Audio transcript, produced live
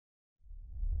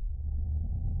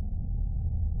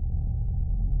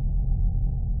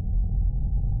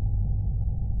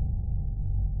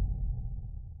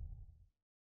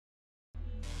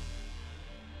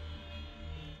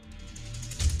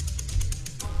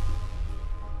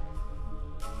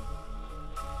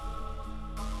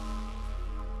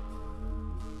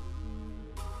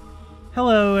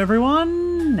Hello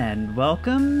everyone, and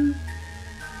welcome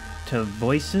to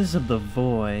Voices of the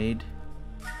Void,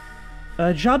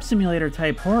 a job simulator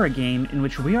type horror game in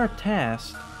which we are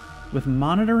tasked with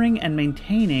monitoring and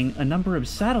maintaining a number of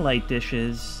satellite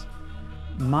dishes,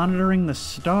 monitoring the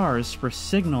stars for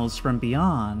signals from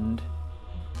beyond.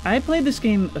 I played this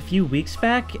game a few weeks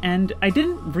back, and I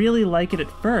didn't really like it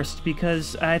at first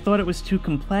because I thought it was too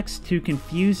complex, too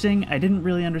confusing, I didn't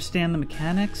really understand the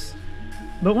mechanics.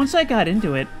 But once I got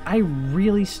into it, I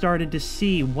really started to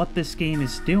see what this game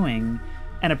is doing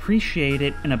and appreciate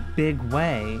it in a big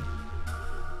way.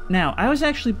 Now, I was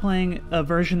actually playing a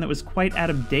version that was quite out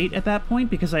of date at that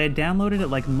point because I had downloaded it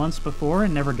like months before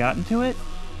and never gotten to it.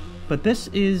 But this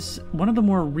is one of the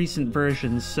more recent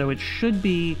versions, so it should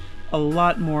be a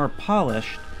lot more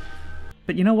polished.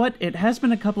 But you know what? It has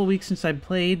been a couple weeks since I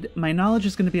played. My knowledge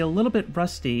is going to be a little bit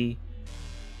rusty.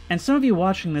 And some of you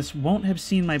watching this won't have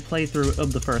seen my playthrough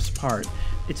of the first part.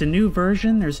 It's a new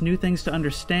version, there's new things to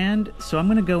understand, so I'm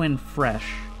gonna go in fresh.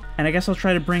 And I guess I'll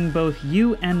try to bring both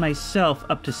you and myself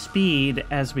up to speed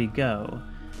as we go.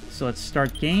 So let's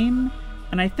start game,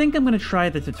 and I think I'm gonna try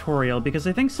the tutorial, because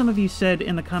I think some of you said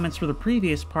in the comments for the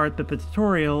previous part that the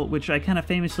tutorial, which I kind of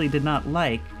famously did not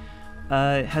like,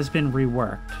 has been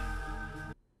reworked.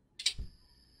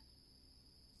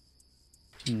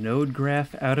 Node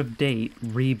graph out of date,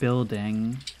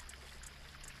 rebuilding.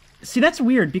 See, that's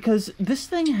weird, because this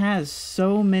thing has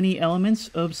so many elements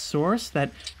of source,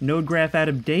 that node graph out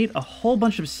of date, a whole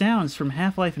bunch of sounds from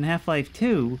Half-Life and Half-Life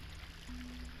 2.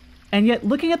 And yet,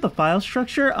 looking at the file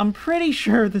structure, I'm pretty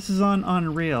sure this is on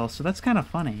Unreal, so that's kind of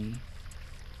funny.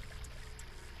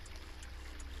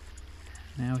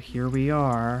 Now here we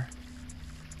are,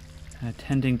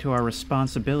 attending to our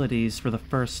responsibilities for the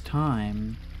first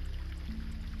time.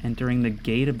 Entering the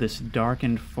gate of this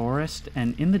darkened forest,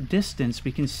 and in the distance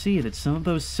we can see that some of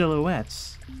those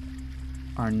silhouettes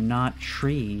are not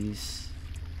trees.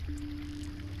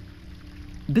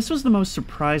 This was the most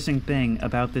surprising thing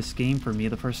about this game for me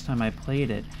the first time I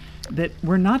played it, that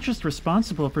we're not just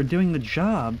responsible for doing the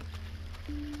job,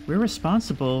 we're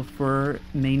responsible for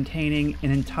maintaining an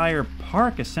entire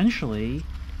park, essentially,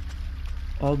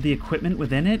 all the equipment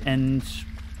within it, and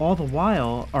all the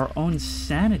while our own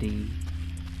sanity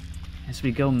as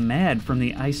we go mad from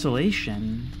the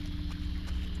isolation.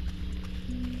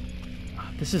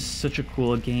 This is such a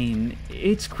cool game.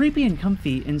 It's creepy and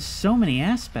comfy in so many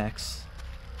aspects.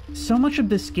 So much of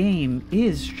this game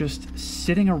is just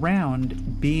sitting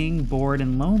around being bored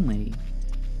and lonely.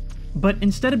 But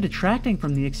instead of detracting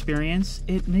from the experience,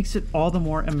 it makes it all the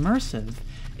more immersive.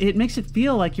 It makes it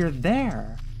feel like you're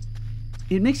there.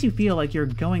 It makes you feel like you're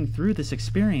going through this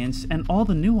experience and all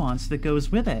the nuance that goes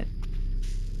with it.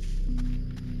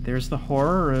 There's the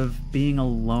horror of being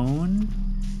alone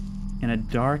in a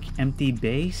dark, empty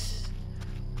base.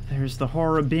 There's the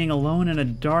horror of being alone in a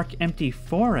dark, empty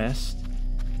forest.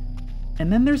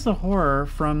 And then there's the horror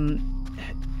from...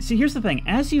 See, here's the thing.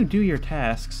 As you do your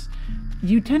tasks,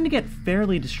 you tend to get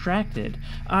fairly distracted.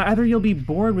 Either you'll be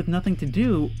bored with nothing to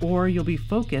do, or you'll be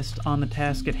focused on the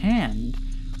task at hand.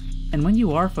 And when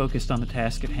you are focused on the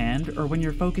task at hand, or when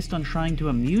you're focused on trying to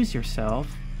amuse yourself,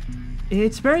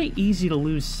 it's very easy to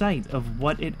lose sight of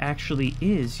what it actually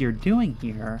is you're doing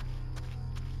here,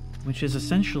 which is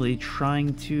essentially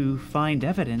trying to find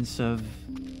evidence of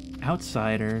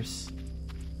outsiders.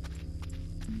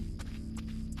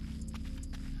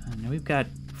 Now we've got,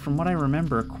 from what I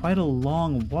remember, quite a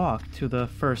long walk to the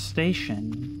first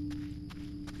station.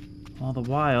 All the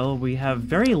while, we have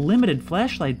very limited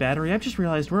flashlight battery. I've just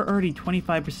realized we're already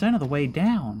 25% of the way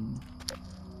down.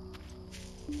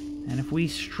 And if we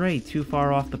stray too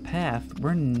far off the path,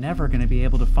 we're never going to be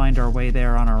able to find our way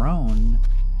there on our own.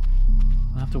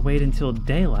 We'll have to wait until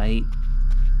daylight.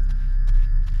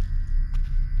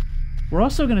 We're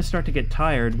also going to start to get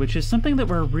tired, which is something that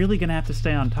we're really going to have to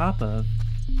stay on top of.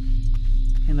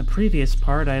 In the previous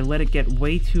part, I let it get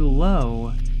way too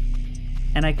low,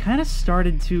 and I kind of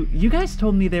started to... You guys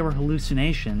told me they were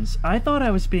hallucinations. I thought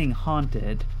I was being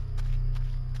haunted.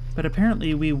 But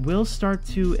apparently we will start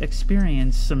to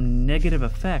experience some negative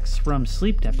effects from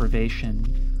sleep deprivation,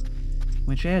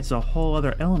 which adds a whole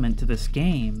other element to this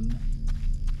game.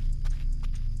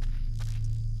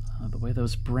 The way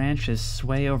those branches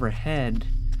sway overhead,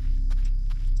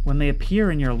 when they appear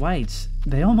in your lights,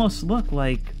 they almost look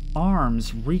like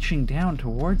arms reaching down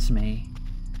towards me.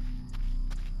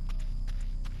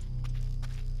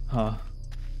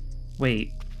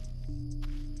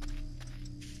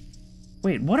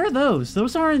 Wait, what are those?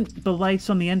 Those aren't the lights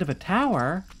on the end of a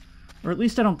tower. Or at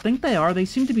least I don't think they are. They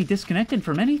seem to be disconnected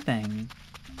from anything.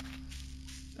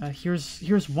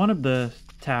 Here's one of the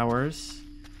towers.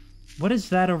 What is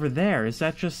that over there? Is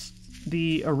that just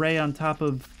the array on top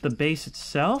of the base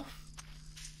itself?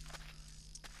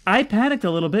 I panicked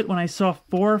a little bit when I saw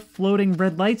 4 floating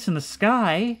red lights in the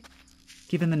sky,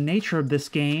 given the nature of this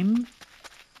game.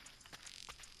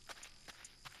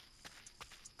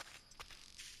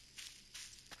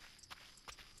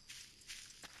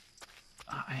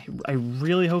 I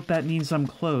really hope that means I'm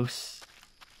close.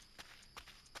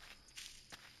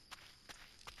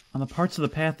 On the parts of the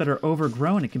path that are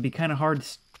overgrown, it can be kind of hard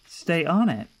to stay on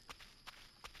it.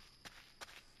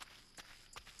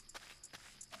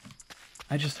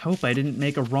 I just hope I didn't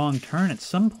make a wrong turn at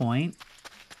some point.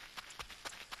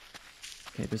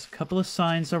 Okay, there's a couple of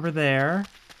signs over there.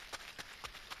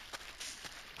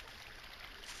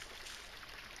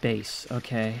 Base,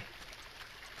 okay.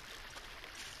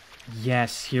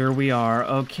 Yes, here we are,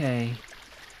 okay.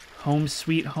 Home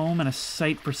sweet home and a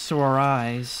sight for sore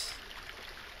eyes.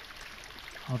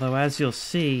 Although, as you'll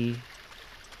see,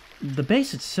 the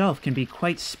base itself can be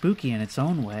quite spooky in its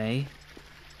own way.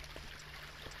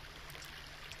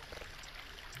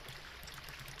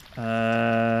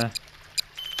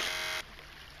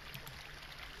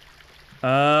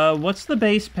 What's the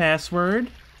base password?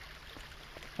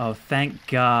 Oh, thank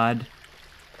God.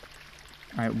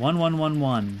 Alright,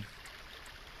 1111.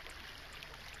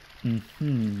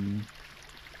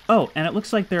 Oh, and it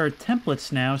looks like there are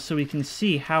templates now, so we can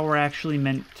see how we're actually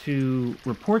meant to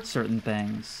report certain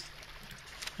things.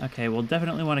 Okay, we'll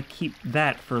definitely want to keep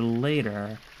that for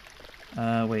later.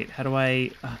 Wait, how do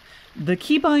I... the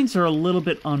keybinds are a little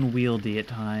bit unwieldy at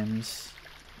times.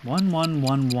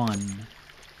 1111.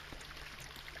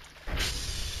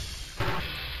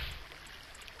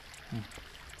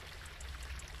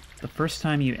 The first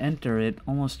time you enter, it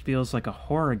almost feels like a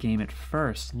horror game at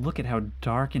first. Look at how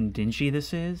dark and dingy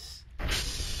this is.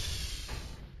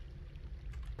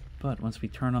 But once we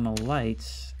turn on the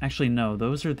lights... Actually, no,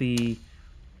 those are the...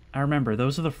 I remember,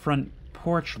 those are the front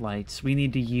porch lights. We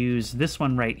need to use this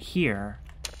one right here.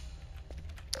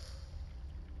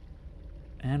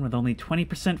 And with only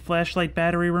 20% flashlight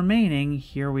battery remaining,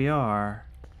 here we are.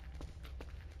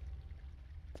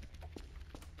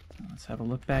 Let's have a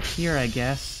look back here, I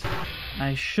guess.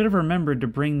 I should have remembered to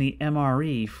bring the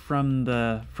MRE from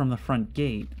the front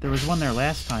gate. There was one there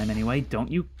last time anyway.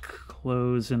 Don't you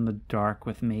close in the dark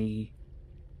with me.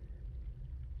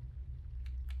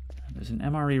 There's an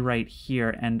MRE right here,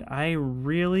 and I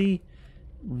really,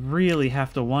 really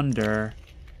have to wonder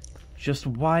just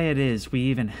why it is we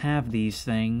even have these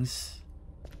things.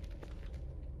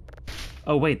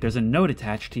 Oh wait, there's a note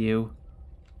attached to you.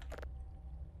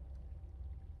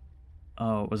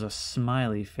 Oh, it was a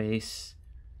smiley face.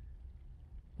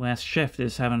 Last shift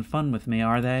is having fun with me,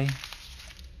 are they?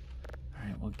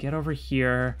 Alright, we'll get over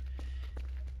here.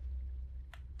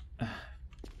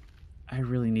 I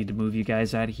really need to move you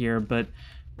guys out of here, but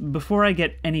before I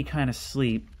get any kind of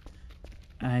sleep,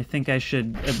 I think I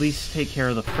should at least take care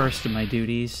of the first of my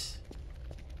duties.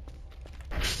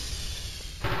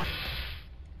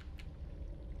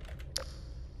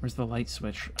 Where's the light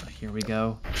switch? Oh, here we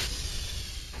go.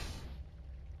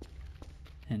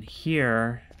 And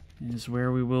here is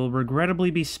where we will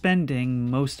regrettably be spending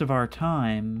most of our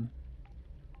time.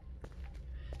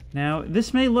 Now,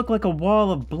 this may look like a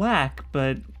wall of black,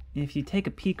 but if you take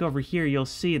a peek over here, you'll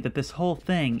see that this whole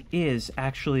thing is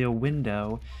actually a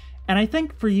window. And I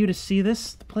think for you to see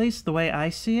this place the way I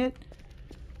see it,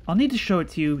 I'll need to show it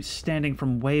to you standing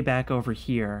from way back over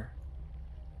here.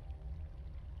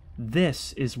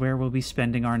 This is where we'll be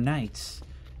spending our nights,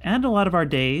 and a lot of our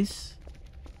days.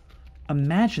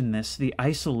 Imagine this, the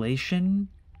isolation,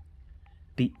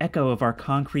 the echo of our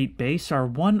concrete base, our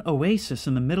one oasis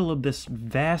in the middle of this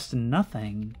vast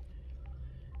nothing.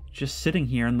 Just sitting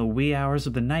here in the wee hours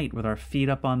of the night with our feet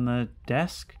up on the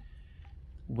desk,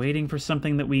 waiting for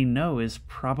something that we know is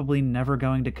probably never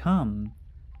going to come.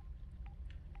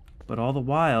 But all the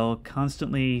while,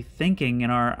 constantly thinking in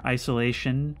our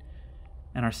isolation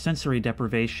and our sensory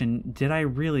deprivation, did I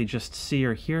really just see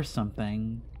or hear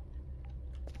something?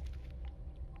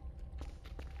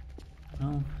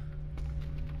 Well,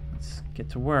 let's get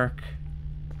to work.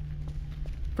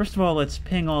 First of all, let's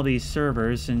ping all these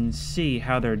servers and see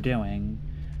how they're doing.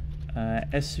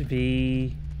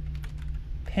 SV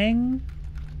ping.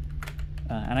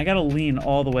 And I gotta lean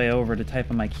all the way over to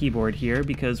type on my keyboard here,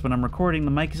 because when I'm recording,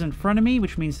 the mic is in front of me,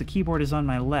 which means the keyboard is on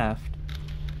my left.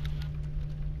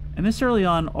 And this early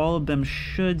on, all of them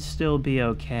should still be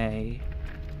okay.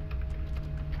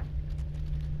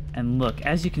 And look,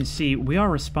 as you can see, we are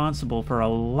responsible for a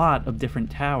lot of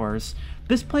different towers.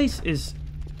 This place is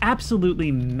absolutely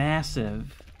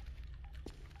massive.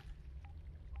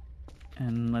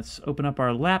 And let's open up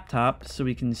our laptop so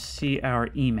we can see our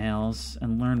emails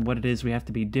and learn what it is we have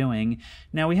to be doing.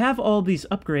 Now, we have all these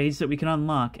upgrades that we can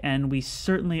unlock, and we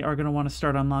certainly are going to want to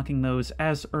start unlocking those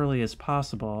as early as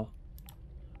possible.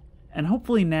 And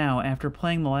hopefully now, after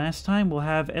playing the last time, we'll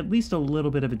have at least a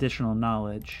little bit of additional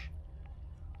knowledge.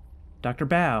 Dr.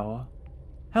 Bao.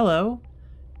 Hello,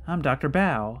 I'm Dr.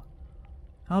 Bao.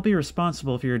 I'll be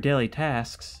responsible for your daily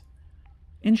tasks.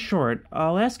 In short,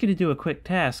 I'll ask you to do a quick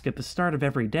task at the start of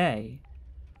every day.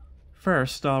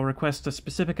 First, I'll request a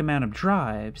specific amount of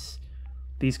drives.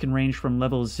 These can range from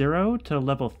level 0 to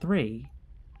level 3.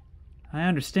 I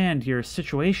understand your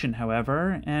situation,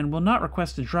 however, and will not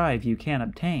request a drive you can't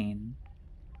obtain.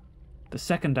 The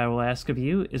second I will ask of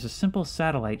you is a simple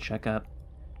satellite checkup.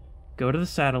 Go to the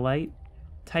satellite,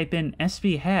 type in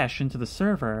SV hash into the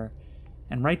server,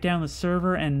 and write down the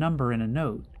server and number in a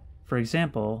note. For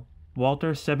example,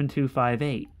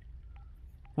 Walter7258.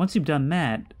 Once you've done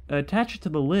that, attach it to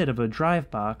the lid of a drive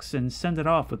box and send it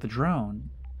off with the drone.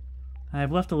 I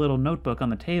have left a little notebook on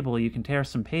the table you can tear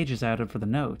some pages out of for the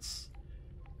notes.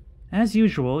 As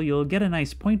usual, you'll get a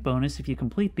nice point bonus if you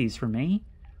complete these for me.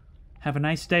 Have a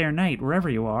nice day or night wherever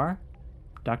you are.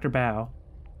 Dr. Bao.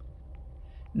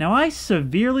 Now, I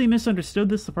severely misunderstood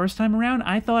this the first time around.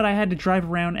 I thought I had to drive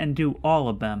around and do all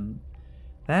of them.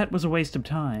 That was a waste of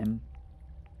time.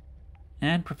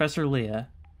 And Professor Leah.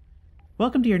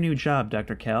 Welcome to your new job,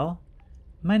 Dr. Kell.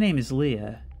 My name is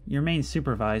Leah, your main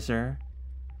supervisor.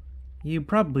 You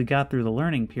probably got through the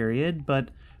learning period, but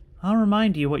I'll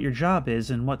remind you what your job is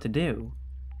and what to do.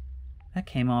 That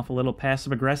came off a little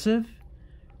passive-aggressive.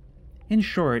 In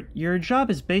short, your job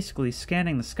is basically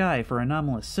scanning the sky for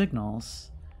anomalous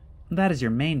signals. That is your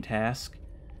main task.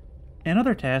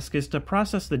 Another task is to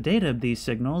process the data of these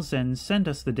signals and send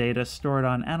us the data stored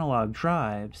on analog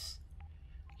drives.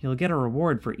 You'll get a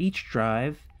reward for each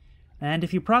drive, and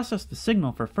if you process the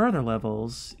signal for further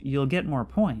levels, you'll get more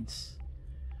points.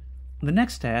 The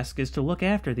next task is to look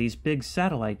after these big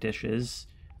satellite dishes,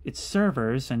 its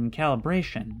servers, and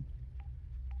calibration.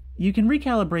 You can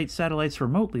recalibrate satellites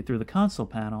remotely through the console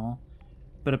panel,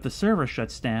 but if the server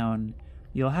shuts down,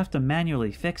 you'll have to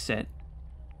manually fix it.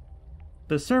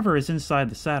 The server is inside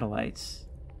the satellites.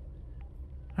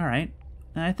 Alright,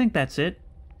 I think that's it.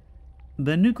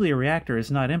 The nuclear reactor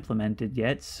is not implemented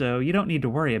yet, so you don't need to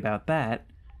worry about that.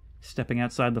 Stepping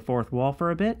outside the fourth wall for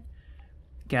a bit.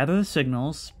 Gather the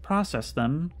signals, process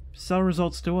them, sell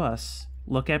results to us,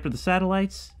 look after the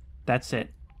satellites. That's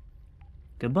it.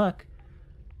 Good luck.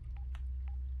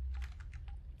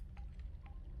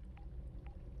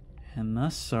 And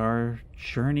thus our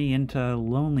journey into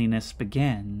loneliness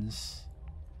begins.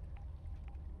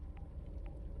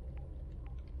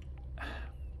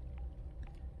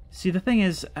 See, the thing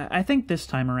is, I think this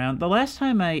time around, the last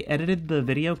time I edited the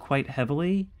video quite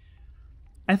heavily,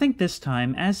 I think this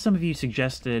time, as some of you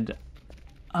suggested,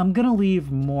 I'm gonna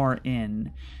leave more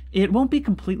in. It won't be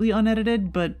completely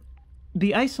unedited, but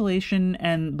the isolation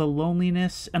and the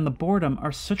loneliness and the boredom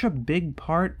are such a big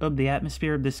part of the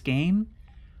atmosphere of this game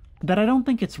that I don't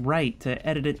think it's right to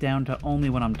edit it down to only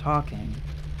when I'm talking.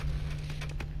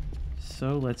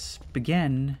 So let's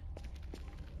begin,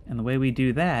 and the way we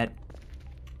do that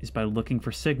is by looking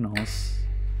for signals.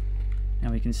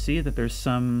 Now we can see that there's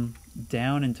some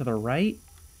down and to the right,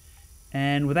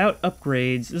 and without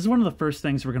upgrades, this is one of the first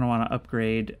things we're going to want to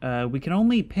upgrade. We can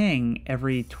only ping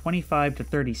every 25 to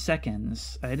 30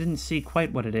 seconds. I didn't see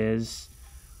quite what it is,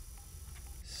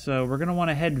 so we're going to want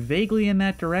to head vaguely in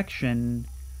that direction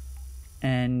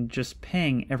and just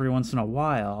ping every once in a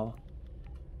while.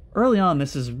 Early on,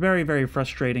 this is very, very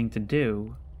frustrating to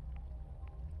do.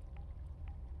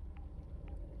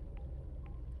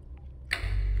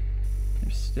 They're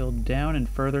still down and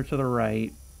further to the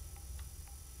right.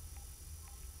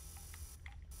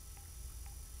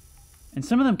 And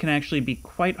some of them can actually be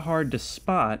quite hard to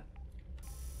spot.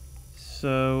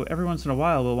 So every once in a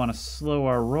while we'll want to slow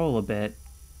our roll a bit.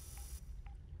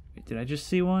 Wait, did I just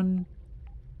see one?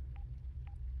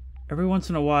 Every once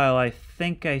in a while I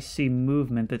think I see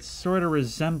movement that sort of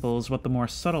resembles what the more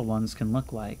subtle ones can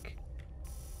look like.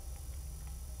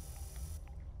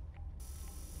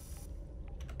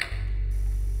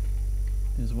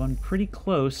 There's one pretty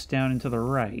close down and to the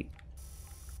right.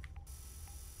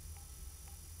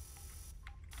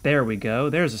 There we go,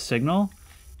 there's a signal,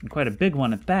 and quite a big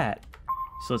one at that.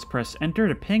 So let's press enter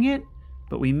to ping it,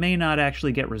 but we may not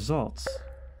actually get results.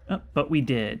 Oh, but we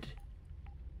did.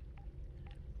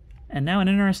 And now an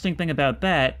interesting thing about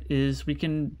that is we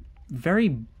can very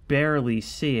barely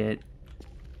see it,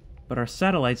 but our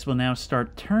satellites will now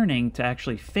start turning to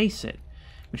actually face it,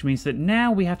 which means that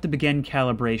now we have to begin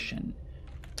calibration.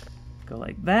 Go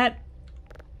like that.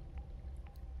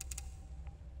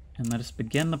 And let us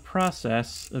begin the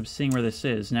process of seeing where this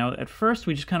is. Now, at first,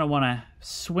 we just kind of want to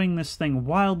swing this thing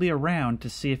wildly around to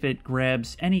see if it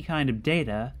grabs any kind of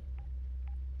data.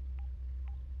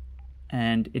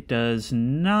 And it does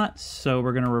not, so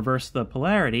we're going to reverse the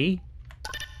polarity.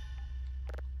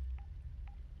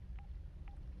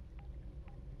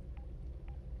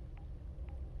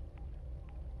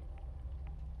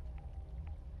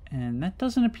 And that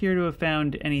doesn't appear to have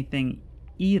found anything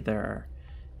either.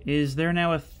 Is there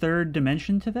now a third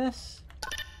dimension to this?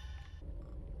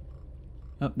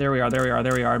 Oh, there we are, there we are,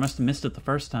 there we are. I must have missed it the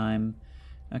first time.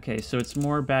 Okay, so it's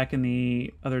more back in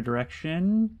the other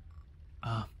direction.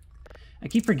 I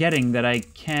keep forgetting that I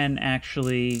can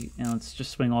actually... let's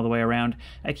just swing all the way around.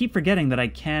 I keep forgetting that I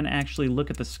can actually look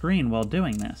at the screen while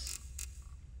doing this.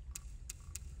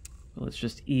 Well, let's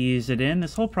just ease it in.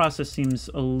 This whole process seems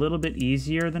a little bit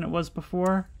easier than it was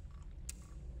before.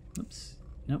 Oops.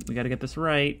 Nope, we got to get this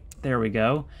right. There we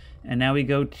go. And now we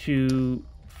go to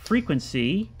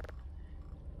frequency,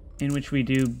 in which we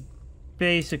do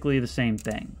basically the same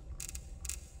thing.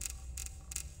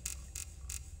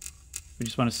 We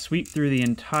just want to sweep through the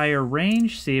entire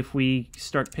range, see if we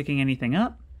start picking anything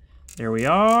up. There we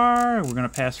are. We're going to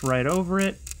pass right over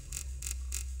it.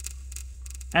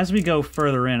 As we go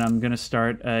further in, I'm going to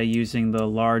start using the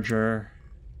larger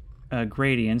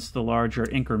gradients, the larger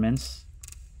increments.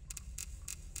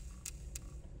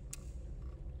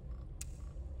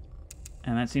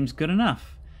 And that seems good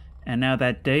enough. And now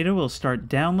that data will start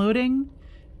downloading.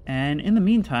 And in the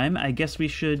meantime, I guess we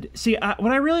should... See,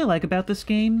 what I really like about this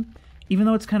game, even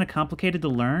though it's kind of complicated to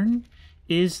learn,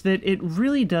 is that it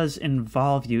really does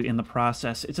involve you in the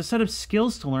process. It's a set of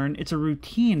skills to learn. It's a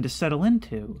routine to settle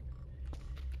into.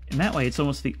 In that way, it's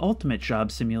almost the ultimate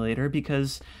job simulator,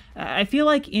 because I feel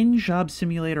like in job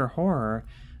simulator horror,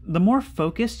 the more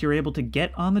focused you're able to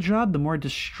get on the job, the more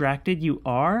distracted you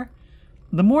are,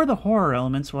 the more the horror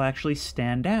elements will actually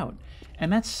stand out.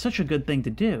 And that's such a good thing to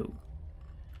do.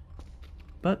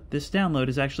 But this download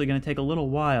is actually going to take a little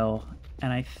while,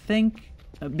 and I think,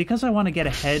 because I want to get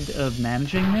ahead of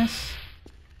managing this,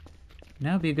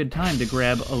 now would be a good time to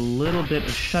grab a little bit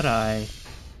of shut-eye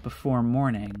before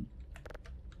morning.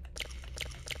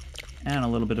 And a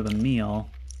little bit of a meal.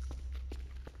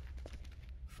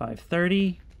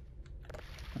 5:30.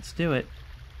 Let's do it.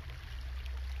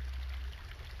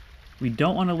 We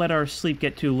don't want to let our sleep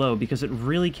get too low, because it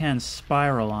really can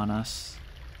spiral on us.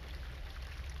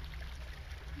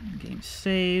 Game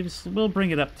saves. We'll bring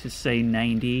it up to, say,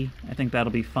 90. I think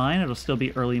that'll be fine. It'll still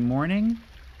be early morning.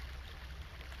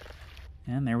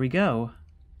 And there we go.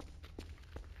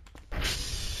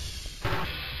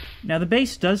 Now, the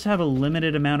base does have a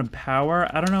limited amount of power.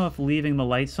 I don't know if leaving the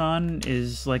lights on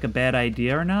is, like, a bad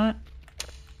idea or not.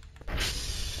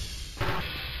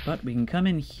 But we can come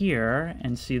in here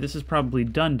and see this is probably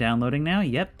done downloading now.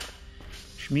 Yep.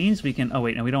 Which means we can... Oh,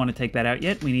 wait, no, we don't want to take that out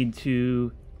yet. We need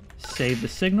to save the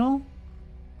signal.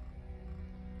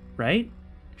 Right?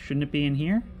 Shouldn't it be in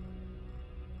here?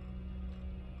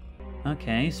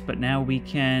 Okay, but now we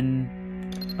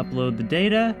can upload the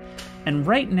data. And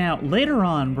right now, later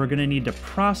on, we're going to need to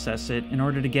process it in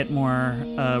order to get more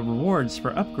rewards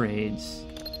for upgrades.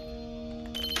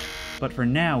 But for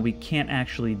now, we can't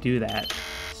actually do that.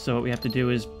 So what we have to do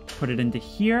is put it into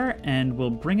here, and we'll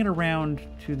bring it around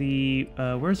to the...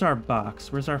 where's our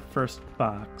box? Where's our first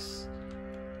box?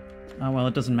 Oh, well,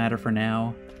 it doesn't matter for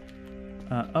now.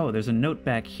 Oh, there's a note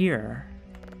back here.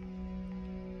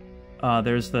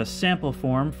 There's the sample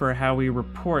form for how we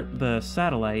report the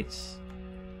satellites.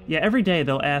 Yeah, every day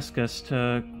they'll ask us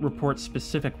to report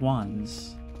specific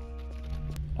ones.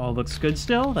 All looks good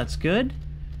still, that's good.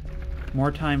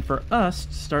 More time for us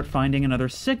to start finding another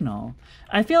signal.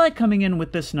 I feel like coming in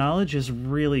with this knowledge is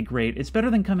really great. It's better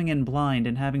than coming in blind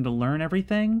and having to learn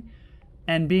everything,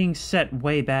 and being set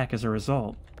way back as a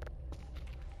result.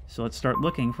 So let's start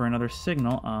looking for another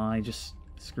signal. Oh, I just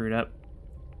screwed up.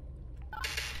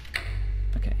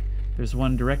 Okay, there's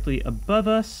one directly above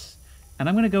us, and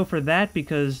I'm going to go for that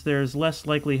because there's less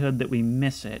likelihood that we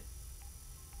miss it.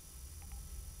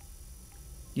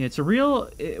 Yeah, it's a real...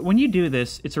 When you do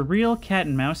this, it's a real cat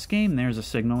and mouse game. There's a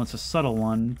signal. It's a subtle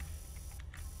one.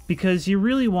 Because you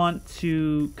really want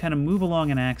to kind of move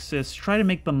along an axis, try to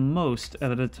make the most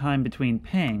out of the time between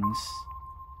pings.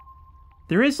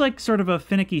 There is, like, sort of a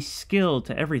finicky skill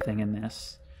to everything in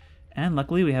this. And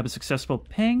luckily we have a successful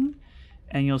ping,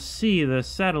 and you'll see the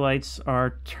satellites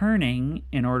are turning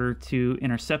in order to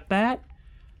intercept that.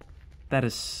 That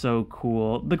is so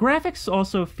cool. The graphics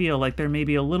also feel like they're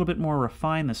maybe a little bit more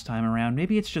refined this time around.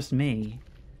 Maybe it's just me.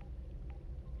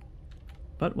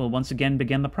 But we'll once again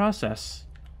begin the process.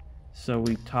 So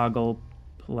we toggle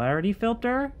polarity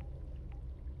filter.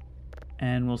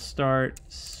 And we'll start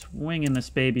swinging this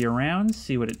baby around,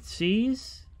 see what it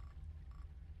sees.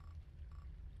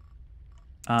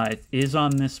 It is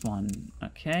on this one.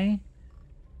 Okay.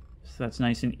 So that's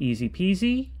nice and easy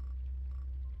peasy.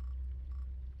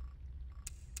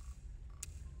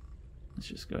 Let's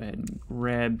just go ahead and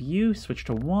grab you, switch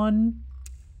to 1.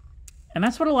 And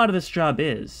that's what a lot of this job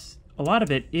is. A lot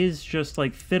of it is just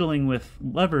like fiddling with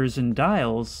levers and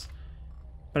dials.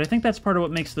 But I think that's part of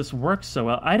what makes this work so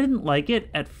well. I didn't like it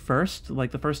at first,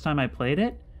 like the first time I played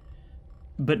it.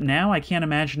 But now I can't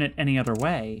imagine it any other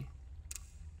way.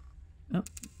 Oh,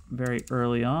 very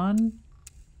early on.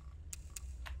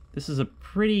 This is a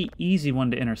pretty easy one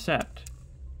to intercept.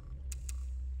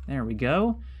 There we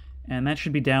go. And that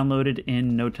should be downloaded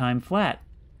in no time flat.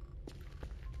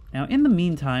 Now, in the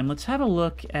meantime, let's have a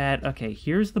look at... Okay,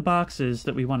 here's the boxes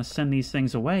that we want to send these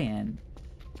things away in.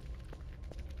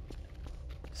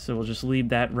 So we'll just leave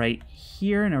that right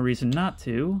here. No reason not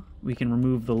to. We can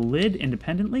remove the lid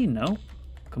independently. No.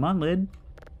 Come on, lid.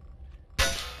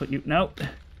 Put you... No.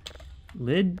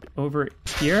 Lid over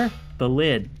here. The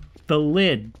lid. The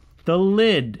lid. The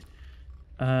lid.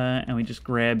 And we just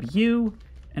grab you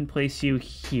and place you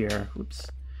here. Oops.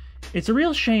 It's a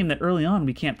real shame that early on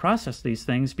we can't process these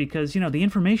things because, you know, the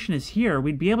information is here.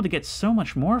 We'd be able to get so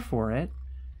much more for it.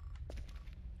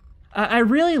 I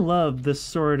really love the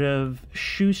sort of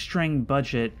shoestring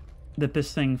budget that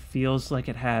this thing feels like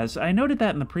it has. I noted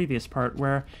that in the previous part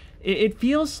where it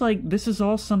feels like this is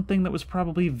all something that was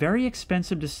probably very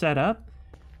expensive to set up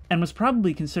and was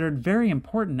probably considered very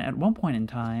important at one point in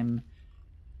time.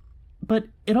 But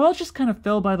it all just kind of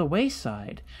fell by the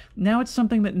wayside. Now it's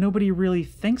something that nobody really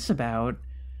thinks about,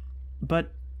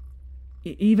 but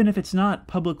even if it's not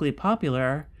publicly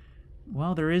popular,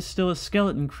 well, there is still a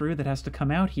skeleton crew that has to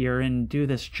come out here and do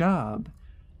this job.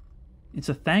 It's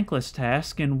a thankless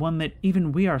task, and one that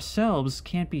even we ourselves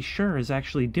can't be sure is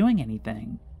actually doing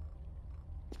anything.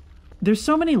 There's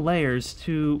so many layers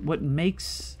to what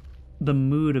makes the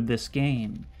mood of this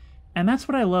game, and that's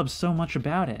what I love so much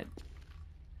about it.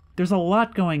 There's a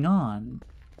lot going on,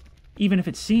 even if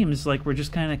it seems like we're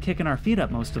just kind of kicking our feet up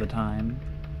most of the time.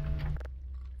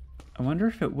 I wonder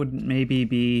if it wouldn't maybe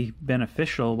be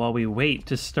beneficial while we wait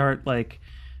to start, like,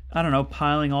 I don't know,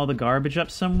 piling all the garbage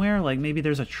up somewhere? Like maybe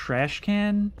there's a trash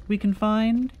can we can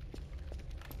find?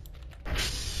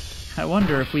 I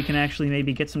wonder if we can actually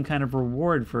maybe get some kind of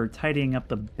reward for tidying up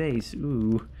the base.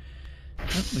 Ooh.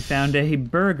 Oh, we found a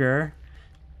burger.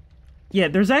 Yeah,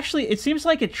 there's actually, it seems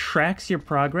like it tracks your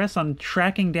progress on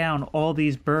tracking down all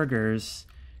these burgers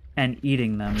and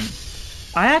eating them.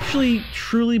 I actually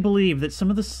truly believe that some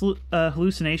of the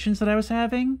hallucinations that I was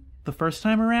having the first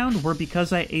time around were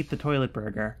because I ate the toilet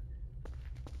burger.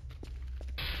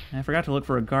 And I forgot to look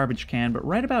for a garbage can, but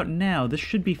right about now, this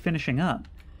should be finishing up.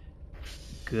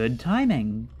 Good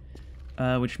timing.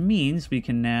 Which means we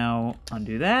can now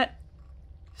undo that,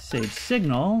 save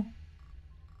signal.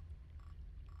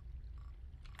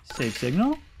 Save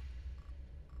signal?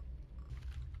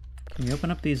 Can we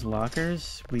open up these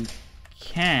lockers? We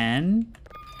can.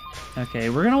 Okay,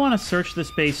 we're going to want to search this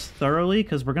base thoroughly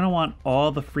because we're going to want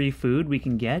all the free food we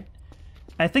can get.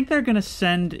 I think they're going to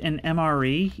send an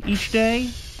MRE each day,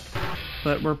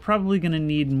 but we're probably going to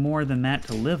need more than that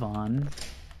to live on.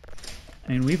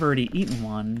 I mean, we've already eaten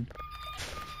one.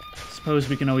 Suppose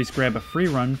we can always grab a free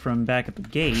run from back at the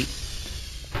gate.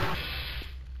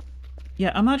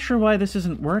 Yeah, I'm not sure why this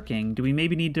isn't working. Do we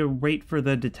maybe need to wait for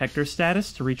the detector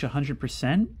status to reach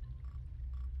 100%?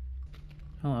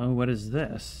 Hello, what is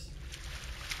this?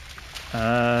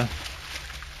 I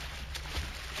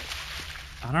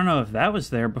don't know if that was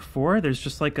there before. There's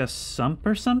just like a sump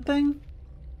or something?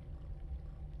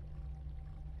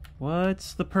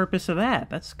 What's the purpose of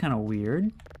that? That's kind of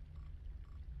weird.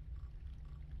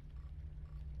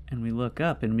 And we look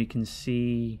up and we can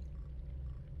see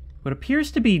what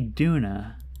appears to be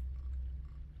Duna.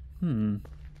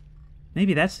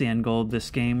 Maybe that's the end goal of this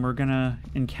game. We're gonna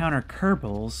encounter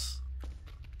Kerbals.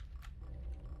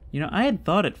 You know, I had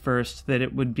thought at first that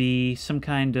it would be some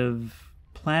kind of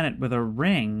planet with a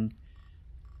ring,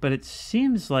 but it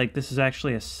seems like this is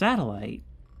actually a satellite.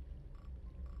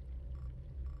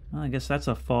 Well, I guess that's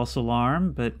a false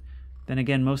alarm, but then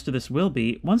again, most of this will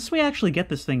be. Once we actually get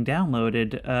this thing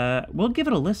downloaded, we'll give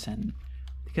it a listen.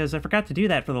 Because I forgot to do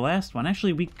that for the last one.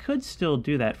 Actually, we could still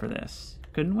do that for this,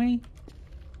 couldn't we?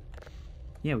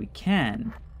 Yeah, we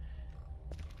can.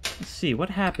 Let's see, what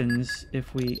happens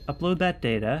if we upload that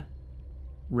data,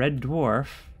 Red Dwarf,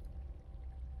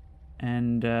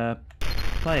 and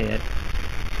play it.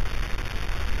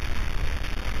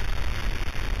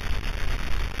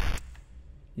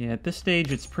 Yeah, at this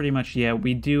stage, it's pretty much, yeah,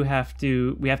 we have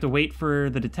to wait for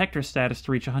the detector status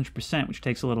to reach 100%, which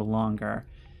takes a little longer.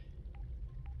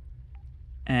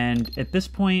 And at this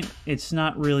point, it's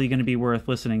not really going to be worth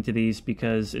listening to these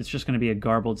because it's just going to be a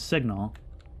garbled signal.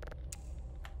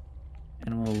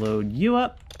 And we'll load you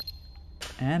up.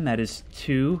 And that is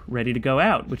 2 ready to go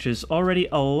out, which is already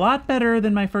a lot better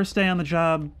than my first day on the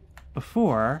job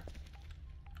before.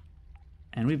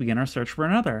 And we begin our search for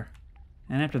another.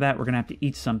 And after that, we're going to have to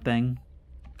eat something.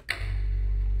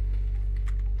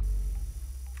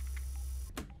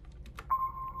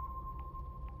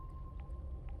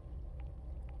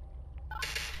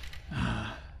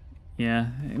 Yeah,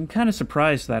 I'm kind of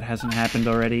surprised that hasn't happened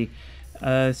already.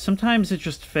 Sometimes it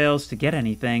just fails to get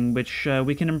anything, which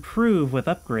we can improve with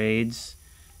upgrades.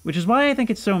 Which is why I think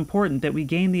it's so important that we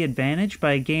gain the advantage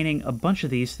by gaining a bunch of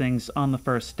these things on the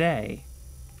first day.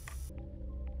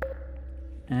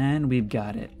 And we've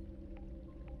got it.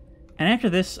 And after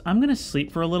this, I'm going to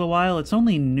sleep for a little while. It's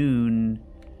only noon.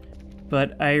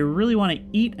 But I really want to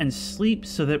eat and sleep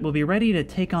so that we'll be ready to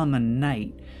take on the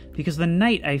night. Because the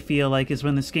night, I feel like, is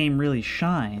when this game really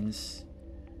shines.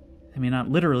 I mean, not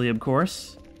literally, of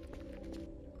course.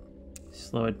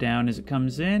 Slow it down as it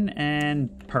comes in,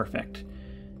 and perfect.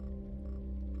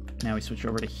 Now we switch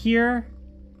over to here.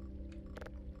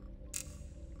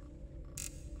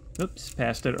 Oops,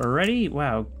 passed it already.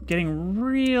 Wow, getting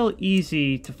real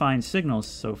easy to find signals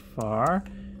so far.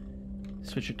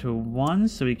 Switch it to 1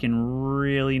 so we can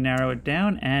really narrow it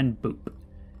down, and boop.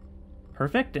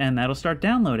 Perfect, and that'll start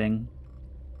downloading.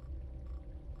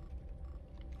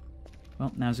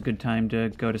 Well, now's a good time to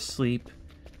go to sleep.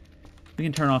 We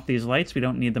can turn off these lights. We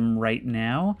don't need them right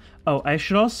now. Oh, I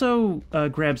should also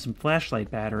grab some flashlight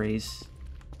batteries.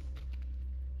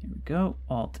 Here we go.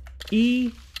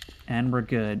 Alt-E, and we're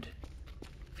good.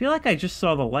 I feel like I just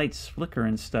saw the lights flicker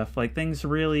and stuff. Like, things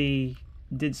really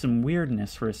did some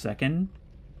weirdness for a second.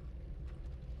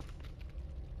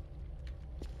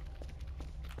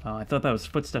 Oh, I thought that was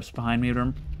footsteps behind me, but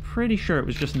I'm pretty sure it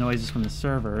was just noises from the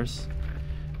servers.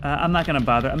 I'm not going to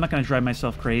bother. I'm not going to drive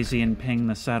myself crazy and ping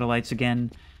the satellites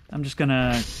again. I'm just going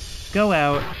to go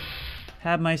out,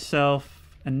 have myself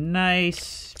a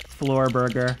nice floor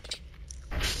burger,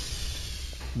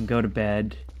 and go to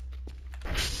bed.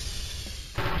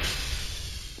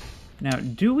 Now,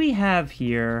 do we have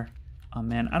here... Oh,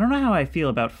 man, I don't know how I feel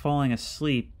about falling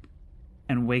asleep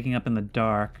and waking up in the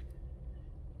dark.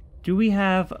 Do we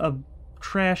have a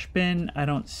trash bin? I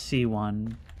don't see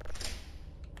one.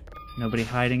 Nobody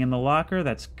hiding in the locker.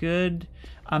 That's good.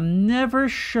 I'm never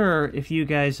sure if you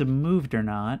guys have moved or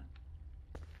not.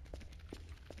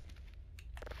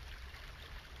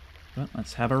 But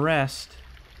let's have a rest.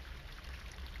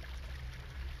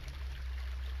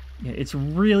 Yeah, it's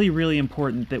really, really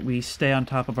important that we stay on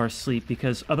top of our sleep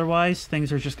because otherwise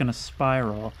things are just going to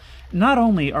spiral. Not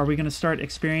only are we going to start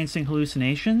experiencing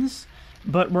hallucinations,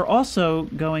 but we're also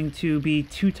going to be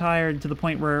too tired to the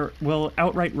point where we'll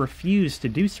outright refuse to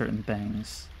do certain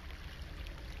things.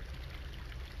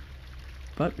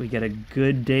 But we get a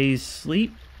good day's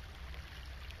sleep.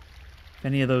 If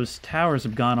any of those towers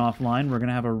have gone offline, we're going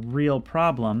to have a real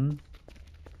problem.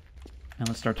 And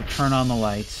let's start to turn on the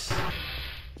lights.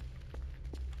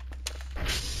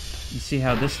 And see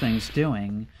how this thing's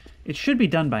doing. It should be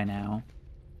done by now.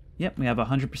 Yep, we have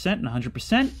 100% and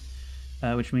 100%.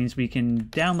 Which means we can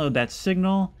download that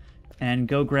signal and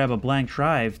go grab a blank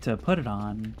drive to put it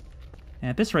on. And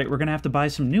at this rate, we're going to have to buy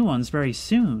some new ones very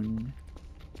soon.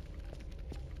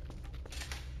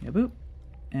 Yaboop.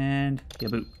 And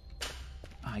yaboop.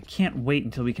 I can't wait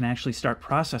until we can actually start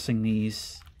processing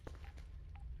these.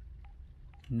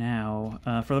 Now,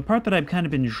 for the part that I've kind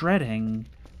of been dreading,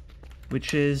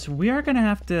 which is we are going to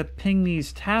have to ping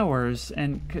these towers,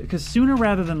 and because sooner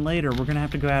rather than later, we're going to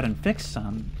have to go out and fix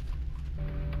some.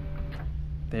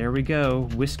 There we go.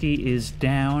 Whiskey is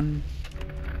down,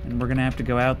 and we're going to have to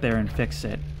go out there and fix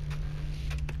it.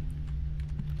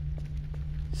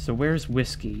 So where's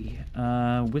Whiskey?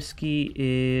 Whiskey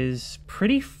is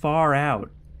pretty far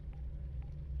out.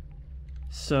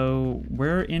 So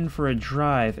we're in for a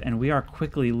drive, and we are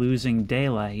quickly losing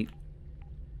daylight.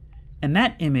 And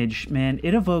that image, man,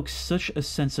 it evokes such a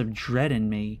sense of dread in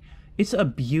me. It's a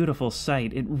beautiful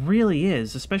sight. It really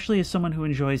is, especially as someone who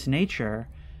enjoys nature.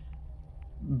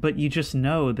 But you just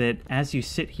know that as you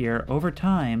sit here, over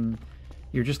time,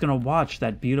 you're just going to watch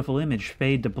that beautiful image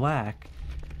fade to black,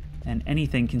 and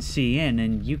anything can see in,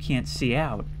 and you can't see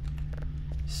out.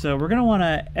 So we're going to want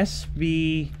to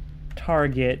SB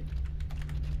target...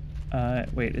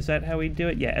 wait, is that how we do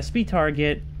it? Yeah, SB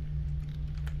target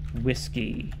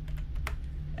Whiskey.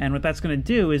 And what that's going to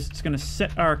do is it's going to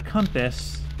set our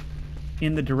compass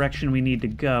in the direction we need to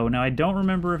go. Now, I don't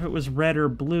remember if it was red or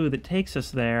blue that takes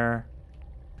us there.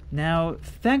 Now,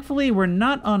 thankfully, we're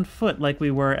not on foot like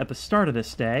we were at the start of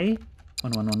this day.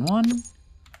 1111.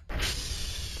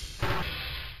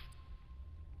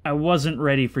 I wasn't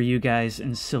ready for you guys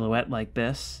in silhouette like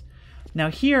this. Now,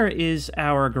 here is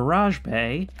our garage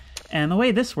bay, and the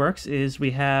way this works is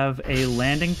we have a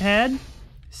landing pad,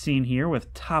 seen here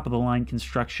with top-of-the-line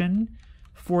construction,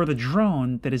 for the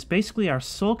drone that is basically our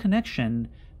sole connection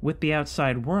with the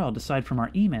outside world, aside from our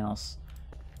emails.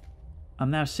 I'm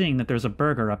now seeing that there's a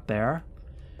burger up there.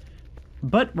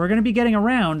 But we're going to be getting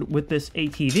around with this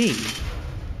ATV.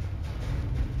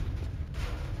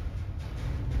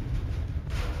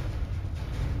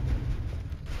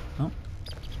 Oh,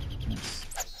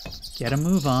 let's get a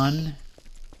move on.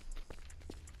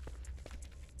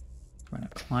 We're going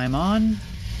to climb on and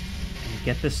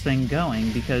get this thing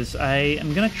going, because I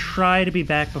am going to try to be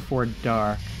back before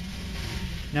dark.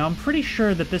 Now, I'm pretty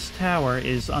sure that this tower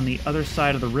is on the other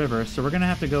side of the river, so we're going to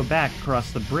have to go back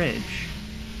across the bridge.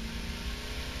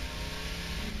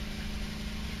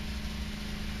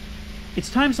 It's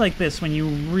times like this when you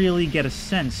really get a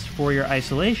sense for your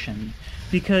isolation,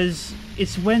 because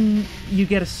it's when you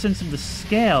get a sense of the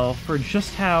scale for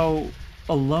just how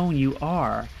alone you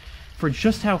are, for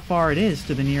just how far it is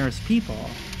to the nearest people.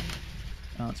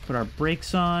 Now, let's put our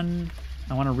brakes on.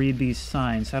 I want to read these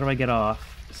signs. How do I get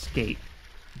off? Escape.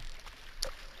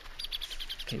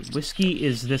 Okay, whiskey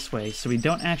is this way, so we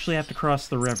don't actually have to cross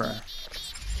the river.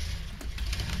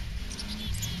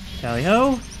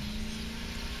 Tally-ho!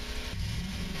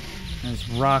 There's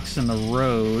rocks in the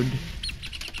road.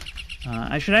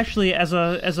 I should actually, as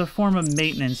a form of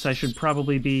maintenance, I should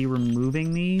probably be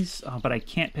removing these, but I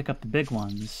can't pick up the big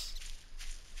ones.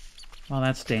 Well,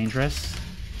 that's dangerous.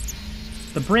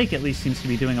 The brake at least seems to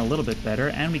be doing a little bit better,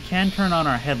 and we can turn on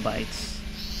our headlights,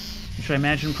 which I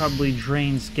imagine probably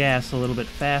drains gas a little bit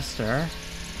faster.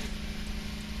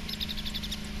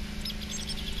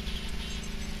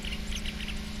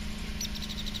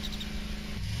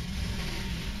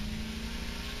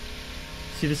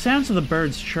 See, the sounds of the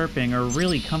birds chirping are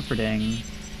really comforting.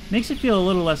 Makes it feel a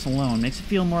little less alone, makes it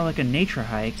feel more like a nature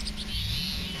hike.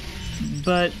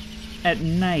 But at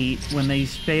night, when they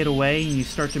fade away and you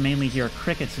start to mainly hear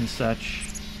crickets and such,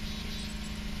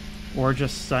 or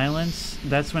just silence,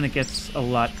 that's when it gets a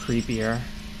lot creepier.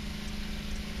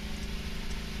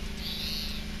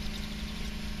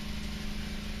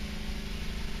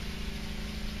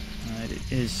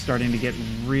 It is starting to get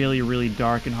really, really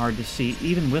dark and hard to see,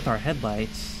 even with our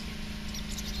headlights.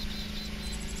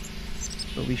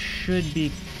 But we should be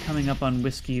coming up on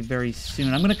Whiskey very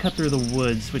soon. I'm going to cut through the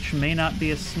woods, which may not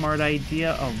be a smart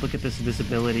idea. Oh, look at this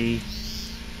visibility.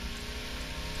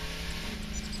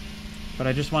 But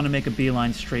I just want to make a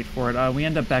beeline straight for it. We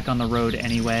end up back on the road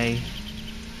anyway.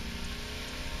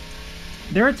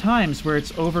 There are times where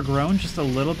it's overgrown just a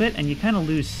little bit, and you kind of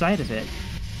lose sight of it.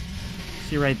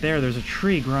 See right there, there's a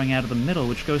tree growing out of the middle,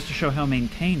 which goes to show how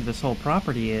maintained this whole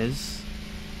property is.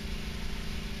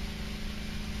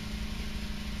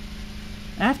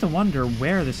 I have to wonder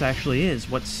where this actually is.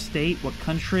 What state? What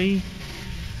country?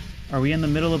 Are we in the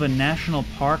middle of a national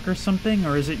park or something?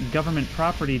 Or is it government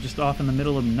property just off in the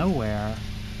middle of nowhere?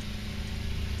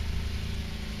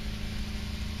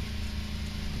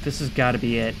 This has got to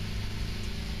be it.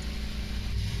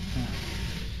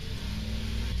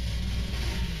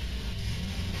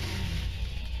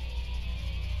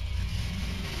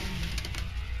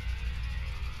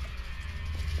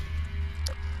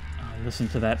 Listen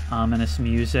to that ominous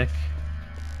music.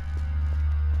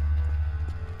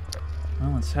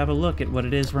 Well, let's have a look at what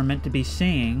it is we're meant to be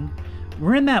seeing.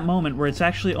 We're in that moment where it's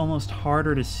actually almost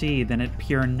harder to see than at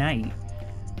pure night,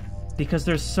 because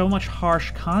there's so much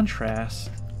harsh contrast.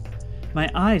 My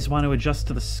eyes want to adjust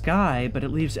to the sky, but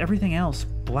it leaves everything else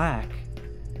black.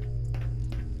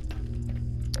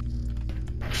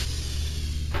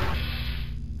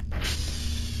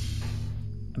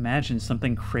 Imagine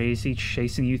something crazy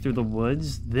chasing you through the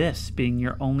woods, this being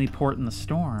your only port in the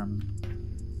storm.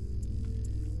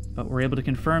 But we're able to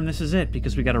confirm this is it,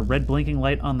 because we got a red blinking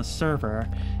light on the server.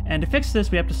 And to fix this,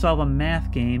 we have to solve a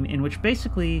math game in which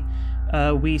basically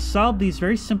we solve these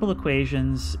very simple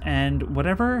equations, and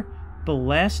whatever the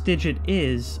last digit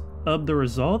is of the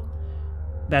result,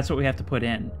 that's what we have to put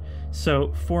in.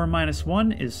 So 4 minus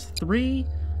 1 is 3,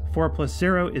 4 plus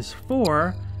 0 is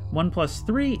 4, 1 plus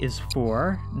 3 is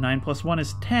 4, 9 plus 1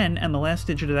 is 10, and the last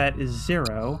digit of that is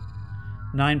 0.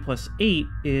 9 plus 8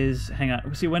 is, hang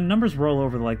on, see, when numbers roll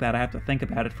over like that, I have to think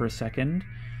about it for a second.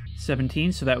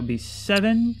 17, so that would be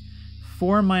 7,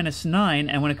 4 minus 9,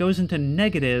 and when it goes into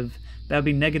negative, That would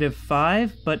be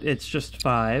 -5, but it's just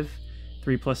 5.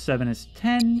 3 plus 7 is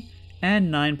 10,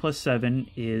 and 9 plus 7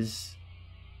 is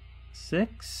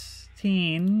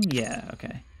 16. Yeah,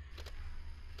 okay.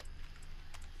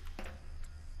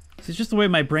 So it's just the way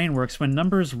my brain works. When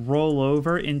numbers roll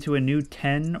over into a new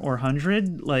 10 or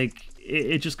 100, like,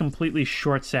 it just completely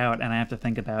shorts out, and I have to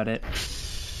think about it.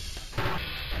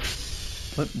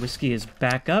 But whiskey is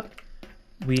back up.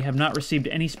 We have not received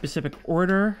any specific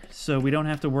order, so we don't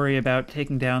have to worry about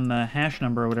taking down the hash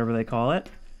number or whatever they call it,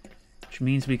 which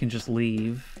means we can just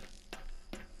leave.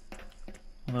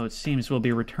 Although it seems we'll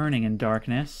be returning in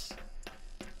darkness.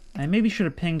 I maybe should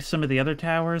have pinged some of the other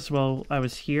towers while I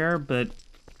was here, but...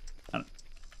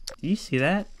 You see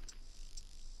that?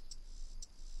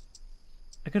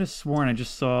 I could have sworn I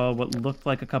just saw what looked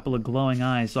like a couple of glowing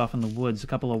eyes off in the woods, a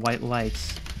couple of white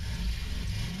lights.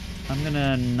 I'm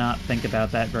gonna not think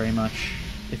about that very much,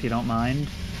 if you don't mind.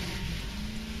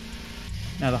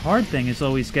 Now the hard thing is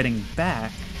always getting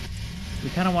back. We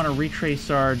kind of want to retrace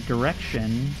our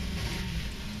direction.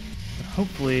 But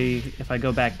hopefully, if I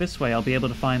go back this way, I'll be able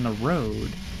to find the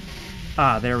road.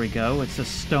 Ah, there we go. It's a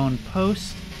stone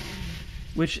post.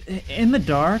 Which, in the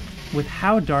dark, with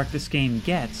how dark this game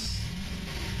gets,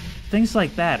 things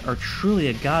like that are truly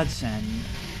a godsend.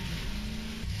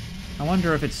 I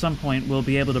wonder if at some point we'll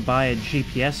be able to buy a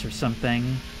GPS or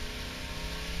something.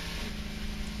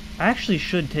 I actually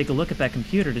should take a look at that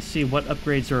computer to see what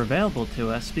upgrades are available to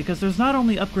us, because there's not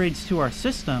only upgrades to our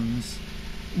systems,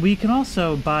 we can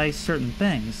also buy certain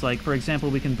things. Like, for example,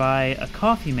 we can buy a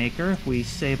coffee maker if we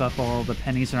save up all the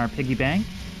pennies in our piggy bank.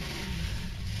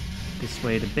 This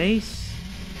way to base.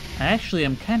 I actually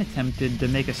am kind of tempted to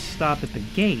make a stop at the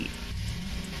gate,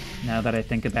 now that I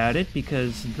think about it,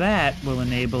 because that will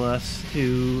enable us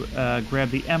to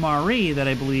grab the MRE that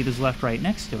I believe is left right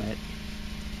next to it.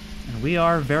 And we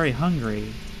are very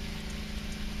hungry.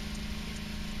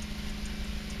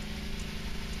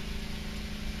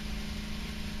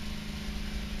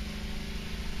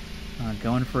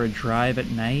 Going for a drive at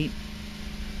night.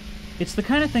 It's the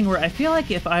kind of thing where I feel like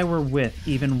if I were with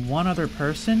even one other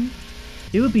person,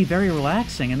 it would be very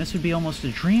relaxing, and this would be almost a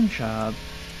dream job.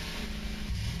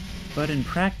 But in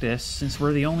practice, since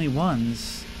we're the only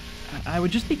ones, I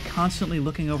would just be constantly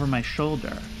looking over my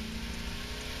shoulder.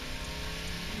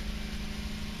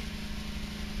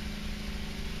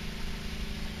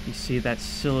 You see that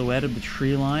silhouette of the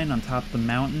tree line on top of the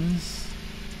mountains?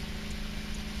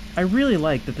 I really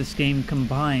like that this game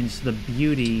combines the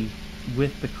beauty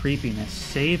with the creepiness.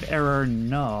 Save error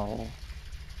null.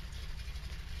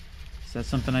 Is that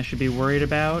something I should be worried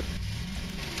about?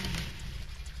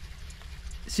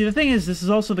 See, the thing is, this is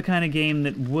also the kind of game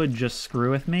that would just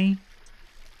screw with me.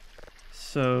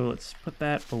 So let's put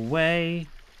that away.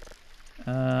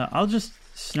 I'll just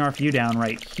snarf you down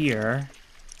right here.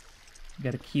 We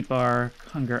gotta keep our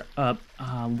hunger up.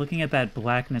 Looking at that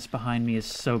blackness behind me is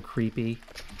so creepy.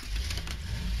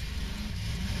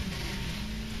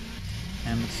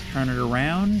 And let's turn it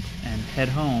around and head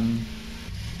home.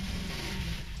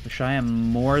 Which I am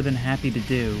more than happy to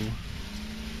do.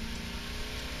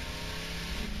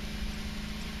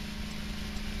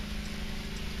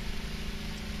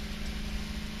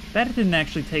 That didn't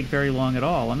actually take very long at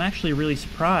all. I'm actually really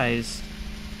surprised,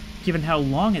 given how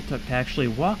long it took to actually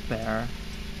walk there.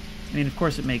 I mean, of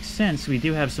course it makes sense. We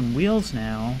do have some wheels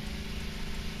now.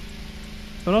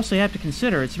 But also you have to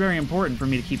consider, it's very important for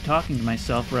me to keep talking to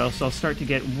myself, or else I'll start to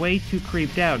get way too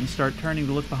creeped out and start turning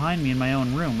to look behind me in my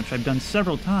own room, which I've done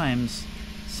several times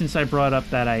since I brought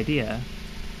up that idea.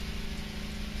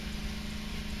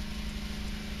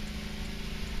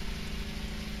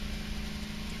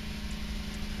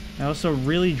 I also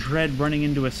really dread running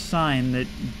into a sign that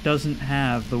doesn't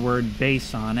have the word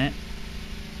base on it,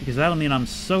 because that'll mean I'm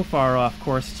so far off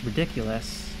course it's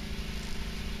ridiculous.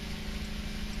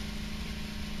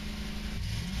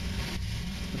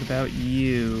 What about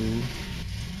you?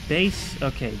 Base?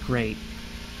 Okay, great.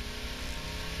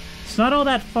 It's not all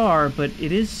that far, but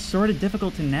it is sort of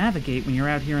difficult to navigate when you're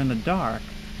out here in the dark.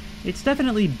 It's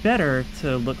definitely better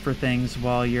to look for things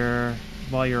while you're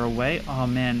away. Oh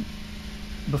man,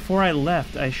 before I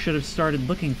left, I should have started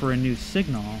looking for a new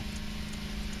signal.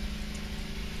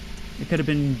 It could have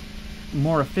been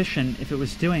more efficient if it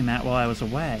was doing that while I was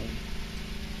away.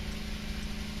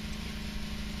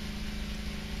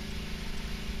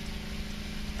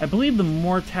 I believe the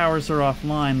more towers are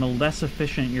offline, the less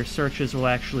efficient your searches will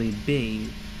actually be.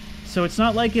 So it's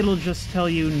not like it'll just tell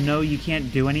you, no, you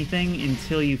can't do anything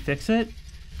until you fix it,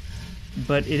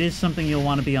 but it is something you'll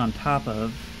want to be on top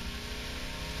of.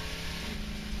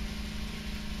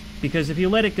 Because if you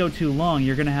let it go too long,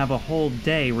 you're going to have a whole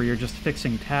day where you're just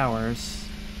fixing towers.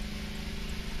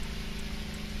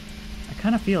 I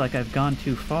kind of feel like I've gone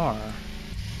too far.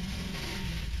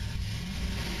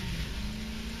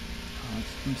 Oh,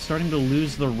 I'm starting to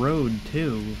lose the road,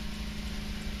 too.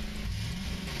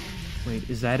 Wait,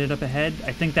 is that it up ahead?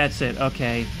 I think that's it.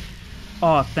 Okay.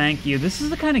 Oh, thank you. This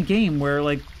is the kind of game where,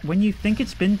 like, when you think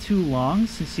it's been too long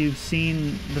since you've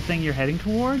seen the thing you're heading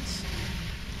towards,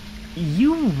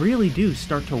 you really do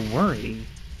start to worry.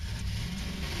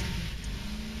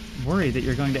 Worry that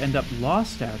you're going to end up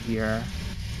lost out here.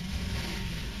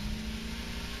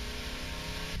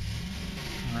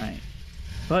 Alright.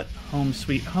 But, home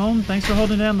sweet home. Thanks for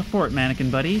holding down the fort,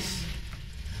 mannequin buddies.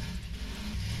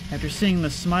 After seeing the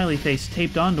smiley face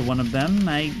taped onto one of them,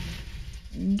 I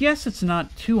guess it's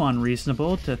not too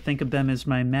unreasonable to think of them as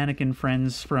my mannequin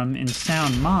friends from In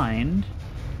Sound Mind.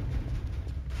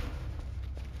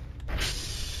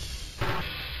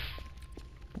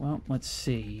 Well, let's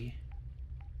see.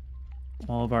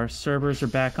 All of our servers are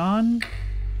back on.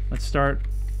 Let's start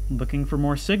looking for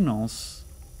more signals.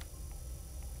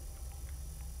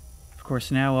 Of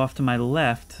course, now off to my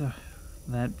left,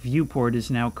 that viewport is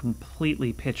now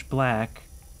completely pitch black,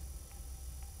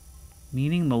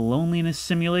 meaning the loneliness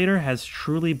simulator has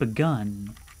truly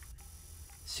begun.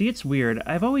 See, it's weird.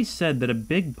 I've always said that a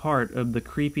big part of the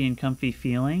creepy and comfy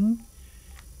feeling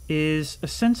is a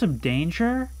sense of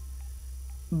danger,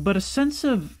 but a sense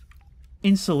of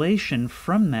insulation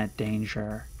from that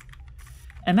danger.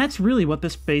 And that's really what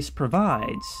this base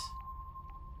provides.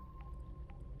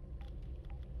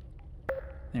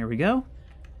 There we go.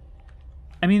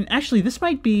 I mean, actually, this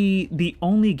might be the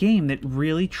only game that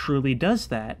really, truly does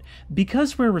that.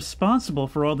 Because we're responsible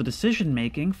for all the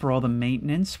decision-making, for all the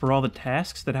maintenance, for all the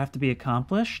tasks that have to be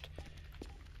accomplished,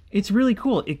 it's really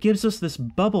cool. It gives us this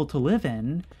bubble to live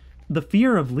in, the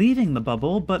fear of leaving the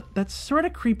bubble, but that sort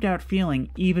of creeped out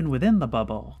feeling even within the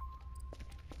bubble.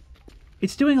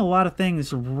 It's doing a lot of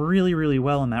things really, really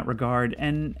well in that regard,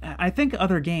 and I think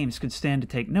other games could stand to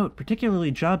take note, particularly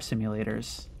job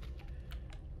simulators.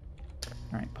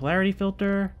 Alright, polarity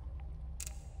filter.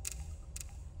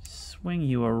 Swing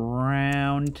you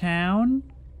around town.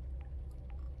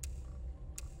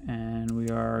 And we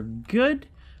are good.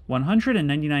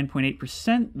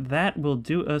 199.8%. That will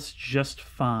do us just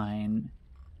fine.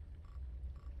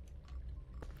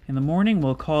 In the morning,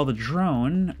 we'll call the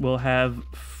drone. We'll have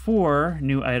 4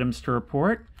 new items to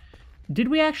report. Did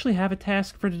we actually have a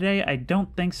task for today? I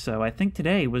don't think so. I think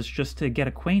today was just to get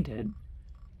acquainted.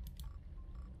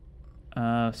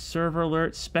 Server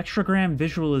alert, spectrogram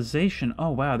visualization. Oh,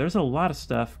 wow, there's a lot of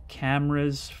stuff.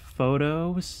 Cameras,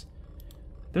 photos.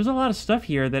 There's a lot of stuff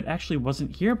here that actually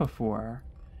wasn't here before.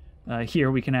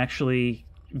 Here we can actually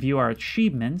view our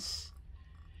achievements.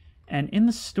 And in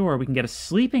the store, we can get a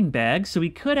sleeping bag, so we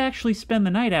could actually spend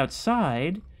the night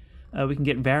outside. We can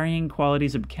get varying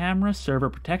qualities of camera, server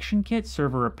protection kit,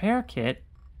 server repair kit.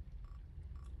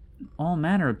 All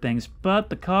manner of things, but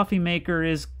the coffee maker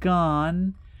is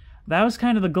gone. That was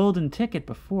kind of the golden ticket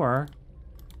before.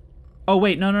 Oh,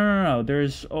 wait, no.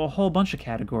 There's a whole bunch of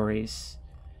categories.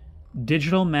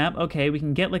 Digital map. Okay, we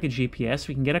can get like a GPS.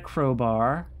 We can get a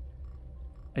crowbar.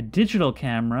 A digital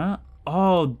camera.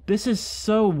 Oh, this is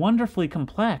so wonderfully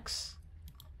complex.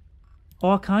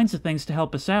 All kinds of things to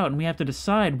help us out, and we have to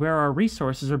decide where our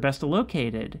resources are best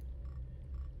located.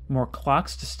 More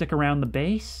clocks to stick around the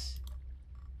base.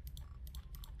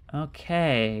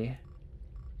 Okay.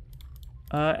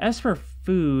 As for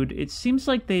food, it seems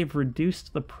like they've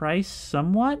reduced the price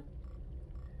somewhat.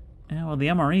 Well, the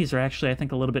MREs are actually, I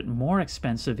think, a little bit more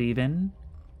expensive even.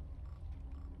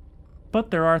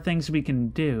 But there are things we can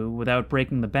do without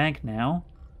breaking the bank now.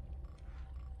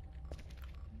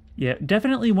 Yeah,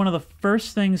 definitely one of the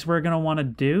first things we're going to want to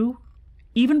do,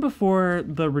 even before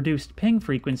the reduced ping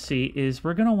frequency, is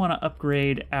we're going to want to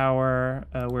upgrade our...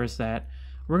 where's that?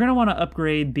 We're going to want to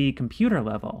upgrade the computer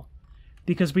level.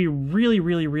 Because we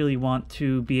really want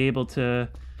to be able to...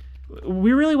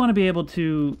 We really want to be able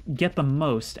to get the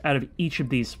most out of each of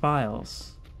these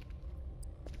files.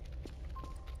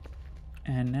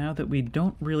 And now that we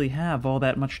don't really have all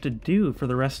that much to do for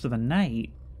the rest of the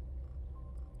night...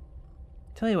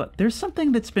 Tell you what, there's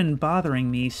something that's been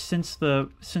bothering me since the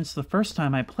first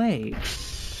time I played.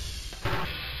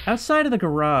 Outside of the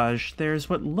garage, there's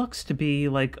what looks to be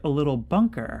like a little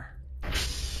bunker.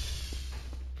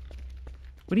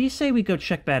 What do you say we go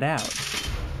check that out?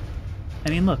 I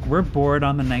mean, look, we're bored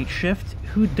on the night shift.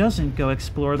 Who doesn't go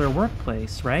explore their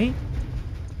workplace, right?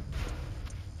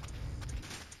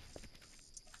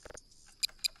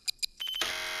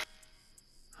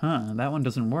 Huh, that one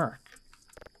doesn't work.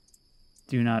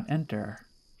 Do not enter.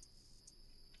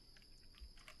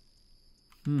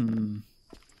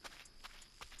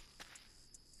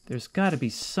 There's gotta be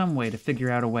some way to figure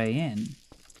out a way in.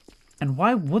 And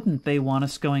why wouldn't they want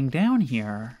us going down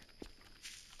here?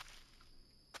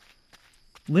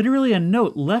 Literally a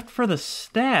note left for the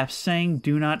staff saying,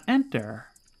 do not enter.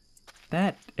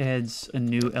 That adds a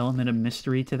new element of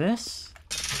mystery to this.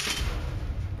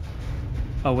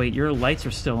 Oh wait, your lights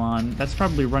are still on. That's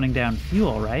probably running down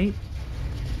fuel, right?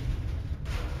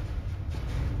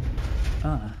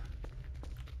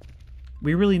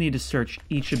 We really need to search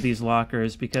each of these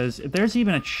lockers, because if there's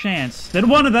even a chance that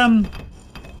one of them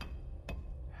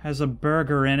has a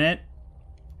burger in it.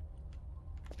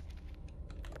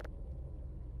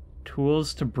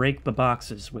 Tools to break the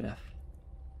boxes with.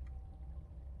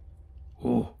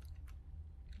 Ooh.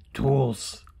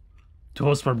 Tools.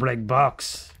 Tools for break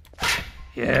box.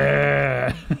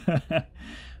 Yeah!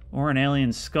 Or an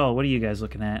alien skull. What are you guys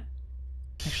looking at?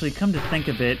 Actually, come to think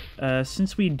of it,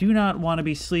 since we do not want to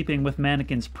be sleeping with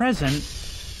mannequins present,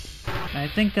 I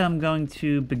think I'm going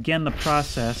to begin the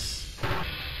process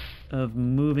of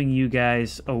moving you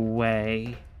guys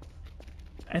away.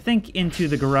 I think into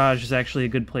the garage is actually a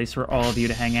good place for all of you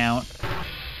to hang out.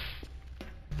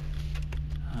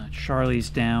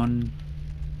 Charlie's down.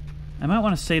 I might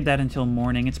want to save that until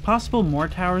morning. It's possible more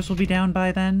towers will be down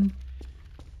by then.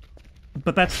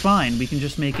 But that's fine. We can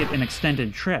just make it an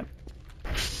extended trip.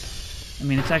 I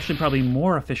mean, it's actually probably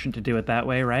more efficient to do it that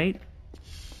way, right?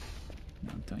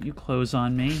 No, don't you close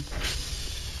on me.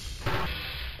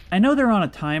 I know they're on a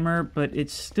timer, but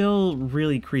it's still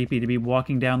really creepy to be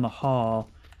walking down the hall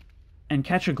and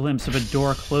catch a glimpse of a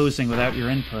door closing without your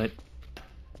input.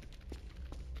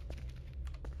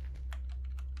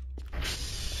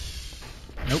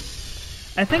 Nope.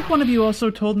 I think one of you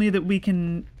also told me that we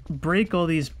can break all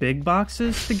these big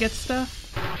boxes to get stuff.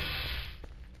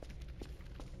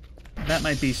 That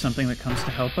might be something that comes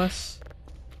to help us.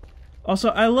 Also,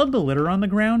 I love the litter on the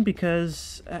ground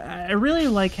because I really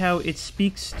like how it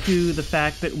speaks to the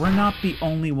fact that we're not the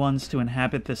only ones to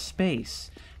inhabit this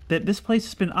space. That this place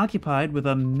has been occupied with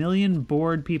 1 million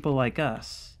bored people like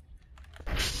us.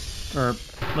 Or,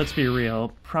 let's be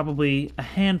real, probably a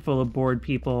handful of bored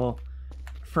people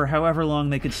for however long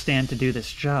they could stand to do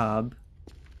this job.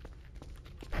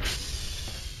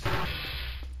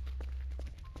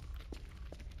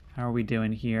 How are we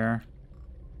doing here?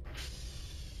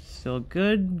 Still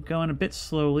good. Going a bit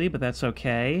slowly, but that's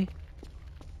okay.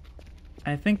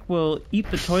 I think we'll eat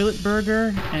the toilet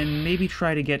burger and maybe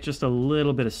try to get just a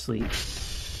little bit of sleep.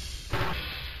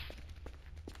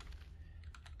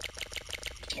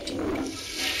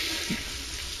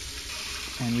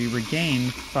 And we regain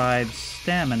 5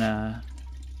 stamina.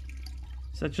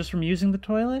 Is that just from using the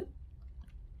toilet?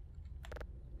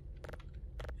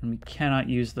 And we cannot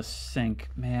use the sink.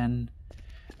 Man,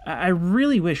 I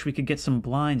really wish we could get some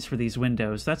blinds for these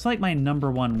windows. That's like my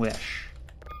 #1 wish.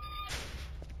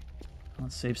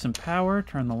 Let's save some power,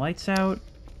 turn the lights out.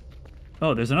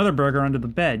 Oh, there's another burger under the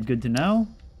bed. Good to know.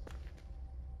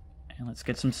 And let's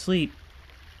get some sleep.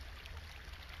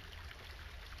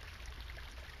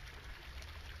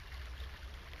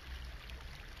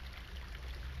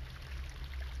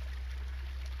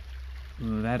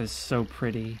 Ooh, that is so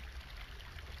pretty.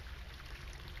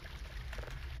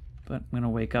 But I'm going to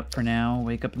wake up for now.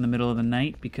 Wake up in the middle of the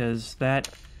night because that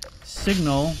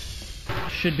signal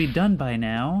should be done by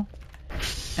now.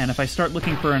 And if I start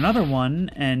looking for another one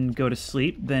and go to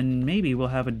sleep, then maybe we'll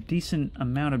have a decent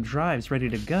amount of drives ready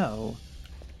to go.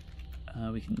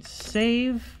 We can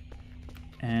save.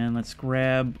 And let's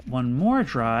grab one more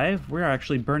drive. We're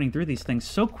actually burning through these things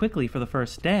so quickly for the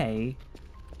first day.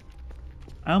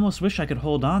 I almost wish I could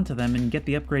hold on to them and get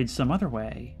the upgrades some other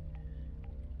way.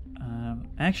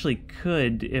 I actually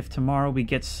could if tomorrow we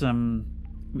get some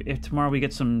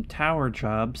tower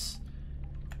jobs.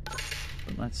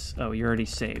 But let's... Oh, you're already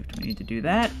saved. We need to do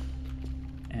that.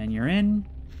 And you're in.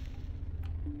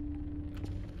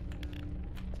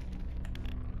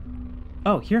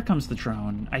 Oh, here comes the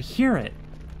drone. I hear it.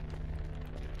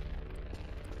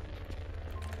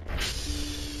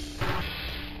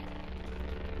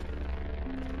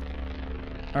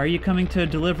 Are you coming to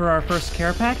deliver our first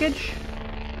care package?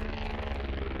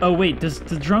 Oh wait, does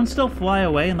the drone still fly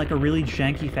away in like a really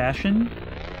janky fashion?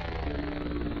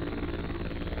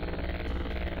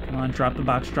 Come on, drop the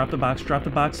box, drop the box, drop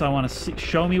the box. I want to see,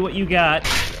 show me what you got.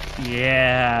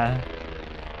 Yeah.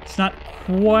 It's not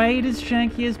quite as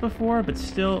janky as before, but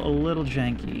still a little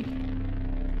janky.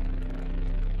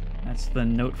 That's the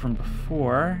note from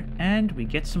before, and we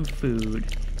get some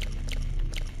food.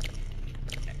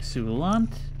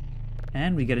 Excellent.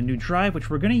 And we get a new drive, which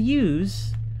we're going to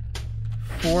use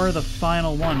for the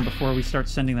final one before we start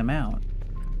sending them out.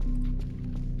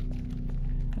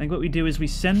 I think what we do is we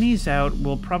send these out.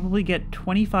 We'll probably get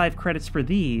 25 credits for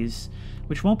these,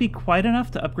 which won't be quite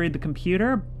enough to upgrade the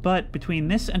computer, but between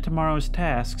this and tomorrow's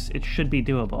tasks, it should be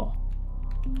doable.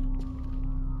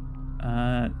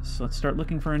 So let's start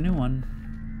looking for a new one.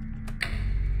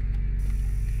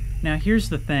 Now, here's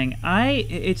the thing.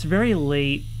 It's very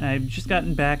late. I've just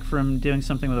gotten back from doing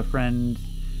something with a friend,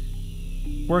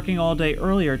 working all day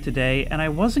earlier today, and I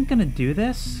wasn't going to do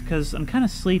this because I'm kind of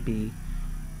sleepy.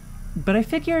 But I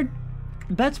figured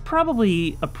that's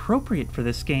probably appropriate for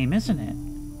this game, isn't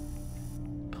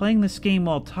it? Playing this game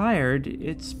while tired,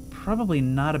 it's probably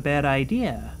not a bad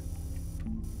idea.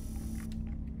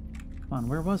 Come on,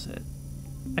 where was it?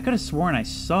 I could have sworn I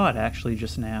saw it actually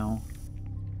just now.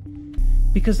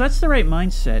 Because that's the right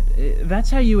mindset.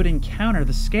 That's how you would encounter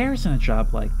the scares in a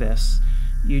job like this.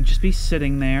 You'd just be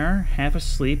sitting there, half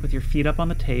asleep, with your feet up on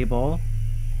the table,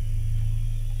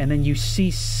 and then you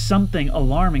see something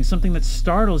alarming, something that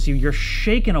startles you. You're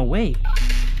shaken awake.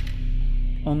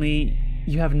 Only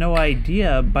you have no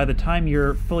idea by the time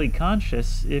you're fully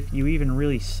conscious if you even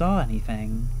really saw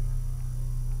anything.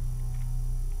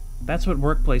 That's what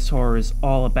workplace horror is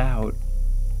all about.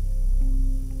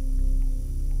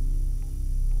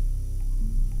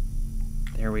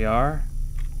 There we are.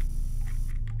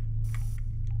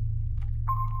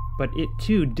 But it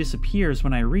too disappears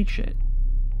when I reach it.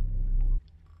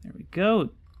 There we go.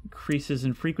 Increases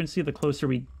in frequency the closer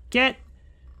we get.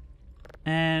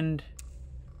 And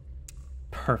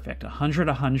perfect. 100,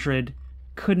 100.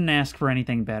 Couldn't ask for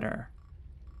anything better.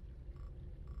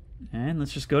 And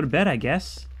let's just go to bed, I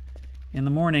guess. In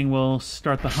the morning, we'll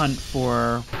start the hunt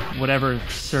for whatever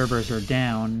servers are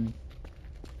down.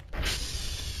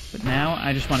 But now,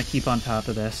 I just want to keep on top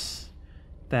of this.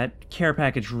 That care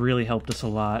package really helped us a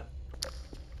lot.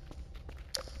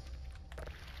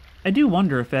 I do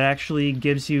wonder if it actually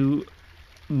gives you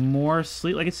more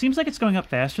sleep. Like, it seems like it's going up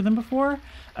faster than before.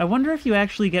 I wonder if you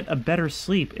actually get a better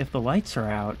sleep if the lights are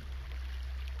out.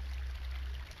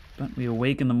 But we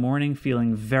awake in the morning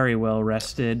feeling very well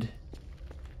rested.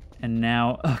 And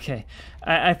now, okay,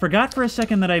 I forgot for a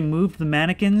second that I moved the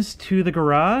mannequins to the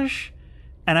garage,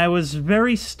 and I was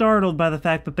very startled by the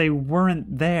fact that they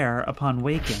weren't there upon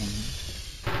waking.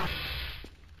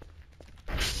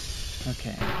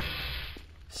 Okay.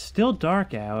 Still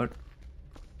dark out.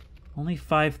 Only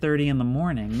 5:30 in the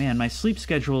morning. Man, my sleep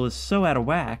schedule is so out of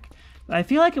whack. I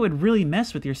feel like it would really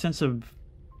mess with your sense of,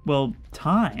 well,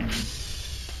 time.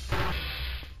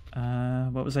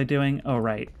 What was I doing? Oh,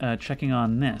 right. Checking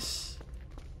on this.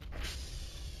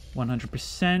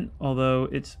 100%, although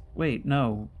it's... Wait,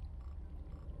 no.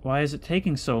 Why is it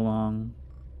taking so long?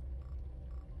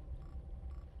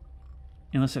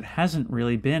 Unless it hasn't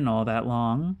really been all that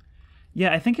long.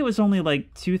 Yeah, I think it was only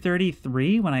like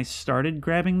 2:33 when I started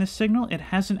grabbing this signal. It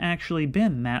hasn't actually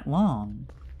been that long.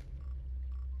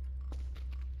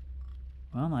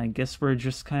 Well, I guess we're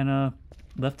just kind of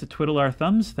left to twiddle our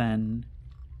thumbs then.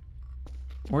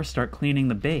 Or start cleaning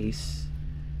the base.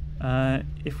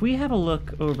 If we have a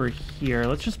look over here,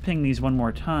 let's just ping these one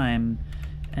more time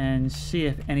and see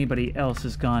if anybody else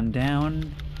has gone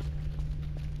down.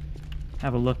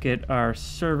 Have a look at our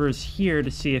servers here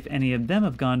to see if any of them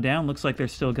have gone down. Looks like they're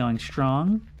still going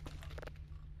strong.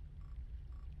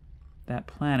 That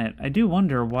planet. I do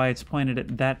wonder why it's pointed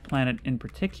at that planet in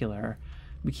particular.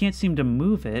 We can't seem to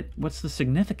move it. What's the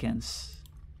significance?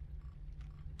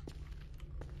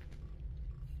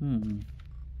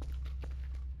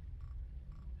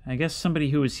 I guess somebody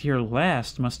who was here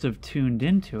last must have tuned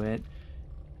into it,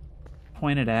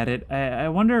 pointed at it. I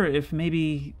wonder if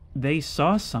maybe they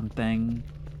saw something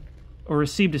or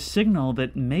received a signal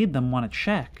that made them want to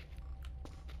check.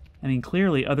 I mean,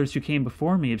 clearly others who came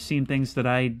before me have seen things that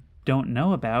I don't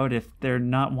know about if they're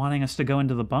not wanting us to go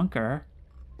into the bunker.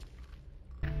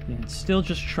 Yeah, it's still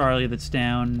just Charlie that's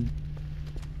down.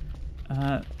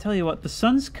 Tell you what, the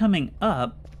sun's coming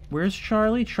up. Where's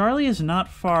Charlie? Charlie is not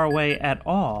far away at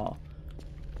all.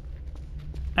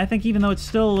 I think even though it's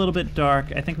still a little bit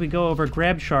dark, I think we go over,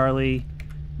 grab Charlie,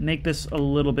 make this a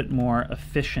little bit more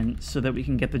efficient so that we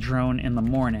can get the drone in the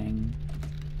morning.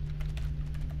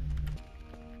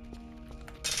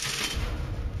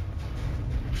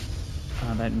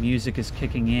 That music is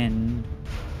kicking in.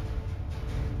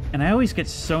 And I always get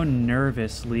so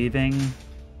nervous leaving.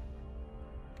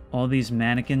 All these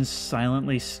mannequins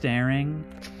silently staring.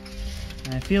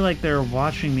 I feel like they're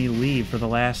watching me leave for the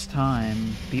last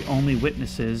time, the only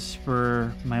witnesses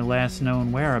for my last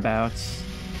known whereabouts.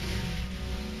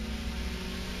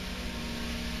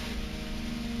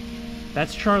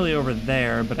 That's Charlie over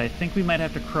there, but I think we might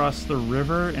have to cross the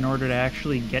river in order to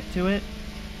actually get to it.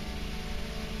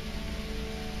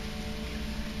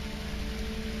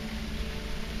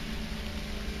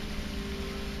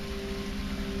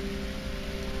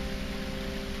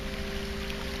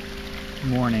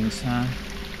 Mornings, huh?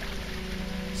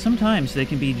 Sometimes they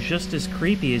can be just as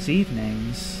creepy as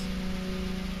evenings.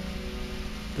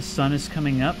 The sun is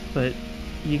coming up, but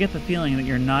you get the feeling that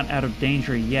you're not out of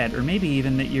danger yet, or maybe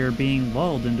even that you're being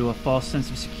lulled into a false sense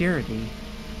of security.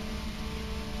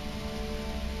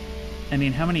 I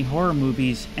mean, how many horror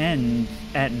movies end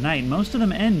at night? Most of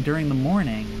them end during the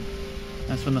morning.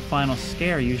 That's when the final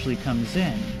scare usually comes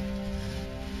in.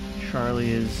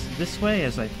 Charlie is this way,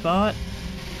 as I thought.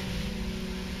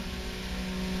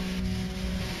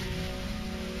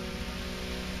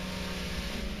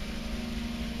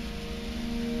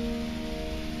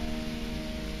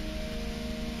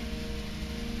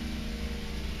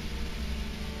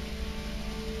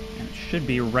 Should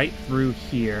be right through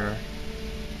here.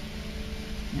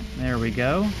 Yep, there we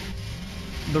go.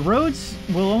 The roads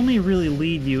will only really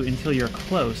lead you until you're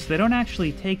close. They don't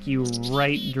actually take you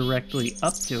right directly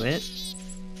up to it.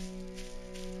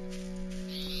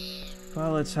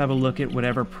 Well, let's have a look at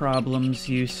whatever problems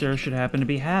you, sir, should happen to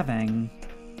be having.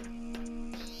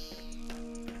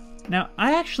 Now,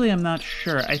 I actually am not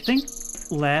sure. I think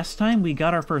last time we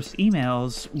got our first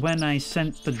emails when I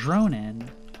sent the drone in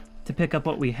to pick up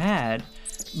what we had,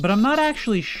 but I'm not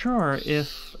actually sure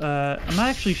if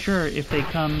they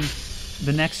come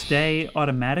the next day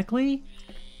automatically,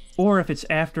 or if it's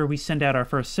after we send out our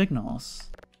first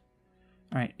signals.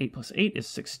 All right, 8 plus 8 is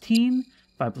 16,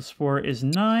 5 plus 4 is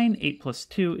 9, 8 plus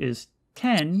 2 is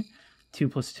 10, 2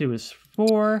 plus 2 is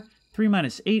 4, 3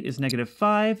 minus 8 is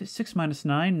 -5, 6 minus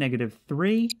 9,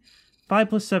 -3, 5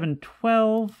 plus 7,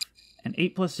 12, and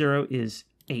 8 plus 0 is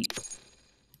 8.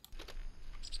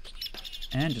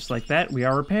 And just like that, we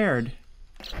are repaired.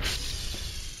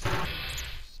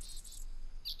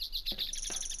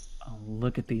 Oh,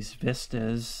 look at these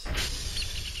vistas.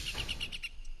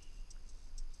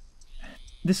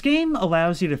 This game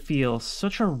allows you to feel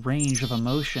such a range of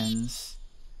emotions.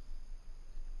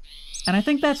 And I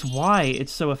think that's why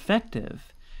it's so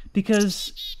effective.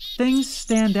 Because things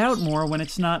stand out more when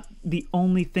it's not the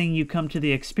only thing you come to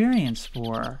the experience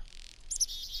for.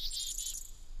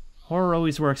 Horror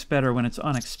always works better when it's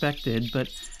unexpected, but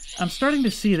I'm starting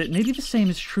to see that maybe the same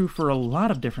is true for a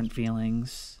lot of different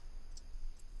feelings.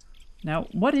 Now,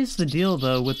 what is the deal,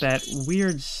 though, with that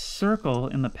weird circle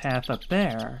in the path up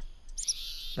there?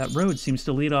 That road seems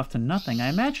to lead off to nothing. I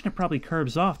imagine it probably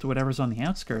curves off to whatever's on the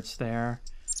outskirts there.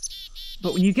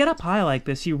 But when you get up high like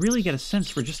this, you really get a sense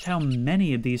for just how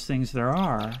many of these things there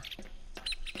are.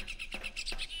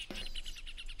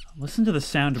 Listen to the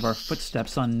sound of our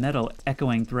footsteps on metal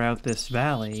echoing throughout this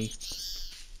valley.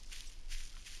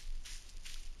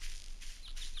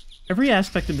 Every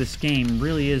aspect of this game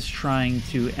really is trying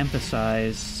to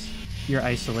emphasize your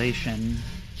isolation,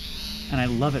 and I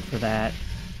love it for that.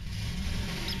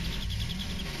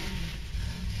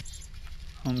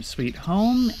 Home sweet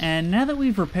home, and now that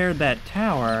we've repaired that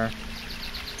tower,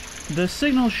 the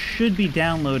signal should be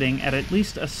downloading at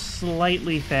least a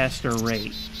slightly faster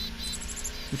rate.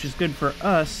 Which is good for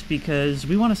us because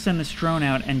we want to send this drone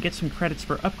out and get some credits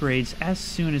for upgrades as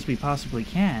soon as we possibly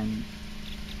can.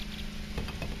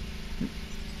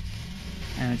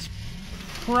 And it's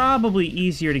probably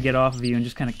easier to get off of you and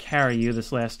just kind of carry you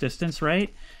this last distance,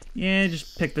 right? Yeah,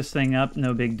 just pick this thing up,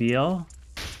 no big deal.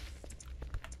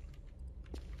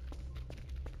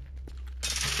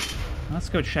 Let's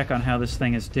go check on how this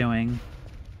thing is doing.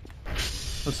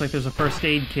 Looks like there's a first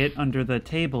aid kit under the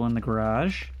table in the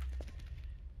garage.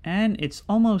 And it's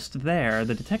almost there.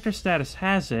 The detector status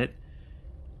has it.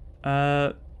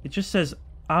 It just says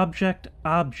object,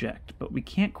 object, but we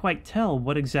can't quite tell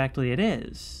what exactly it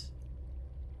is.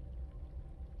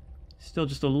 Still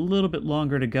just a little bit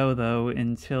longer to go, though,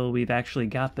 until we've actually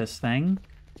got this thing.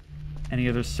 Any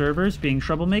other servers being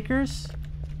troublemakers?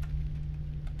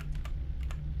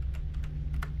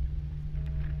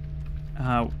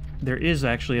 There is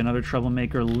actually another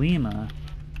troublemaker, Lima.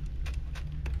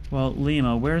 Well,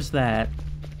 Lima, where's that?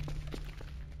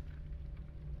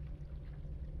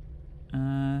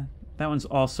 That one's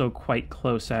also quite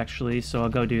close, actually, so I'll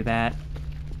go do that.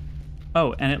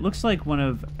 Oh, and it looks like one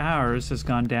of ours has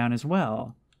gone down as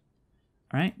well.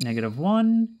 Alright,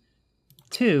 -1,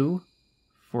 2,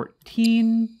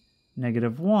 14,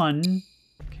 -1.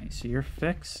 Okay, so you're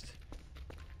fixed.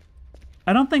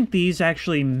 I don't think these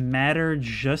actually matter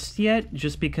just yet,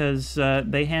 just because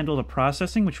they handle the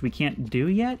processing, which we can't do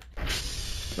yet.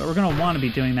 But we're going to want to be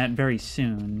doing that very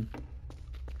soon.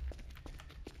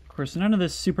 course, none of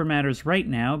this super matters right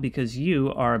now because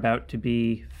you are about to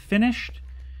be finished,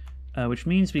 which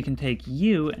means we can take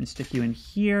you and stick you in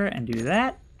here and do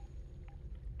that.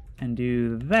 And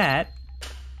do that.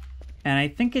 And I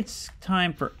think it's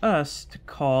time for us to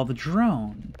call the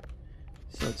drone.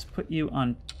 So let's put you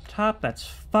on top. That's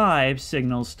 5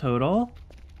 signals total.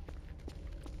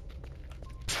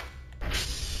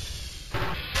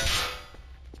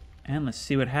 And let's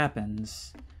see what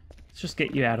happens. Let's just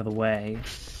get you out of the way.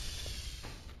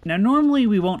 Now, normally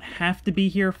we won't have to be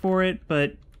here for it,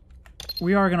 but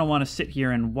we are going to want to sit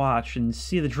here and watch and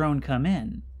see the drone come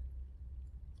in.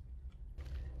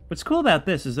 What's cool about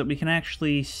this is that we can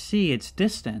actually see its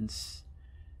distance.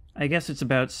 I guess it's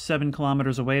about 7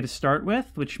 kilometers away to start with,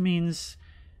 which means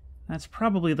that's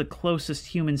probably the closest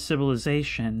human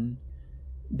civilization,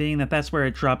 being that that's where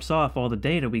it drops off all the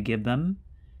data we give them.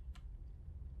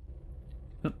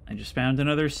 Oh, I just found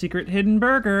another secret hidden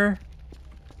burger.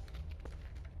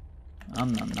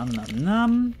 Nom nom nom nom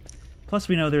nom. Plus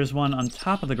we know there's one on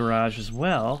top of the garage as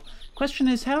well. Question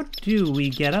is, how do we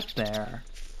get up there?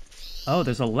 Oh,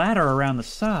 there's a ladder around the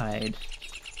side.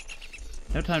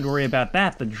 No time to worry about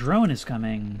that. The drone is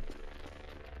coming.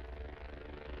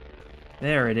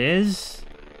 There it is.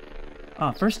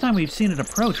 Oh, first time we've seen it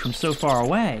approach from so far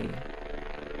away.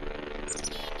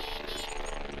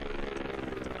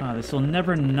 Oh, this will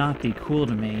never not be cool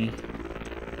to me.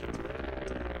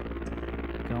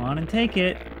 Go on and take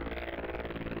it.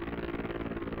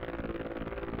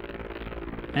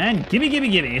 And gimme, gimme,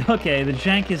 gimme. Okay, the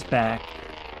jank is back.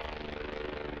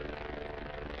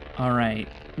 Alright,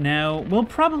 now we'll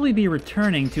probably be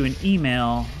returning to an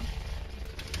email,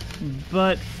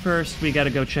 but first we gotta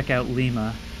go check out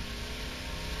Lima.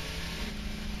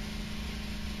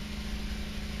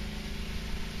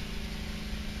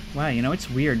 Wow, you know, it's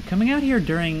weird. Coming out here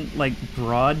during, like,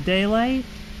 broad daylight,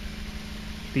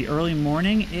 the early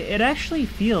morning, it actually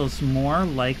feels more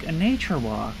like a nature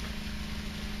walk.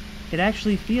 It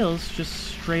actually feels just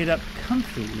straight up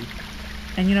comfy.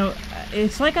 And, you know,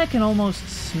 it's like I can almost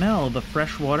smell the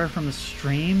fresh water from the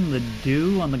stream, the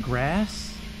dew on the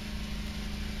grass.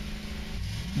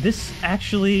 This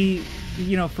actually,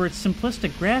 you know, for its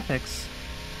simplistic graphics,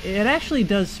 it actually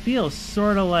does feel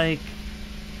sort of like,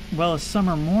 well, a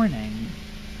summer morning.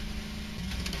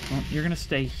 Well, you're gonna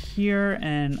stay here,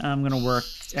 and I'm gonna work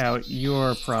out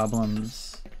your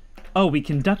problems. Oh, we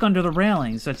can duck under the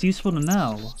railings. That's useful to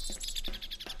know.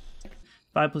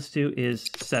 5 + 2 is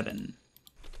 7.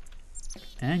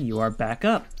 And you are back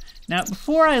up. Now,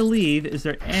 before I leave, is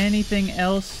there anything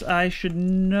else I should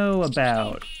know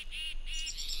about?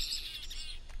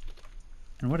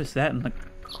 And what is that in the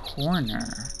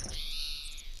corner?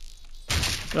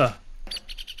 Ugh.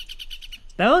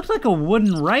 That looks like a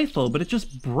wooden rifle, but it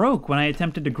just broke when I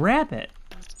attempted to grab it.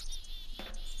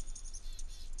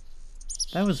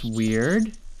 That was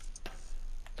weird.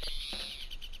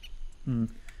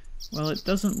 Well, it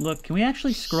doesn't look... Can we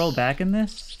actually scroll back in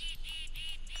this?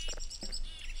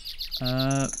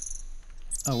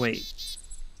 Oh, wait.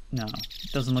 No,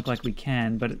 it doesn't look like we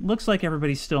can, but it looks like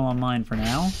everybody's still online for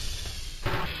now.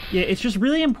 Yeah, it's just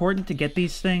really important to get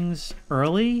these things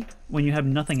early when you have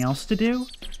nothing else to do.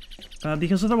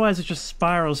 Because otherwise it just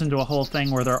spirals into a whole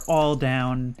thing where they're all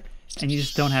down and you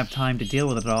just don't have time to deal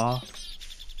with it all.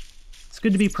 It's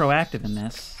good to be proactive in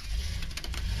this.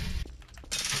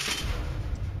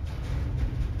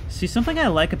 See, something I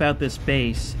like about this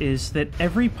base is that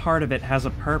every part of it has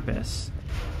a purpose.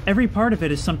 Every part of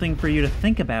it is something for you to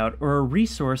think about or a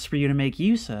resource for you to make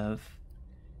use of.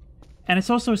 And it's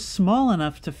also small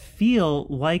enough to feel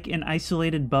like an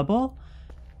isolated bubble,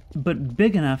 but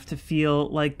big enough to feel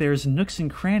like there's nooks and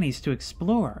crannies to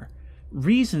explore,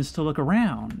 reasons to look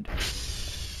around.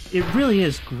 It really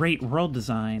is great world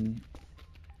design.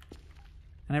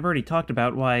 And I've already talked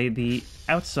about why the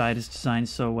outside is designed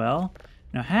so well.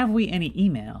 Now, have we any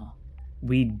email?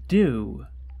 We do.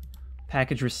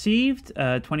 Package received,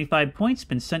 25 points,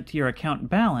 been sent to your account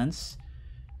balance.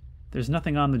 There's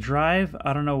nothing on the drive.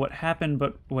 I don't know what happened,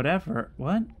 but whatever.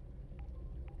 What?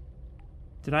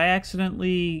 Did I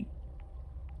accidentally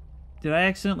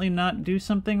not do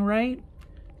something right?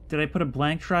 Did I put a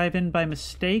blank drive in by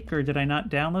mistake, or did I not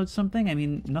download something? I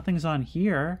mean, nothing's on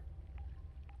here.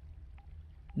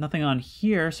 Nothing on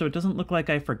here, so it doesn't look like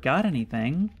I forgot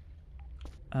anything.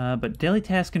 But daily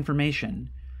task information.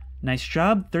 Nice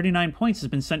job, 39 points has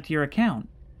been sent to your account.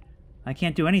 I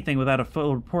can't do anything without a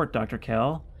full report, Dr.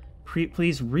 Kell.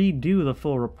 Please redo the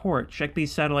full report. Check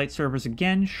these satellite servers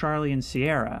again, Charlie and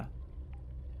Sierra.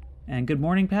 And good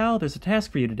morning, pal. There's a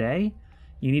task for you today.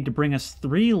 You need to bring us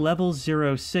 3 level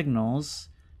 0 signals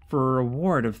for a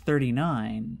reward of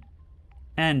 39.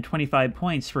 and 25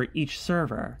 points for each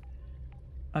server.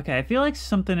 Okay, I feel like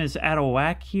something is out of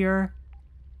whack here.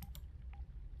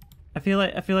 I feel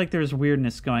like there's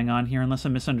weirdness going on here, unless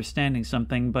I'm misunderstanding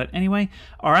something. But anyway,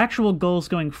 our actual goals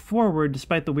going forward,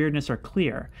 despite the weirdness, are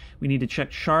clear. We need to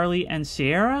check Charlie and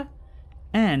Sierra,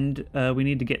 and we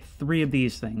need to get 3 of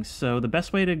these things. So the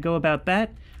best way to go about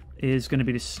that is going to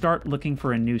be to start looking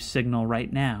for a new signal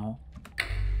right now.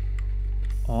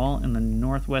 All in the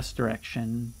northwest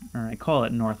direction, or I call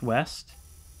it northwest.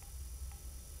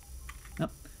 Oh,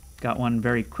 got one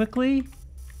very quickly.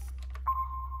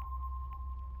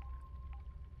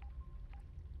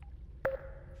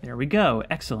 There we go.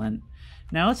 Excellent.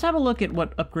 Now let's have a look at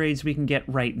what upgrades we can get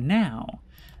right now.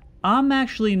 I'm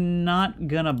actually not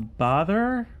gonna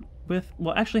bother with...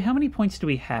 Well, actually, how many points do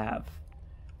we have?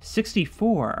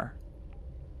 64.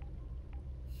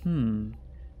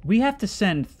 We have to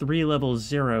send 3 level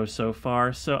 0 so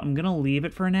far, so I'm gonna leave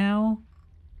it for now.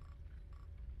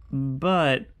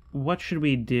 But what should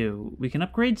we do? We can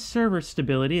upgrade server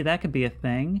stability. That could be a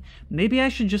thing. Maybe I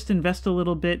should just invest a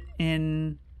little bit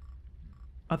in...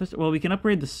 Well, we can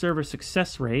upgrade the server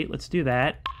success rate. Let's do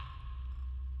that.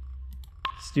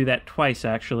 Let's do that twice,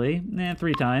 actually.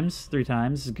 3 times. 3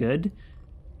 times is good.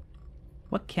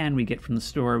 What can we get from the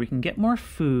store? We can get more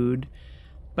food,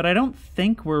 but I don't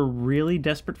think we're really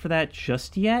desperate for that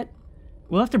just yet.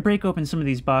 We'll have to break open some of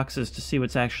these boxes to see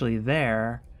what's actually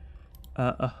there.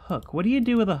 A hook. What do you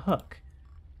do with a hook?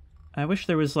 I wish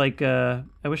there was like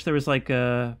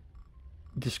a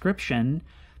description.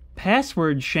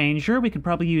 Password changer, we could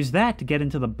probably use that to get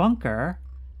into the bunker.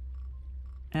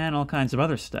 And all kinds of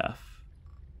other stuff.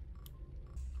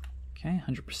 Okay,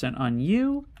 100% on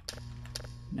you.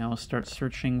 Now we'll start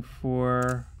searching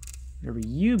for whatever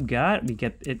you've got. We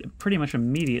get it pretty much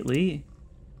immediately.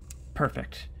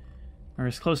 Perfect. Or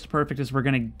as close to perfect as we're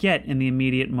going to get in the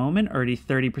immediate moment. Already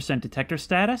 30% detector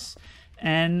status.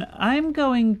 And I'm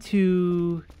going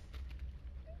to...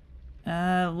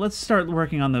 let's start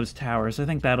working on those towers. I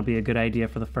think that'll be a good idea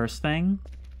for the first thing.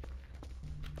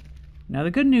 Now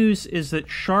the good news is that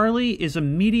Charlie is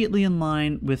immediately in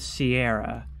line with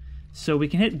Sierra, so we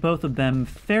can hit both of them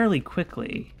fairly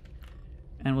quickly.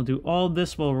 And we'll do all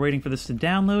this while we're waiting for this to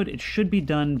download. It should be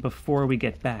done before we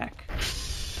get back.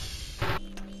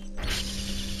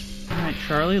 Alright,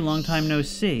 Charlie, long time no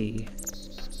see.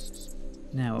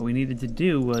 Now what we needed to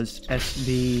do was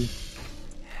SV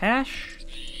hash,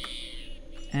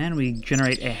 and we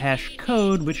generate a hash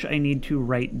code, which I need to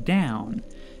write down.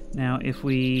 Now, if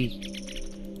we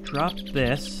drop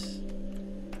this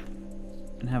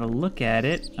and have a look at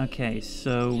it, okay,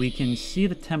 so we can see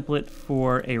the template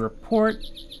for a report,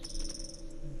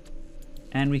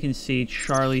 and we can see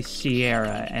Charlie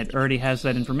Sierra. It already has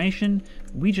that information.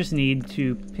 We just need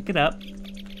to pick it up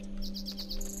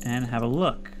and have a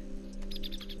look.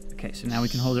 Okay, so now we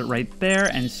can hold it right there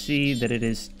and see that it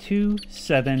is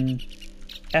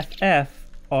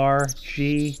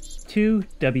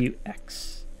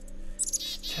 27FFRG2WX.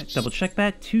 Double check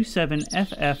that.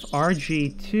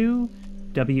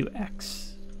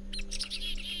 27FFRG2WX.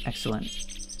 Excellent.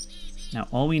 Now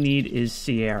all we need is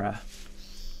Sierra.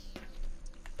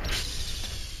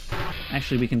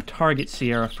 Actually, we can target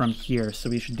Sierra from here, so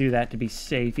we should do that to be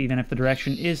safe, even if the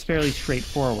direction is fairly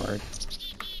straightforward.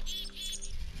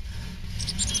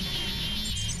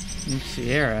 Ooh,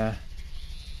 Sierra.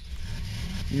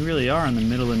 You really are in the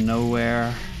middle of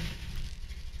nowhere.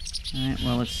 Alright,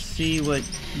 well, let's see what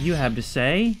you have to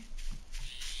say.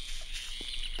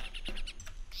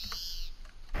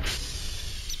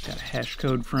 Got a hash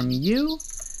code from you.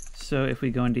 So if we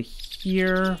go into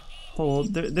here,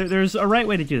 hold... There's a right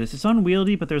way to do this. It's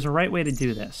unwieldy, but there's a right way to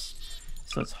do this.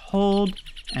 So let's hold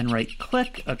and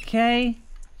right-click. Okay.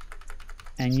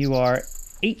 And you are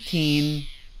 18FHIWVHB.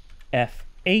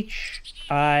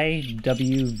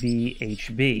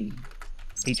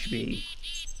 HB.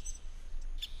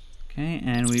 Okay,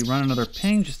 and we run another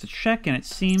ping just to check, and it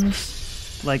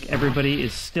seems like everybody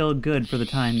is still good for the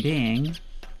time being.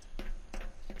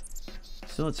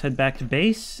 So let's head back to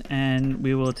base, and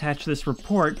we will attach this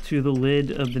report to the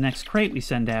lid of the next crate we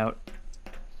send out.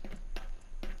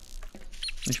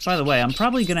 Which, by the way, I'm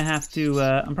probably gonna have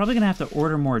to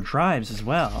order more drives as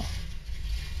well.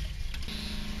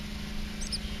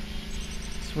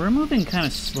 So we're moving kind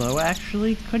of slow,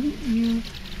 actually. Couldn't you?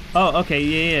 Oh, okay,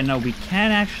 yeah, no, we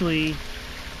can actually...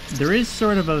 There is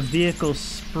sort of a vehicle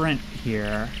sprint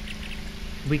here.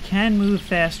 We can move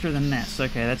faster than this.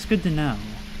 Okay, that's good to know.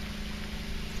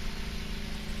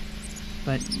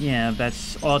 But, yeah,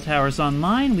 that's all towers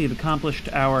online. We've accomplished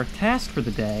our task for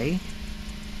the day.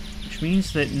 Which which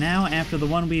means that now, after the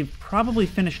one we've probably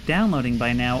finished downloading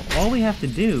by now, all we have to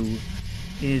do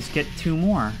is get 2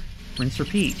 more. Rinse,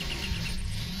 repeat.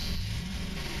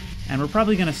 And we're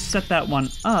probably going to set that one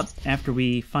up after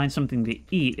we find something to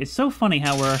eat. It's so funny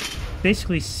how we're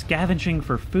basically scavenging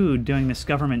for food doing this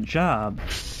government job.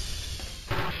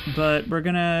 But we're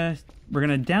gonna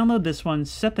download this one,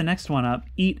 set the next one up,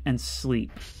 eat, and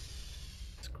sleep.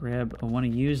 Let's grab a one to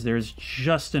use. There's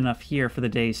just enough here for the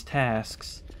day's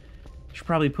tasks. Should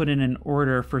probably put in an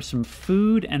order for some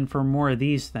food and for more of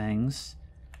these things.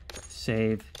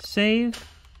 Save, save.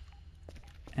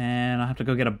 And I'll have to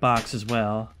go get a box as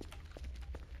well.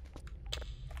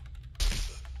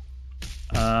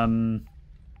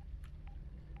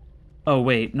 Oh,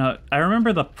 wait, no, I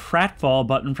remember the pratfall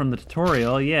button from the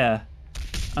tutorial, yeah.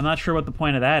 I'm not sure what the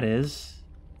point of that is.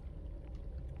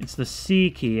 It's the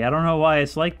C key. I don't know why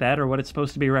it's like that or what it's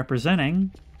supposed to be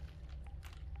representing.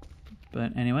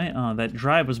 But anyway, oh, that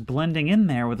drive was blending in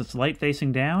there with its light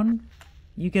facing down.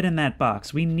 You get in that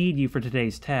box. We need you for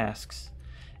today's tasks.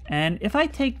 And if I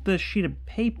take the sheet of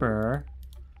paper,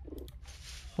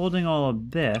 holding all of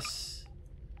this...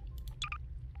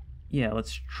 Yeah,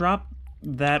 let's drop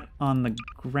that on the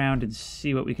ground and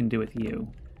see what we can do with you.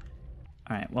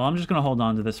 Alright, well, I'm just going to hold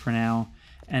on to this for now.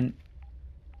 And...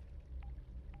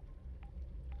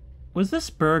 was this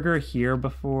burger here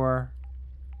before?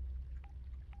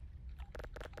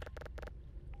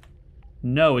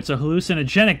 No, it's a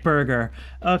hallucinogenic burger.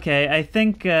 Okay, I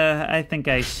think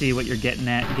I see what you're getting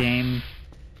at, game.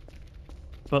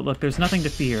 But look, there's nothing to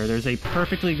fear. There's a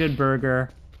perfectly good burger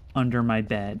under my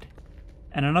bed.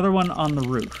 And another one on the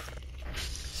roof.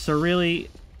 So really,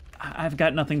 I've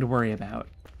got nothing to worry about.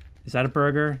 Is that a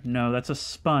burger? No, that's a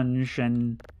sponge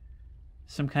and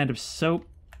some kind of soap.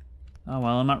 Oh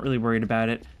well, I'm not really worried about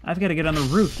it. I've got to get on the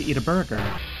roof to eat a burger.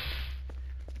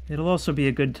 It'll also be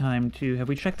a good time to... have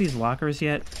we checked these lockers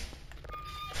yet?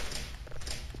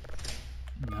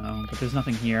 No, but there's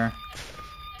nothing here.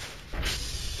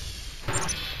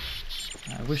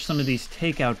 I wish some of these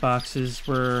takeout boxes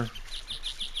were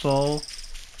full.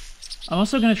 I'm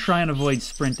also going to try and avoid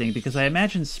sprinting, because I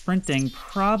imagine sprinting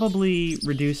probably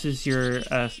reduces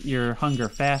your hunger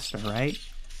faster, right?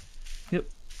 Yep.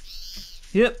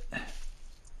 Yep.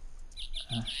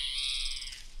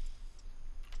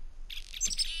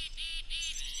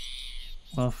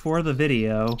 Well, for the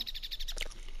video...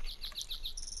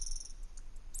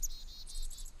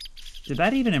 did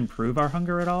that even improve our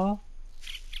hunger at all?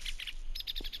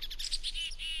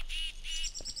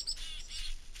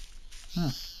 Huh.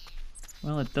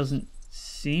 Well, it doesn't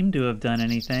seem to have done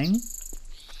anything.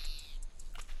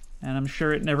 And I'm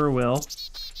sure it never will.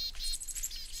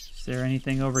 Is there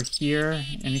anything over here?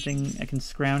 Anything I can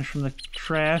scrounge from the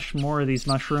trash? More of these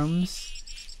mushrooms?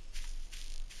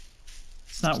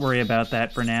 Let's not worry about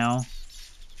that for now.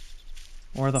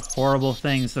 Or the horrible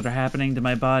things that are happening to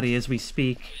my body as we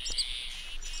speak.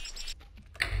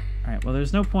 Alright, well,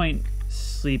 there's no point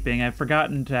sleeping. I've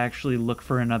forgotten to actually look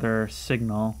for another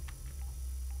signal.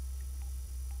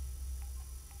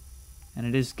 And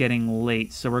it is getting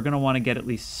late, so we're going to want to get at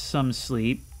least some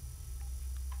sleep.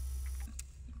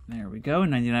 There we go,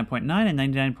 99.9 and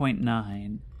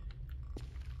 99.9.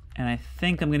 And I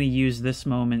think I'm going to use this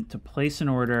moment to place an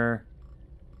order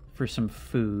for some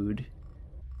food.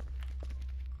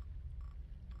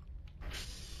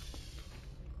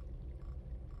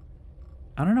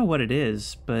 I don't know what it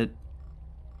is, but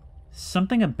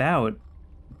something about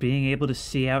being able to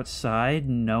see outside,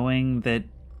 knowing that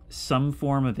some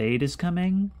form of aid is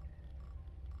coming,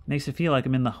 makes it feel like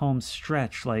I'm in the home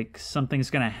stretch, like something's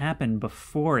gonna happen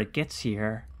before it gets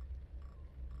here.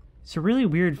 It's a really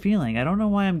weird feeling. I don't know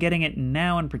why I'm getting it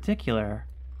now in particular.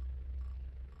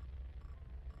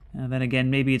 And then again,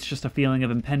 maybe it's just a feeling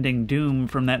of impending doom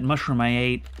from that mushroom I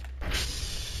ate.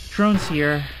 Drone's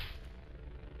here.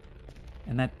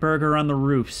 And that burger on the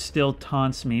roof still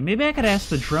taunts me. Maybe I could ask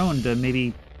the drone to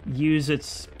maybe use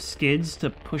its skids to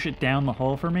push it down the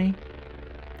hole for me?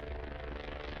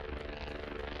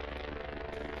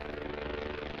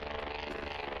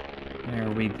 There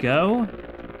we go.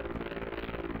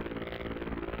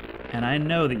 And I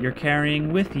know that you're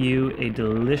carrying with you a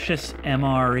delicious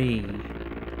MRE.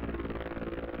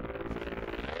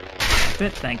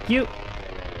 Bit, thank you.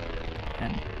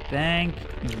 And thank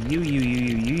you,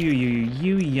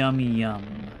 yummy yum.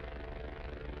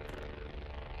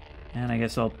 And I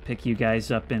guess I'll pick you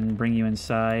guys up and bring you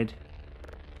inside.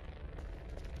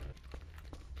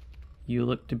 You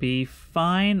look to be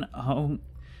fine. Oh,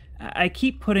 I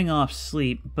keep putting off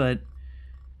sleep, but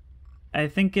I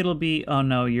think it'll be... oh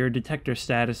no, your detector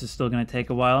status is still going to take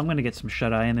a while. I'm going to get some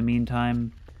shut-eye in the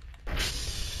meantime.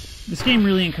 This game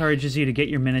really encourages you to get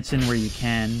your minutes in where you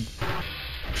can.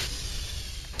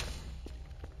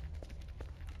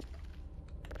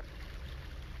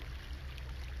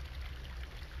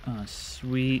 Oh,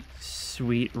 sweet,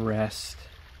 sweet rest.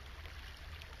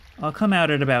 I'll come out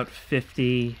at about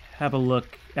 50, have a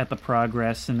look at the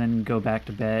progress, and then go back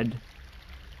to bed.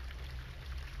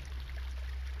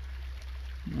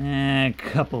 A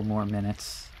couple more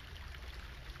minutes.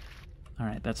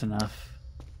 Alright, that's enough.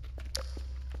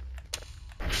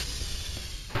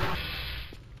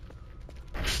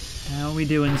 How are we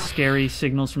doing, scary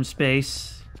signals from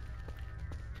space?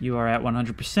 You are at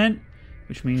 100%,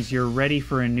 which means you're ready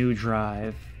for a new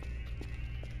drive.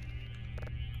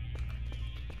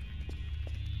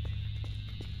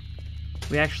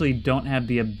 We actually don't have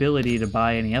the ability to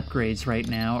buy any upgrades right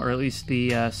now, or at least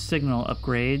the signal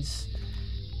upgrades,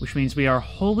 which means we are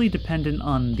wholly dependent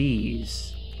on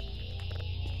these.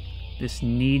 This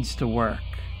needs to work.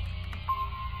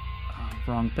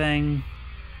 Wrong thing.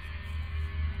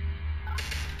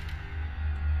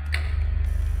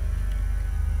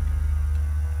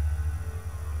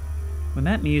 When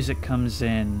that music comes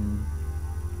in,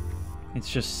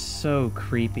 it's just so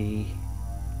creepy.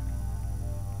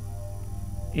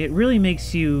 It really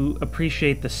makes you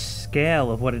appreciate the scale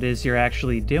of what it is you're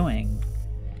actually doing.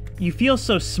 You feel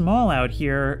so small out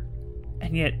here,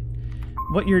 and yet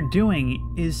what you're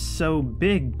doing is so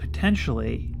big,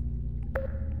 potentially.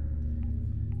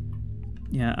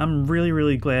 Yeah, I'm really,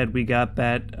 really glad we got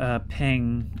that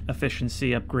ping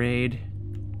efficiency upgrade.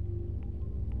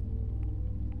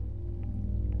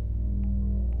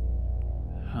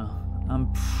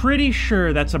 I'm pretty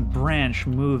sure that's a branch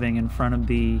moving in front of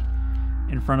the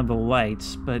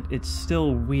lights, but it's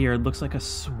still weird. Looks like a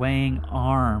swaying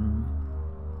arm.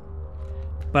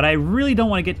 But I really don't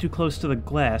want to get too close to the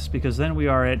glass, because then we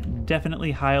are at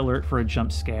definitely high alert for a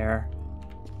jump scare.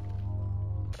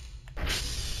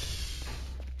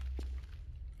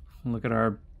 Look at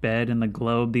our bed and the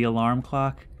globe, the alarm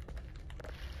clock.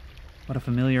 What a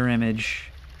familiar image.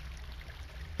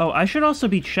 Oh, I should also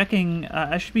be checking,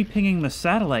 I should be pinging the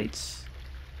satellites.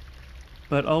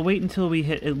 But I'll wait until we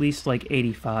hit at least like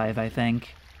 85, I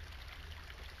think.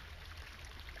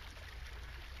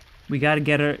 We gotta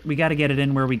get it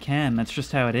in where we can. That's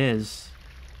just how it is.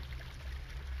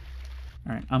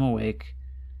 Alright, I'm awake.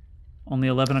 Only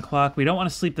 11 o'clock. We don't want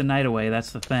to sleep the night away,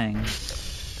 that's the thing.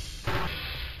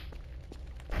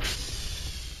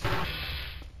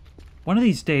 One of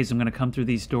these days I'm going to come through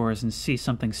these doors and see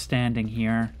something standing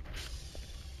here.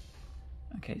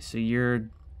 Okay, so you're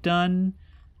done.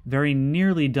 Very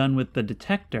nearly done with the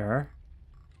detector.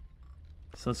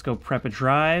 So let's go prep a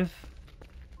drive.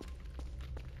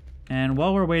 And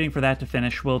while we're waiting for that to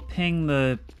finish, we'll ping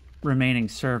the remaining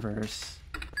servers.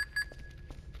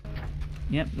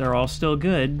 Yep, they're all still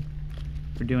good.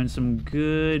 We're doing some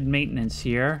good maintenance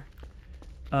here.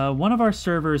 One of our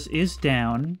servers is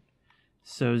down.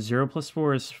 So 0 plus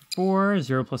 4 is 4,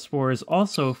 0 plus 4 is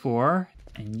also 4,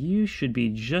 and you should be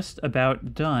just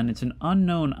about done. It's an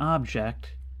unknown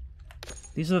object.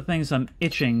 These are the things I'm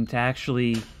itching to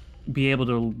actually be able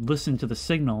to listen to the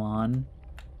signal on.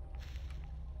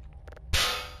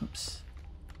 Oops.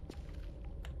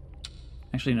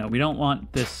 Actually, no, we don't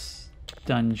want this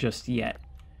done just yet.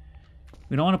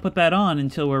 We don't want to put that on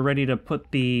until we're ready to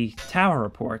put the tower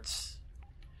reports.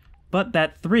 But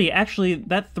that 3, actually,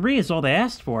 that 3 is all they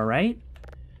asked for, right?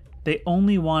 They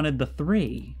only wanted the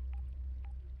 3.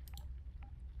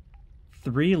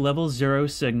 3 level 0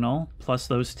 signal plus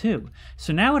those 2.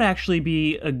 So now would actually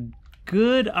be a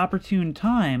good opportune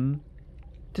time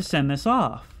to send this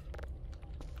off.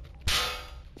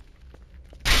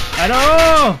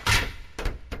 Oh!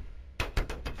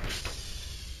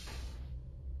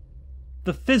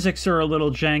 The physics are a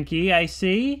little janky, I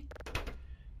see.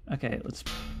 Okay, let's...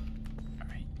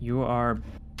 Alright, you are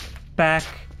back.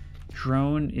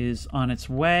 Drone is on its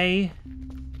way.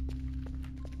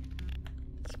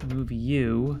 Let's move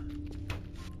you.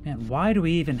 Man, why do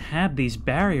we even have these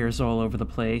barriers all over the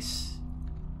place?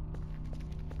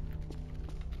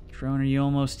 Drone, are you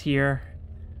almost here?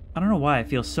 I don't know why I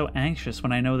feel so anxious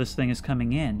when I know this thing is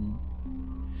coming in.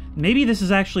 Maybe this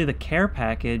is actually the care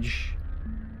package.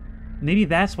 Maybe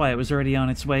that's why it was already on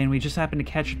its way and we just happened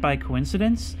to catch it by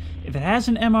coincidence? If it has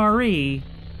an MRE,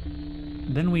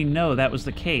 then we know that was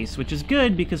the case, which is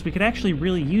good because we could actually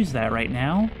really use that right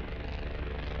now.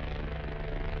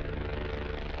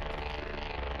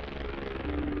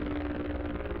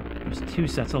 There's 2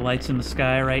 sets of lights in the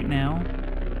sky right now.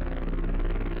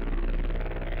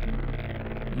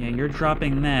 Yeah, you're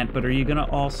dropping that, but are you gonna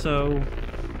also...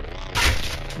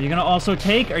 Are you gonna also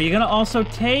take? Are you gonna also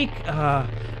take?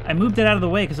 I moved it out of the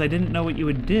way because I didn't know what you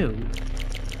would do.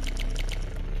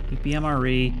 Keep the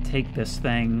MRE, take this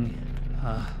thing.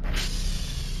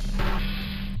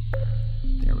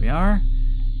 There we are.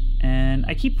 And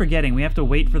I keep forgetting we have to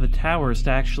wait for the towers to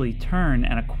actually turn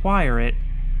and acquire it,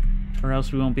 or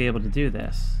else we won't be able to do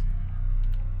this.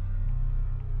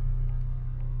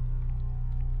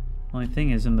 Only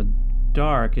thing is, in the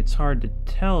dark, it's hard to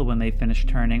tell when they finish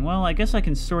turning. Well, I guess I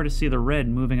can sort of see the red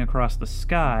moving across the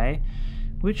sky,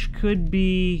 which could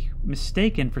be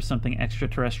mistaken for something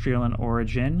extraterrestrial in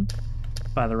origin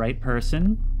by the right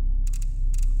person.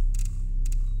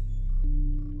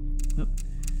 Oop.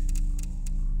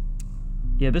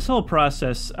 Yeah, this whole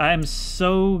process, I'm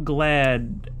so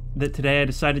glad that today I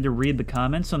decided to read the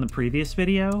comments on the previous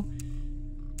video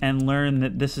and learn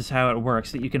that this is how it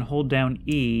works, that you can hold down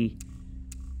E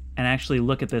and actually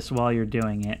look at this while you're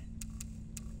doing it.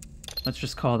 Let's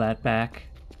just call that back.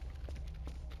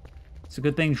 It's a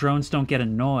good thing drones don't get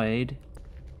annoyed.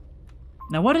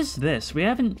 Now what is this? We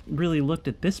haven't really looked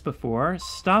at this before.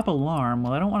 Stop alarm.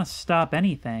 Well, I don't want to stop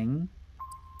anything.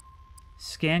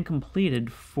 Scan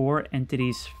completed, 4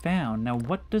 entities found. Now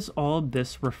what does all of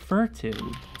this refer to?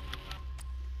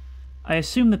 I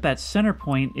assume that that center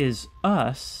point is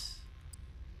us.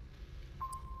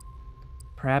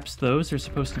 Perhaps those are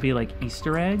supposed to be like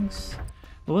Easter eggs?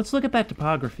 Well, let's look at that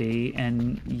topography,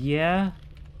 and yeah,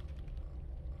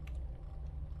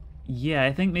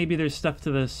 I think maybe there's stuff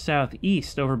to the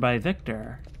southeast over by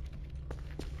Victor.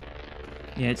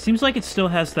 Yeah, it seems like it still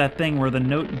has that thing where the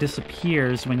note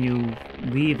disappears when you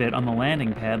leave it on the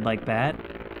landing pad like that.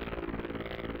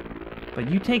 But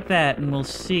you take that and we'll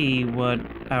see what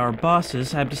our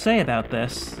bosses have to say about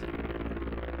this.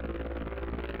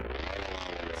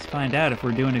 Let's find out if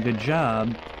we're doing a good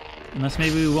job. Unless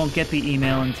maybe we won't get the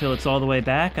email until it's all the way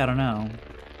back, I don't know.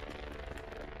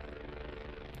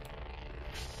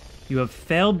 You have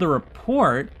failed the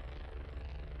report?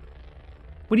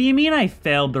 What do you mean I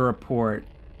failed the report?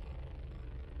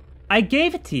 I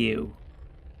gave it to you.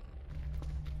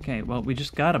 Okay, well, we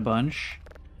just got a bunch.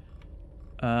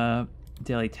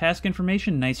 Daily task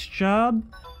information, nice job.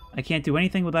 I can't do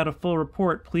anything without a full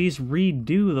report. Please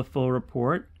redo the full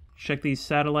report. Check these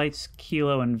satellites,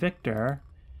 Kilo and Victor.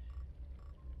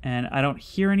 And I don't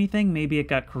hear anything. Maybe it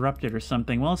got corrupted or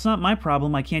something. Well, it's not my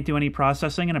problem. I can't do any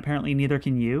processing, and apparently neither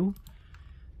can you.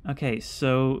 Okay,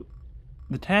 so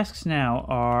the tasks now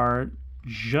are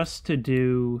just to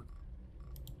do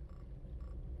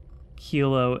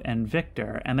Kilo and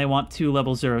Victor, and they want 2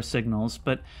 level 0 signals,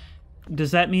 but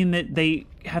does that mean that they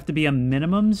have to be a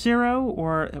minimum 0,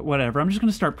 or whatever? I'm just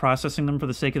going to start processing them for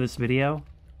the sake of this video.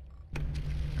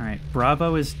 Alright,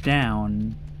 Bravo is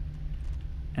down,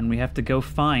 and we have to go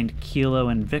find Kilo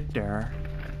and Victor.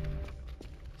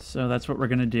 So that's what we're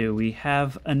going to do. We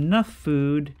have enough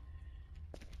food,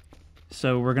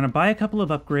 so we're going to buy a couple of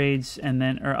upgrades, and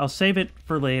then, or I'll save it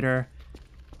for later,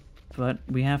 but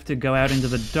we have to go out into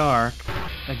the dark,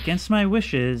 against my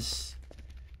wishes,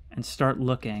 and start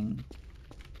looking.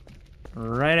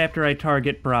 Right after I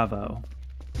target Bravo.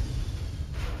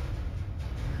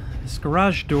 This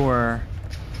garage door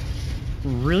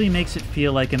really makes it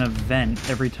feel like an event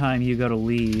every time you go to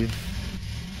leave.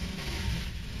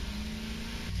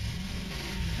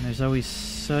 And there's always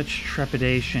such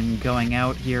trepidation going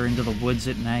out here into the woods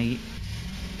at night.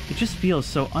 It just feels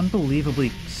so unbelievably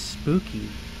spooky.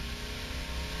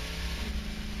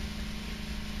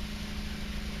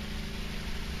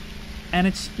 And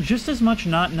it's just as much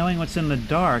not knowing what's in the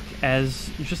dark as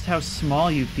just how small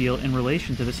you feel in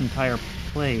relation to this entire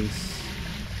place.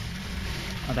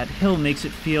 That hill makes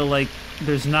it feel like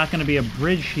there's not going to be a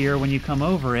bridge here when you come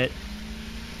over it.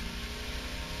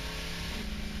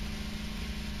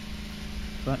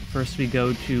 But first we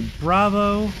go to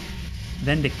Bravo,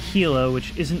 then to Kilo,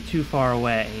 which isn't too far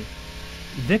away.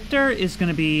 Victor is going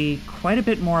to be quite a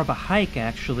bit more of a hike,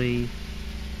 actually,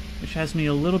 which has me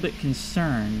a little bit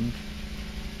concerned.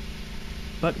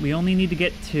 But we only need to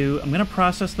get 2. I'm going to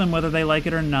process them whether they like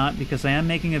it or not, because I am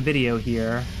making a video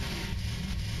here.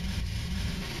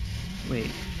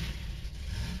 Wait.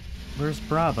 Where's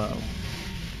Bravo?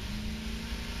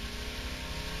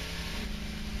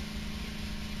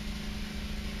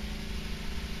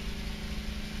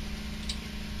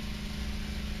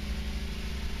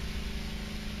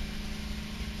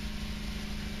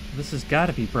 This has got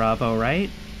to be Bravo, right?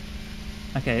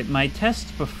 Okay, my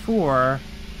test before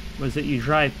was that you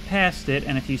drive past it,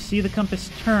 and if you see the compass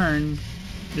turn,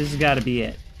 this has got to be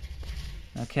it.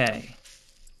 Okay.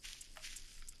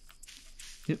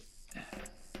 Yep.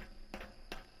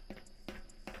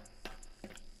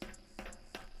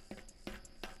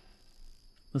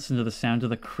 Listen to the sound of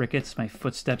the crickets, my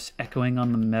footsteps echoing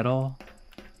on the metal.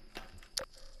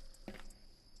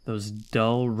 Those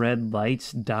dull red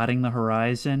lights dotting the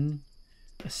horizon.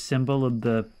 A symbol of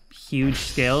the huge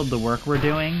scale of the work we're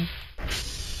doing.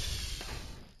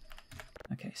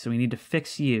 Okay, so we need to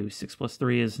fix you. 6 plus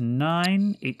 3 is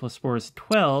 9. 8 plus 4 is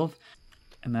 12.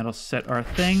 And that'll set our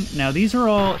thing. Now, these are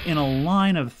all in a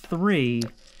line of 3.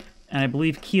 And I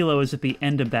believe Kilo is at the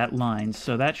end of that line.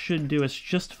 So that should do us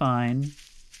just fine.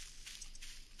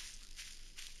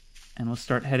 And we'll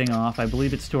start heading off. I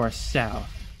believe it's to our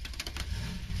south.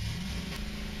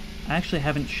 I actually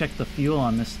haven't checked the fuel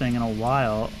on this thing in a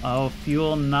while. Oh,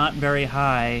 fuel not very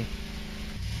high.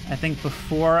 I think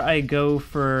before I go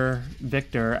for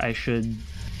Victor, I should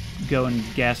go and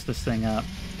gas this thing up.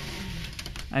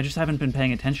 I just haven't been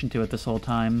paying attention to it this whole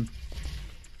time.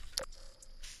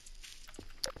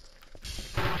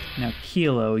 Now,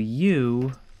 Kilo,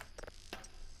 you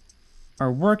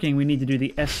are working. We need to do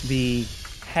the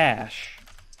SV hash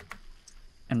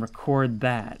and record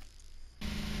that.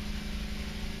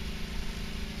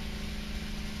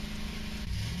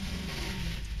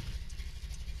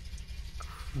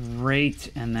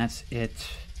 Great, and that's it.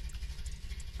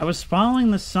 I was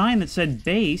following the sign that said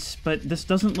base, but this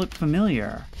doesn't look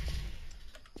familiar.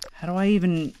 How do I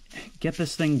even get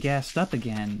this thing gassed up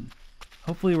again?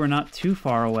 Hopefully we're not too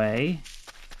far away.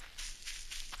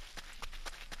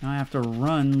 Now I have to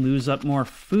run, lose up more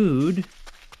food.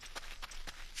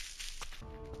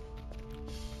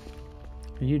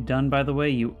 Are you done, by the way?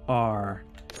 You are.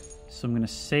 So I'm going to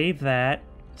save that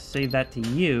to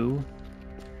you.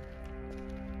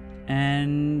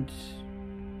 And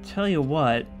tell you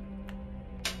what,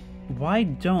 why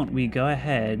don't we go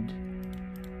ahead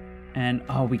and,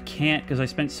 oh, we can't because I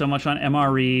spent so much on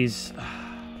MREs.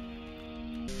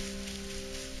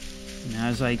 Now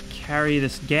as I carry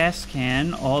this gas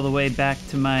can all the way back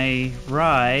to my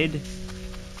ride,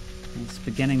 it's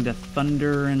beginning to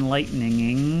thunder and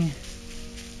lightninging.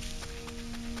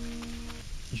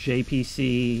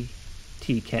 JPC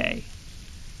TK.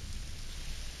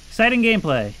 Exciting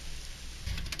gameplay.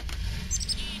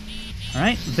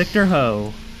 Alright, Victor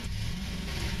Ho.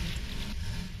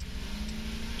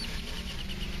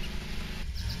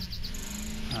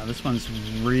 Oh, this one's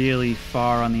really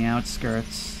far on the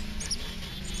outskirts.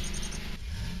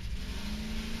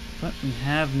 But we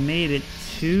have made it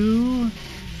to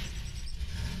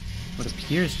what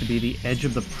appears to be the edge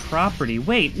of the property.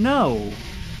 Wait, no!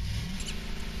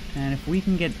 And if we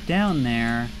can get down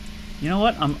there... You know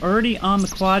what? I'm already on the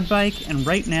quad bike, and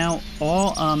right now,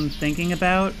 all I'm thinking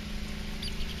about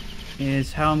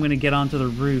is how I'm going to get onto the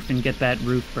roof and get that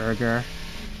roof burger.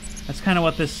 That's kind of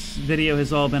what this video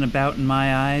has all been about in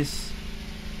my eyes.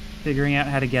 Figuring out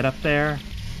how to get up there.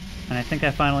 And I think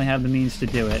I finally have the means to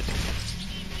do it.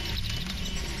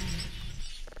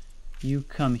 You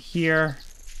come here.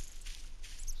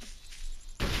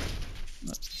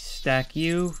 Let's stack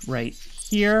you right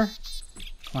here.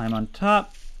 Climb on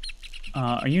top.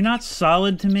 Are you not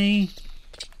solid to me?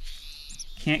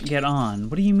 Can't get on.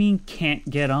 What do you mean, can't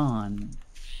get on?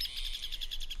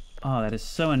 Oh, that is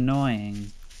so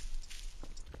annoying.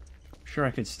 I'm sure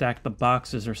I could stack the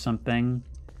boxes or something.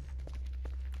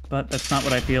 But that's not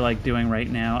what I feel like doing right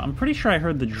now. I'm pretty sure I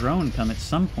heard the drone come at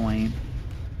some point.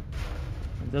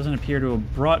 It doesn't appear to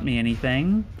have brought me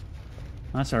anything.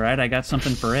 That's alright, I got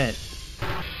something for it.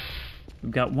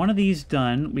 We've got one of these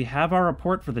done. We have our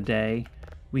report for the day.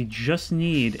 We just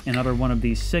need another one of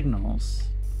these signals.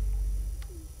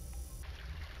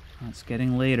 Oh, it's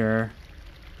getting later.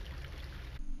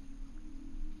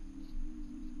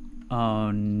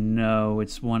 Oh no,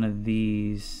 it's one of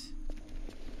these.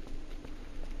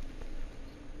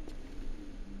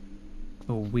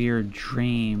 A weird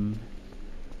dream.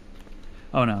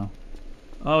 Oh no.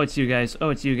 Oh, it's you guys. Oh,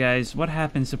 it's you guys. What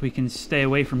happens if we can stay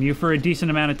away from you for a decent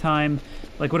amount of time?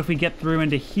 Like, what if we get through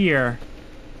into here?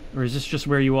 Or is this just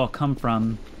where you all come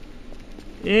from?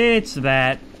 It's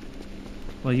that.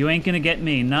 Well, you ain't gonna get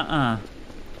me. Nuh-uh.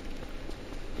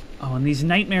 Oh, and these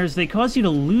nightmares, they cause you to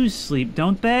lose sleep,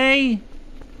 don't they?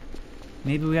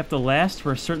 Maybe we have to last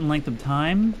for a certain length of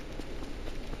time?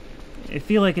 I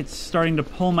feel like it's starting to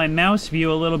pull my mouse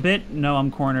view a little bit. No,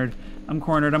 I'm cornered. I'm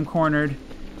cornered. I'm cornered.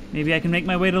 Maybe I can make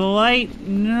my way to the light?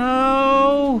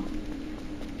 No!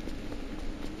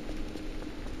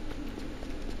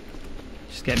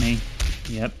 Just get me.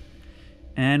 Yep.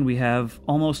 And we have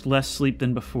almost less sleep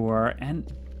than before, and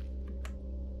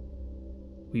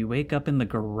we wake up in the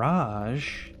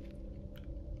garage.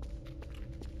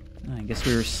 I guess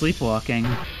we were sleepwalking.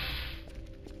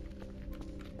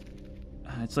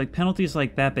 It's like penalties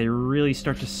like that, they really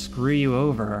start to screw you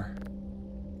over.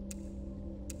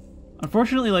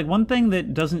 Unfortunately, like, one thing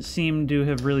that doesn't seem to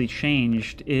have really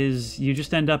changed is you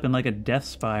just end up in, like, a death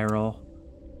spiral.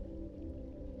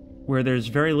 Where there's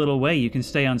very little way you can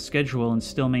stay on schedule and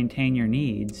still maintain your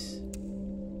needs.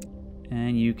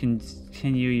 And you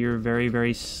continue your very,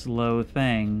 very slow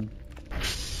thing.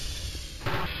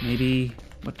 Maybe...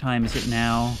 what time is it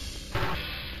now?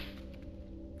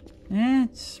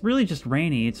 It's really just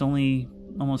rainy. It's only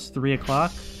almost 3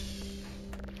 o'clock.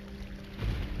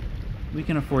 We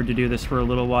can afford to do this for a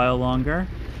little while longer.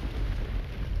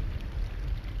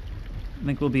 I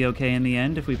think we'll be okay in the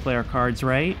end if we play our cards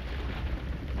right.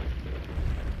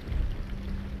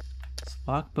 Let's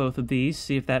lock both of these,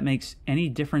 see if that makes any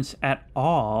difference at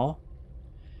all.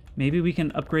 Maybe we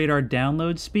can upgrade our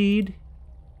download speed.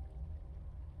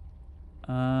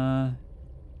 Yeah,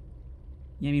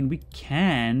 I mean, we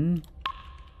can.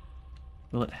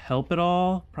 Will it help at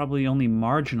all? Probably only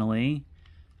marginally.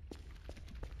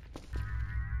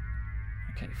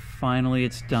 Okay, finally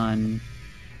it's done.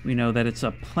 We know that it's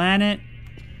a planet.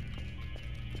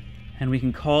 And we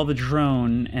can call the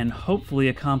drone and hopefully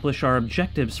accomplish our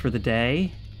objectives for the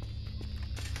day.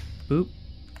 Boop,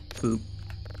 boop,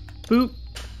 boop.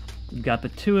 We've got the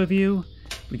 2 of you.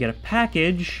 We get a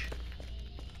package.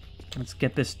 Let's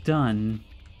get this done.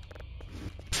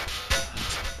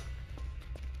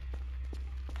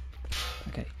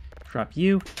 Okay, drop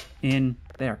you in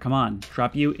there. Come on,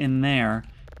 drop you in there.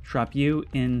 Drop you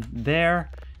in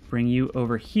there. Bring you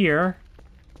over here.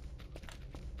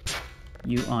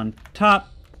 You on top.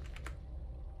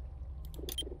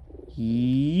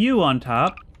 You on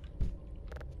top.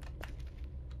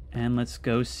 And let's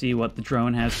go see what the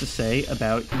drone has to say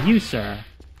about you, sir.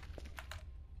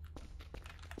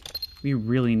 We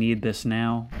really need this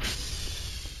now.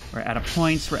 We're out of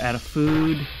points, we're out of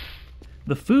food.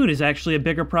 The food is actually a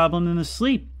bigger problem than the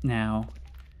sleep now.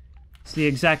 It's the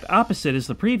exact opposite as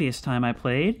the previous time I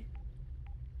played.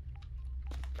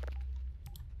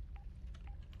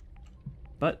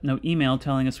 But no email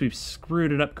telling us we've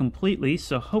screwed it up completely,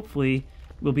 so hopefully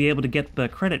we'll be able to get the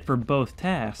credit for both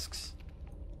tasks.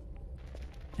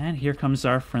 And here comes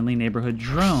our friendly neighborhood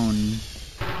drone.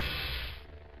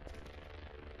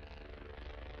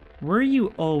 Were you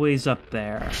always up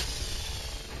there?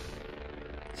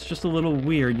 It's just a little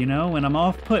weird, you know, when I'm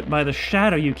off-put by the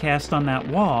shadow you cast on that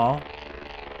wall.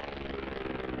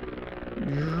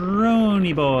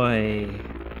 Droney boy.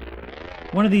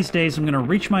 One of these days I'm gonna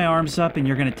reach my arms up and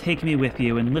you're gonna take me with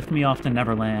you and lift me off to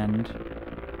Neverland.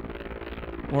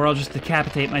 Or I'll just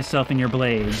decapitate myself in your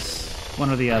blades. One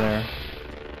or the other.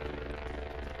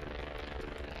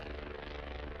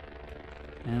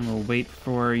 And we'll wait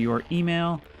for your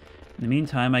email. In the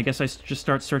meantime, I guess I just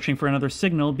start searching for another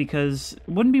signal because it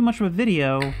wouldn't be much of a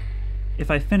video if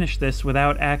I finish this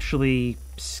without actually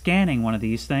scanning one of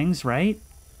these things, right?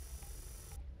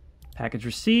 Package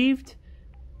received.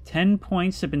 10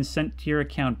 points have been sent to your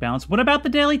account balance. What about the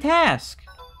daily task?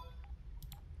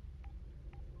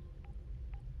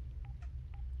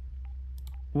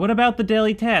 What about the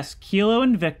daily task? Kilo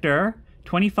and Victor,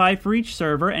 25 for each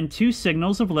server, and 2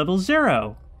 signals of level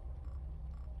 0.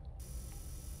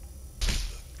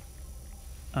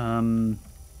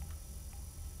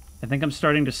 I think I'm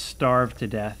starting to starve to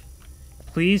death.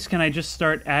 Please, can I just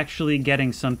start actually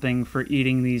getting something for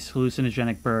eating these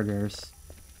hallucinogenic burgers?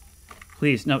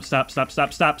 Please, no, stop, stop,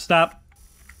 stop, stop, stop!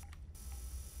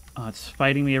 Oh, it's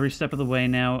fighting me every step of the way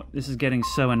now. This is getting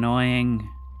so annoying.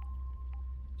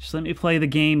 Just let me play the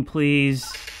game,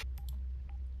 please.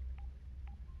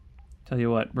 Tell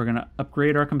you what, we're gonna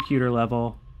upgrade our computer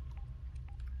level.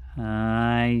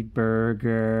 Hi,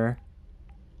 burger.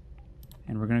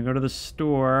 And we're gonna go to the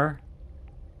store.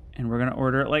 And we're gonna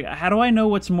order, like, how do I know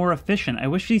what's more efficient? I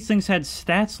wish these things had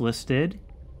stats listed.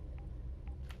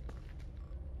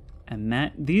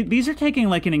 And these are taking,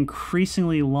 like, an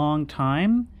increasingly long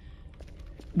time.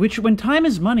 Which, when time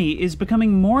is money, is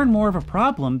becoming more and more of a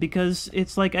problem because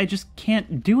it's like I just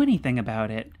can't do anything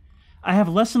about it. I have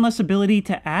less and less ability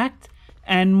to act,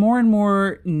 and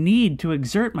more need to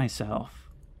exert myself.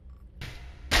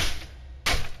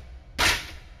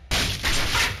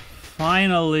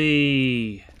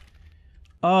 Finally!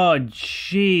 Oh,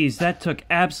 jeez, that took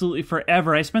absolutely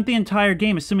forever. I spent the entire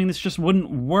game assuming this just wouldn't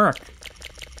work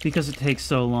because it takes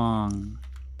so long.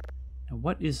 Now,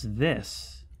 what is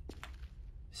this?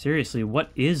 Seriously,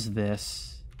 what is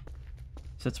this?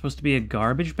 Is that supposed to be a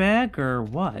garbage bag, or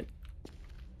what?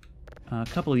 A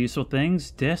couple of useful things,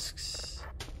 discs,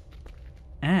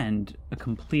 and a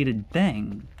completed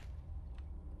thing.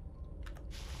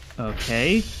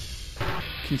 Okay.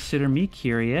 Consider me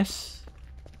curious.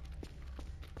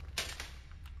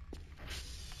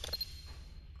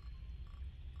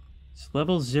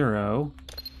 level 0.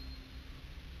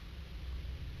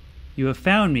 You have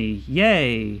found me.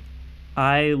 Yay!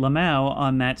 I, Lamau,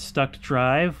 on that stuck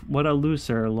drive. What a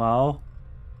loser, lol.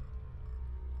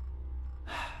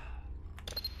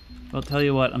 Well, tell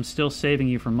you what, I'm still saving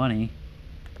you for money.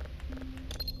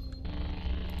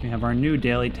 We have our new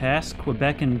daily task,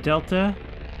 Quebec and Delta.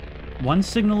 1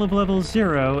 signal of level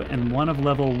 0 and 1 of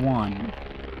level 1.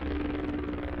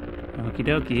 Okie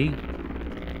dokie.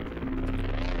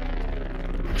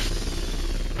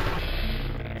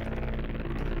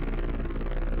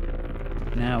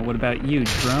 Now, what about you,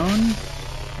 drone?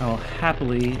 I'll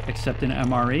happily accept an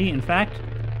MRE. In fact,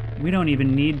 we don't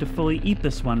even need to fully eat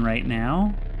this one right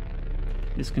now.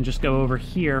 This can just go over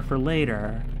here for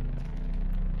later.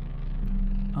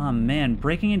 Oh man,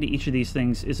 breaking into each of these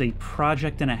things is a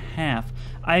project and a half.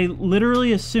 I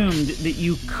literally assumed that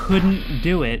you couldn't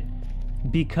do it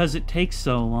because it takes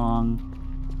so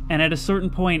long. And at a certain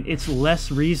point, it's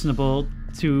less reasonable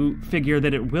to figure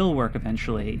that it will work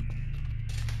eventually.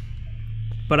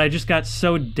 But I just got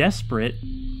so desperate.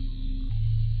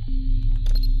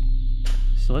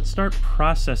 So let's start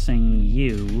processing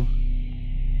you.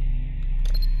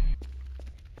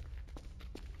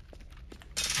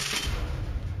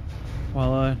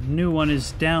 While a new one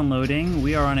is downloading,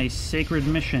 we are on a sacred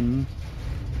mission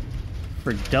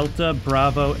for Delta,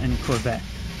 Bravo, and Quebec.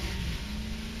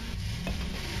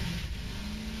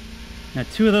 Now,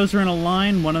 2 of those are in a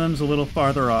line, 1 of them's a little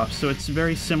farther off, so it's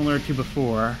very similar to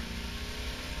before.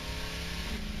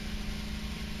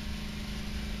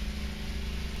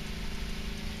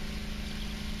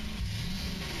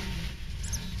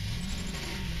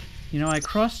 You know, I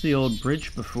crossed the old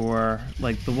bridge before,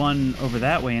 like the one over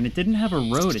that way, and it didn't have a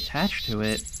road attached to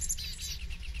it.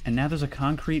 And now there's a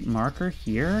concrete marker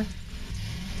here?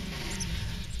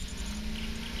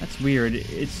 That's weird.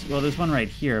 Well, there's one right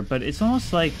here, but it's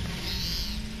almost like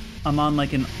I'm on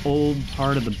like an old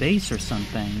part of the base or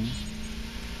something.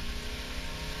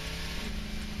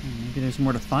 Maybe there's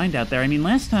more to find out there. I mean,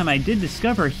 last time I did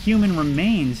discover human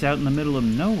remains out in the middle of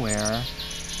nowhere.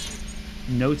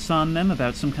 Notes on them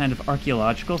about some kind of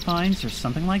archaeological finds or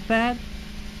something like that.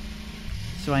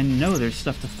 So I know there's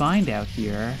stuff to find out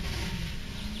here.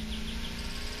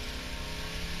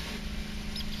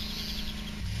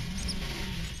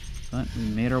 But we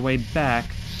made our way back.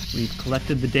 We've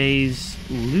collected the day's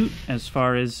loot as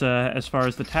far as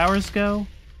the towers go,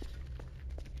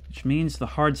 which means the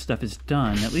hard stuff is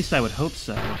done. At least I would hope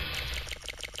so.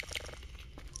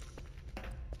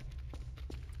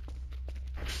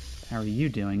 How are you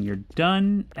doing? You're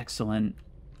done? Excellent.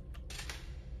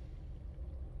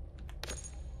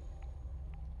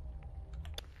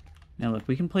 Now look,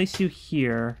 we can place you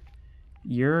here.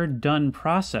 You're done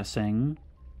processing.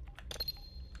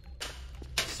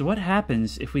 So what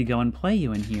happens if we go and play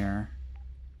you in here?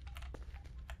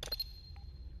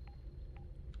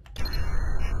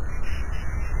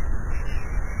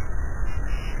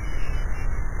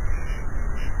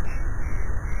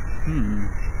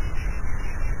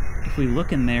 If we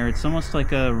look in there, it's almost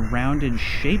like a rounded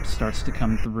shape starts to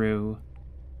come through.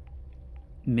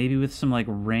 Maybe with some, like,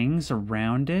 rings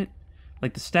around it?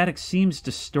 Like, the static seems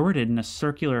distorted in a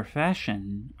circular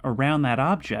fashion around that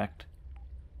object.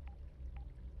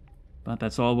 But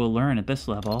that's all we'll learn at this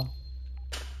level.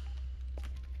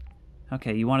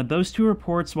 Okay, you wanted those 2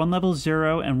 reports, 1 level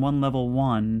 0 and 1 level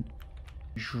 1.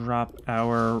 Drop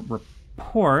our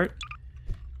report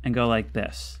and go like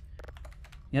this.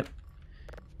 Yep.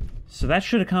 So that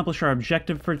should accomplish our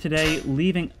objective for today,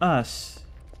 leaving us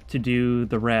to do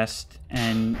the rest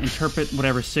and interpret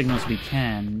whatever signals we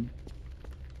can.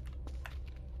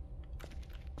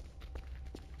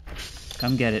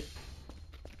 Come get it.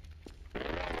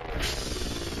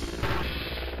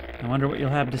 I wonder what you'll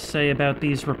have to say about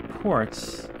these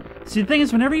reports. See, the thing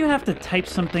is, whenever you have to type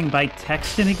something by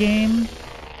text in a game,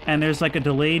 and there's like a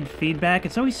delayed feedback,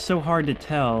 it's always so hard to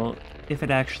tell if it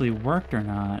actually worked or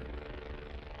not.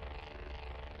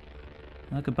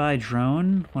 Well, goodbye,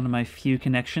 drone. One of my few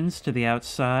connections to the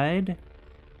outside.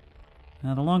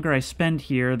 Now, the longer I spend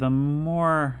here, the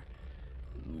more...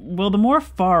 well, the more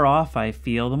far off I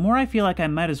feel, the more I feel like I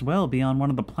might as well be on one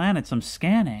of the planets I'm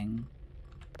scanning.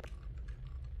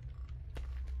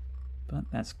 But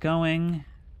that's going,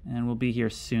 and we'll be here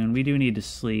soon. We do need to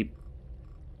sleep.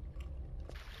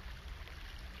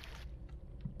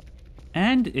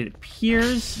 And it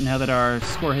appears, now that our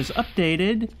score has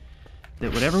updated,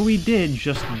 that whatever we did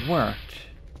just worked.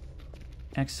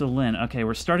 Excellent. Okay,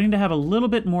 we're starting to have a little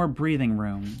bit more breathing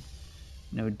room.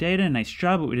 No data, nice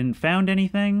job, but we didn't found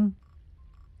anything.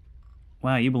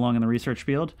 Wow, you belong in the research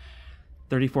field.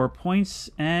 34 points,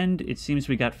 and it seems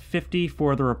we got 50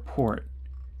 for the report.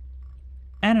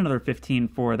 And another 15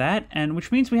 for that, and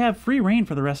which means we have free reign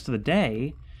for the rest of the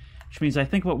day, which means I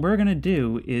think what we're going to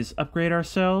do is upgrade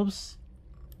ourselves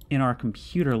in our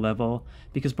computer level,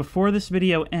 because before this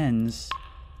video ends,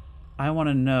 I want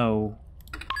to know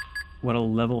what a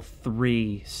level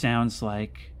 3 sounds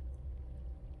like.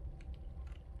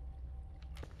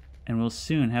 And we'll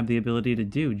soon have the ability to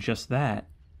do just that.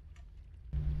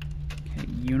 Okay,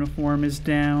 uniform is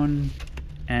down,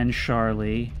 and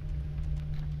Charlie.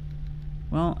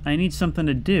 Well, I need something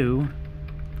to do.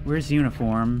 Where's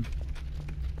uniform?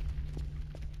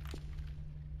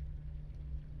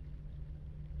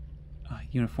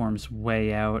 Uniform's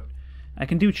way out. I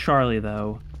can do Charlie,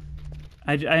 though.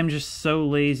 I'm just so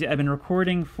lazy. I've been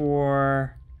recording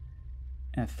for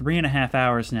 3.5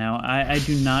 hours now. I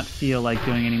do not feel like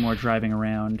doing any more driving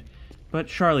around. But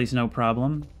Charlie's no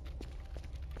problem.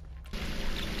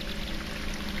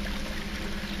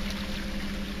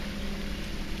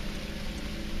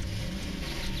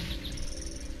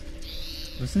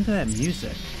 Listen to that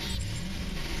music.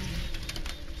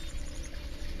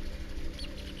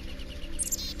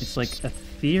 It's like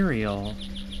ethereal,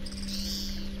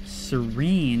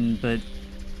 serene, but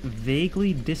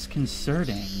vaguely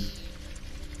disconcerting.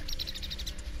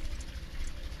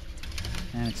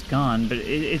 And it's gone, but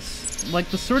it's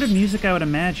like the sort of music I would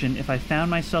imagine if I found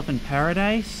myself in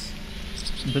paradise,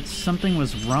 but something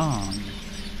was wrong.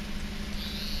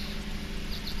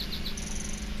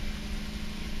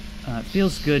 It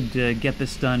feels good to get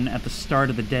this done at the start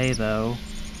of the day, though.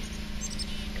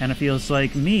 Kind of feels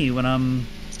like me when I'm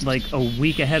like a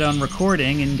week ahead on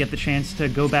recording and get the chance to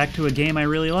go back to a game I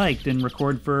really liked and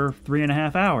record for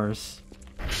 3.5 hours.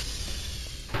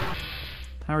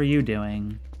 How are you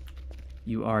doing?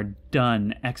 You are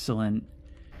done. Excellent.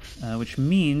 Which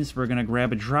means we're gonna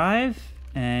grab a drive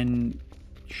and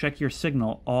check your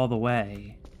signal all the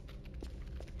way.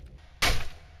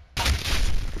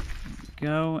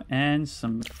 Go, and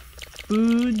some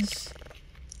foods.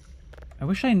 I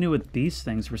wish I knew what these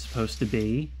things were supposed to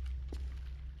be.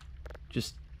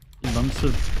 Just lumps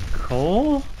of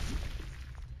coal?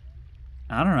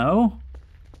 I don't know.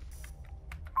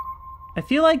 I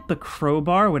feel like the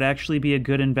crowbar would actually be a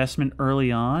good investment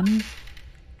early on.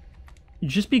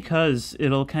 Just because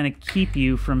it'll kind of keep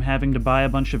you from having to buy a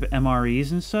bunch of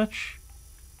MREs and such.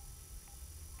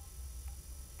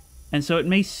 And so it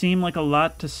may seem like a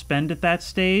lot to spend at that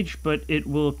stage, but it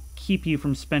will keep you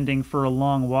from spending for a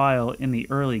long while in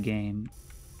the early game.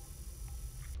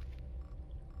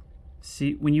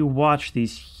 See, when you watch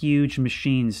these huge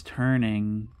machines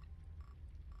turning,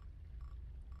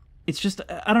 it's just,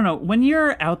 I don't know, when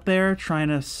you're out there trying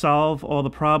to solve all the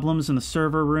problems in the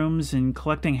server rooms and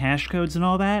collecting hash codes and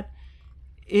all that,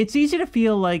 it's easy to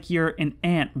feel like you're an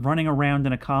ant running around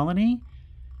in a colony.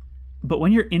 But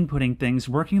when you're inputting things,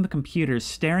 working the computers,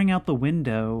 staring out the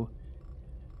window,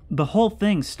 the whole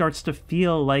thing starts to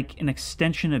feel like an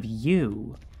extension of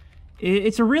you.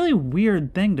 It's a really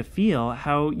weird thing to feel,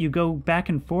 how you go back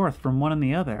and forth from one and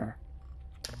the other.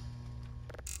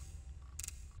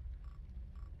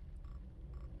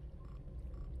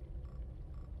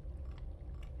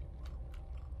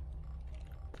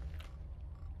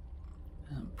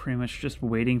 I'm pretty much just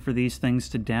waiting for these things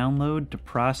to download, to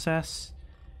process,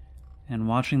 and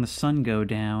watching the sun go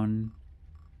down,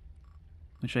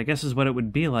 which I guess is what it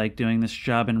would be like doing this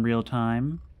job in real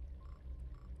time.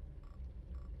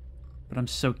 But I'm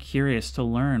so curious to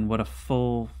learn what a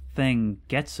full thing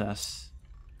gets us.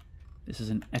 This is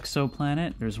an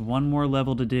exoplanet. There's one more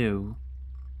level to do.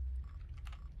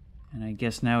 And I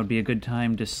guess now would be a good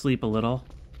time to sleep a little.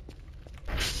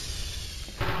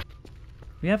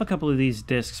 We have a couple of these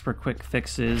discs for quick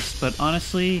fixes, but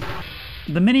honestly,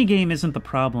 the minigame isn't the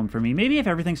problem for me. Maybe if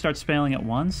everything starts failing at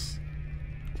once.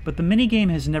 But the minigame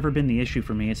has never been the issue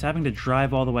for me. It's having to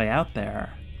drive all the way out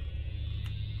there.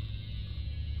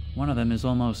 One of them is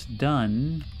almost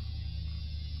done.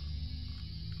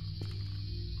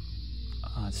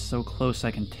 Oh, it's so close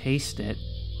I can taste it.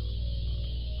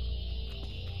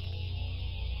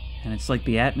 And it's like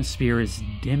the atmosphere is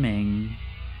dimming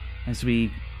as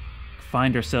we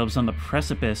find ourselves on the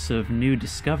precipice of new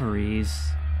discoveries.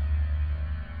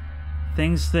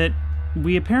 Things that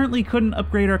we apparently couldn't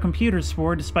upgrade our computers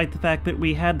for, despite the fact that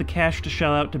we had the cash to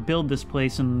shell out to build this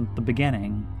place in the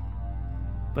beginning.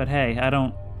 But hey, I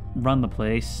don't run the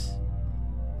place.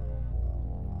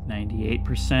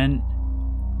 98%.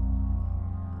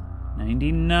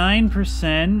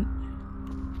 99%.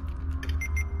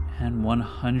 And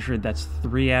 100, that's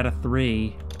 3 out of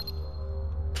 3.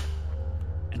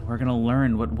 And we're gonna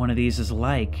learn what one of these is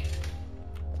like.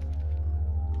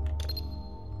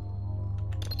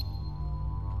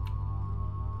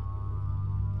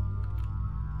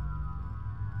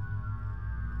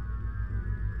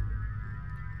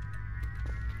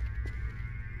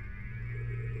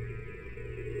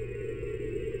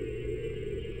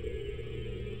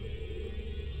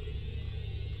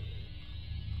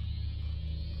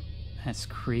 That's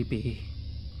creepy.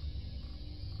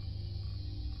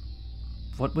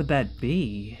 What would that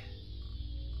be?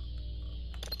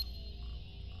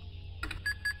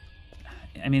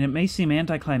 I mean, it may seem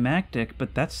anticlimactic,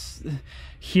 but that's...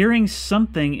 Hearing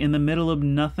something in the middle of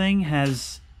nothing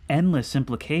has endless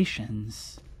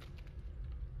implications.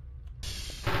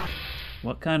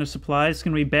 What kind of supplies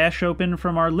can we bash open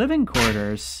from our living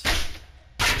quarters?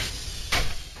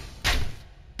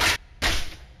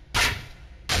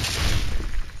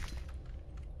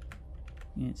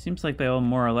 Yeah, it seems like they all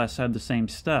more or less have the same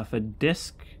stuff. A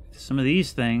disc, some of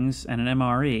these things, and an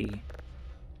MRE.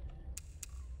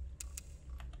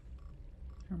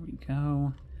 There we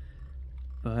go.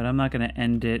 But I'm not going to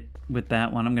end it with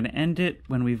that one. I'm going to end it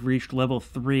when we've reached level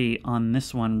 3 on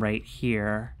this one right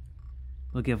here.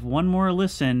 We'll give one more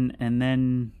listen, and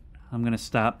then I'm going to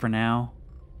stop for now.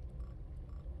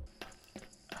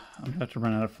 I'm about to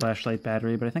run out of flashlight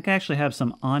battery, but I think I actually have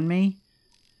some on me.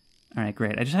 Alright,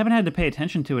 great. I just haven't had to pay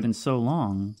attention to it in so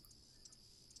long.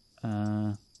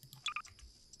 There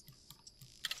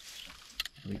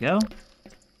we go.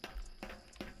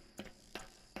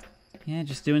 Yeah,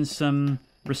 just doing some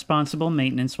responsible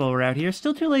maintenance while we're out here.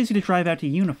 Still too lazy to drive out to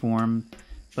Uniform,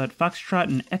 but Foxtrot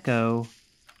and Echo,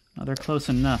 well, they're close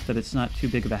enough that it's not too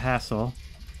big of a hassle.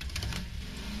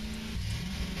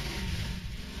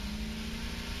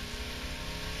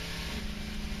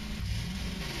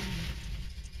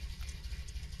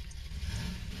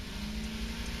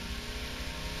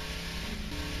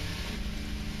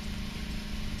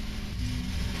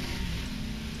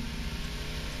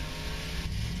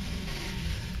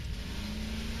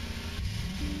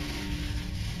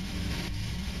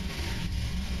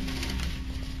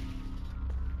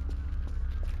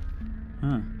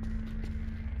 Huh.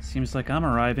 Seems like I'm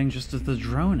arriving just as the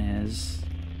drone is.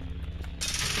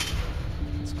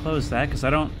 Let's close that, because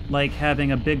I don't like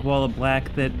having a big wall of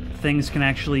black that things can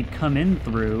actually come in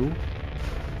through.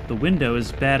 The window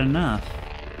is bad enough.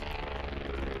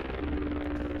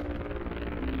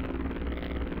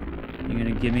 You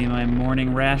gonna give me my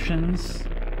morning rations?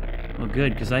 Well,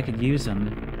 good, because I could use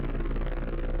them.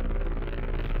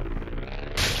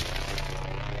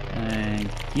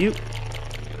 Thank you.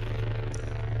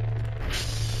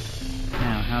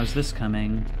 How's this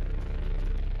coming?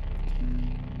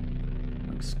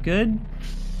 Looks good.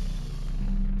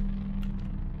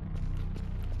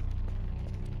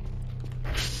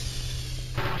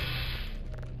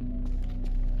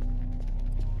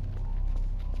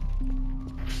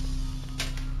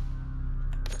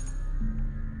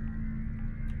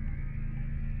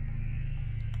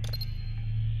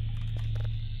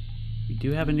 We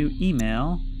do have a new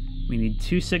email. We need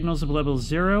 2 signals of level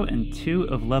 0 and 2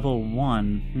 of level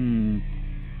 1.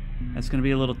 That's going to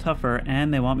be a little tougher,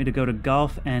 and they want me to go to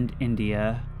Gulf and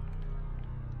India.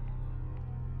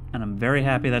 And I'm very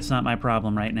happy that's not my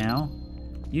problem right now.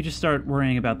 You just start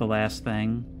worrying about the last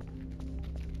thing.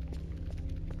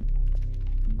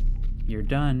 You're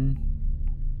done.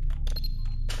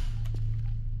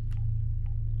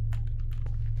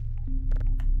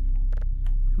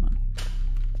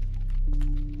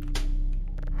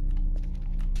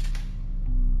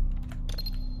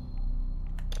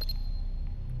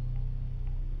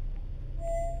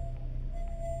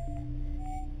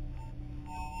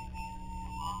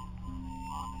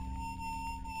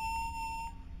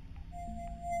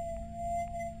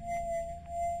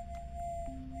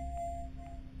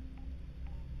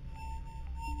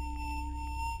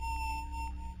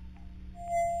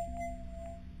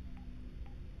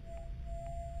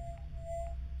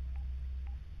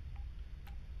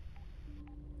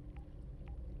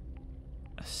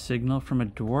 A signal from a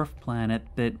dwarf planet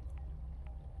that...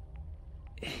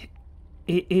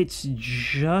 It's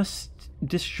just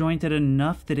disjointed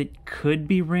enough that it could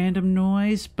be random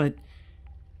noise, but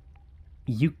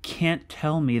you can't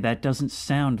tell me that doesn't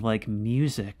sound like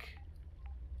music.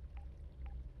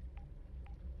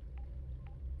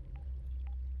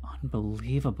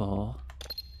 Unbelievable.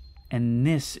 And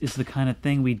this is the kind of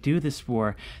thing we do this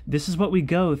for. This is what we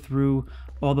go through,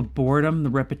 all the boredom,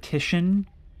 the repetition.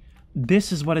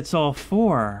 This is what it's all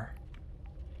for.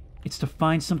 It's to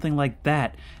find something like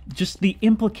that. Just the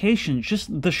implication,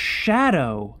 just the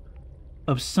shadow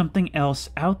of something else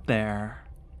out there.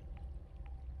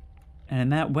 And in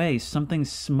that way, something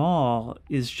small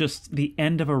is just the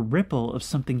end of a ripple of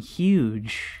something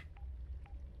huge.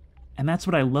 And that's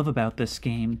what I love about this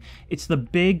game. It's the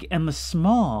big and the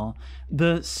small,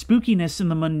 the spookiness in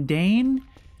the mundane,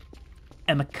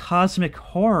 and the cosmic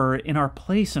horror in our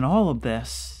place in all of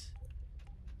this.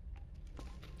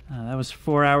 That was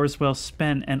 4 hours well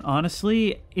spent, and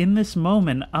honestly, in this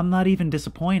moment, I'm not even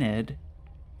disappointed.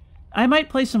 I might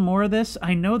play some more of this.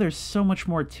 I know there's so much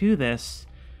more to this.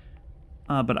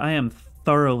 But I am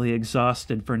thoroughly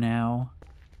exhausted for now.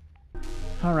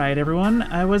 Alright, everyone.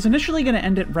 I was initially going to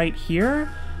end it right here,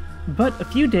 but a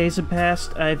few days have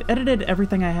passed. I've edited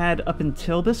everything I had up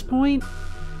until this point,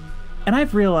 and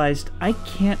I've realized I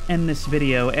can't end this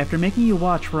video after making you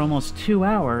watch for almost 2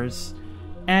 hours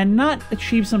and not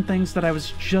achieve some things that I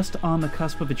was just on the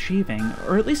cusp of achieving,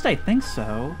 or at least I think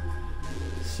so.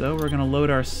 So we're going to load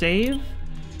our save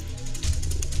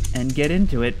and get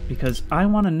into it because I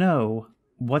want to know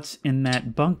what's in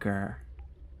that bunker.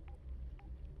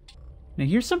 Now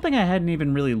here's something I hadn't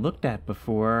even really looked at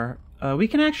before. We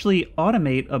can actually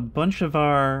automate a bunch of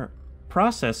our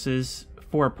processes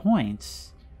for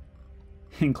points,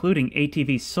 including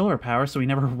ATV solar power so we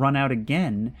never run out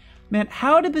again. Man,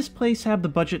 how did this place have the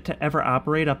budget to ever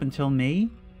operate up until me?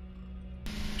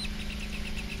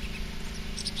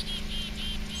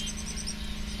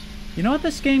 You know what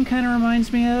this game kind of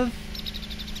reminds me of?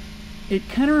 It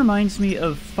kind of reminds me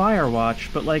of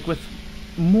Firewatch, but like with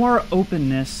more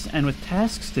openness and with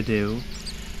tasks to do.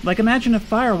 Like, imagine if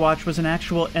Firewatch was an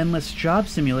actual endless job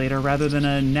simulator rather than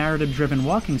a narrative-driven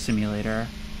walking simulator.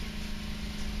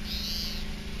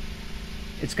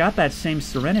 It's got that same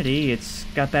serenity, it's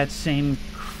got that same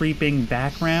creeping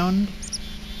background.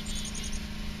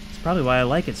 It's probably why I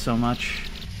like it so much.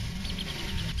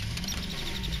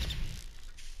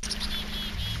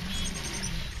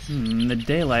 In the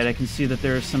daylight, I can see that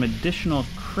there are some additional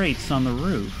crates on the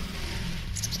roof.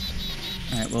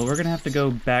 Alright, well, we're gonna have to go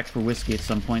back for whiskey at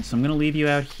some point, so I'm gonna leave you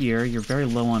out here. You're very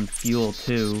low on fuel,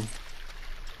 too.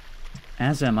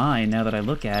 As am I, now that I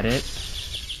look at it.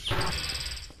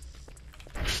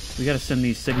 We gotta send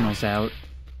these signals out.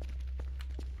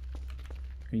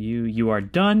 You are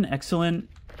done. Excellent.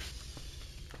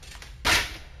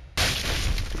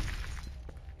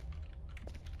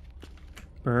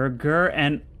 Burger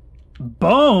and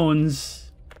bones!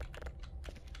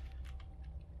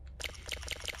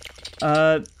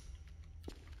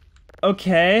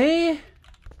 Okay.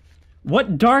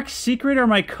 What dark secret are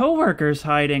my coworkers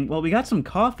hiding? Well, we got some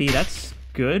coffee. That's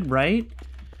good, right?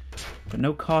 But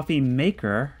no coffee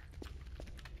maker.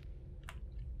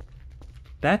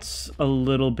 That's a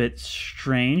little bit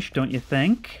strange, don't you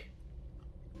think?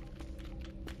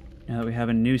 Now that we have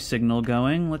a new signal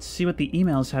going, let's see what the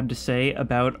emails have to say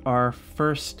about our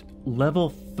first level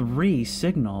 3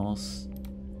 signals.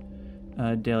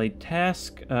 Daily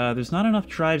task. There's not enough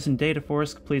drives and data for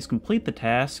us. Please complete the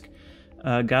task.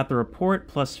 Got the report,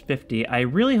 plus 50. I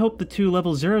really hope the 2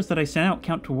 level 0s that I sent out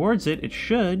count towards it. It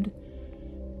should.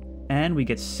 And we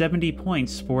get 70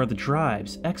 points for the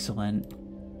drives. Excellent.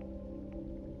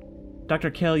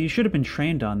 Dr. Kell, you should have been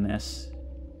trained on this.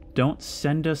 Don't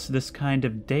send us this kind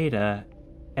of data,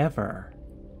 ever.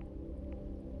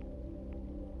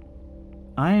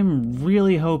 I'm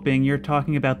really hoping you're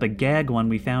talking about the gag one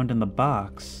we found in the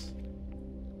box.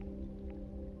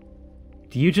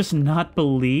 Do you just not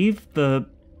believe the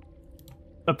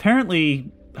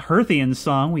apparently Hearthian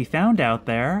song we found out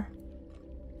there?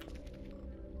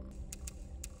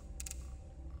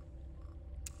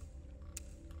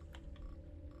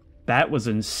 That was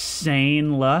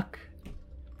insane luck.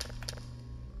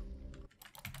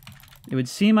 It would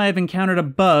seem I have encountered a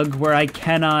bug where I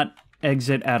cannot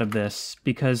exit out of this,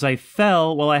 because I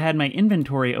fell while I had my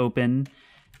inventory open,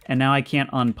 and now I can't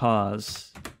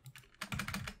unpause.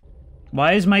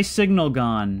 Why is my signal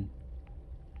gone?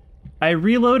 I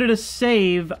reloaded a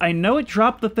save. I know it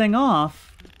dropped the thing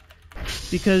off,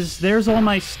 because there's all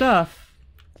my stuff.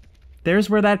 There's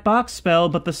where that box fell,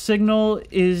 but the signal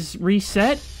is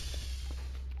reset?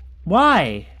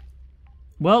 Why?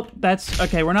 Well, that's...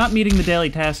 okay, we're not meeting the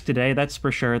daily task today, that's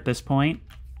for sure at this point.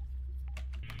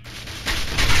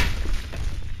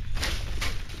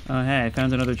 Oh, hey, I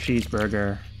found another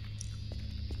cheeseburger.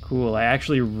 Cool, I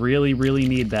actually really, really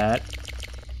need that.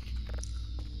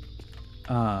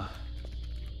 I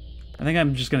think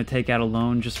I'm just gonna take out a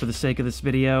loan just for the sake of this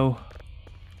video.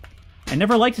 I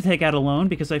never like to take out a loan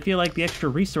because I feel like the extra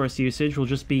resource usage will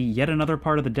just be yet another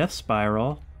part of the death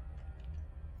spiral.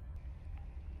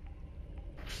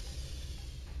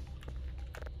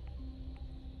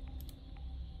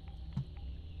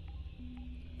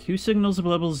 Two signals of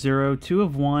level 0, 2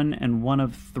 of 1, and 1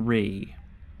 of 3.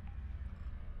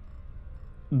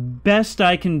 Best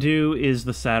I can do is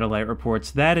the satellite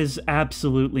reports. That is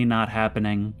absolutely not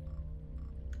happening.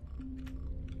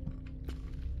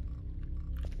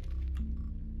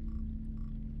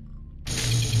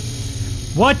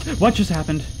 What? What just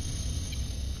happened?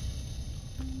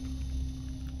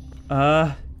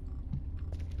 I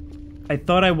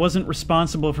thought I wasn't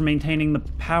responsible for maintaining the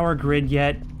power grid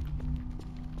yet.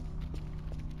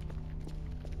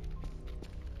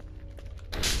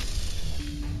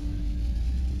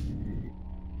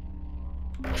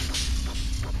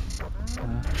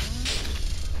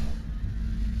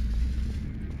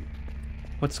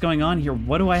 What's going on here?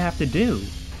 What do I have to do?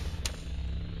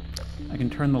 I can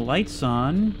turn the lights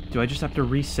on. Do I just have to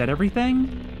reset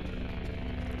everything?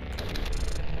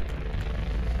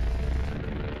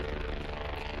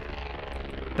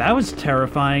 That was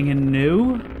terrifying and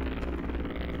new.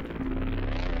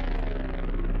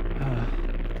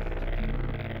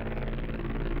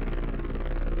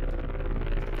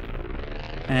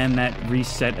 And that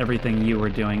reset everything you were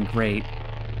doing. Great.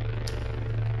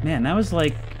 Man, that was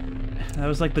like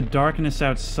the darkness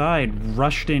outside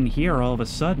rushed in here all of a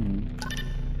sudden.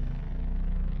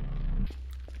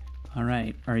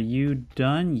 Alright, are you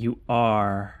done? You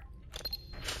are.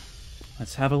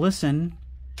 Let's have a listen.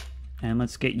 And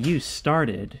let's get you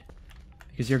started.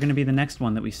 Because you're going to be the next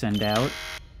one that we send out.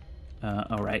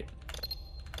 Alright.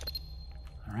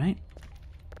 Alright.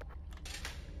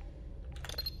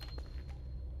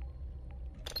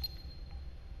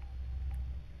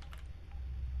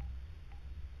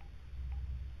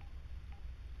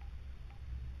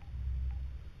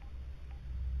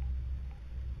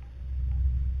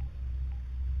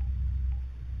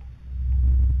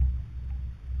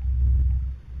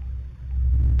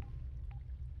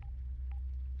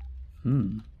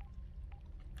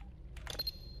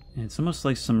 It's almost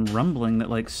like some rumbling that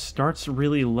like starts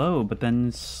really low, but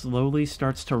then slowly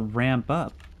starts to ramp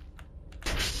up.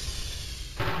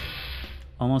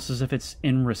 Almost as if it's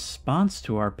in response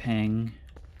to our ping.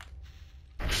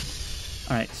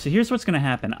 Alright, so here's what's going to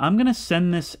happen. I'm going to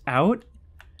send this out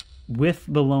with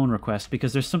the loan request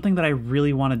because there's something that I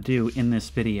really want to do in this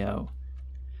video.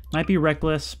 Might be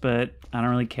reckless, but I don't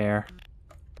really care.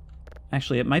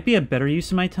 Actually, it might be a better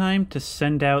use of my time to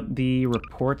send out the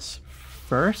reports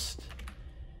first,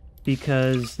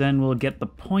 because then we'll get the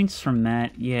points from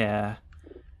that. Yeah.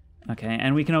 Okay,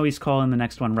 and we can always call in the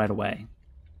next one right away.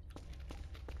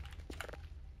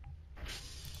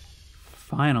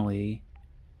 Finally.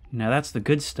 Now that's the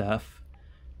good stuff.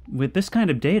 With this kind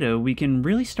of data, we can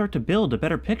really start to build a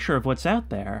better picture of what's out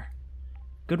there.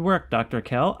 Good work, Dr.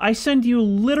 Kell. I send you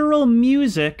literal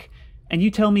music, and you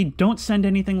tell me don't send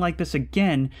anything like this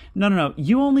again. No.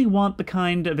 You only want the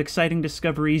kind of exciting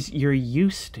discoveries you're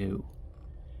used to.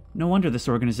 No wonder this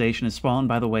organization has fallen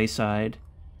by the wayside.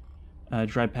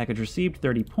 Drive package received,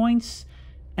 30 points.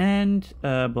 And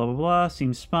blah, blah, blah,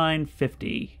 seems fine,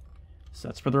 50. So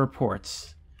that's for the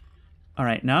reports. All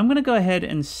right, now I'm going to go ahead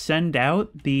and send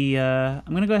out the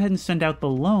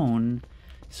loan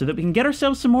so that we can get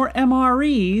ourselves some more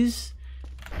MREs.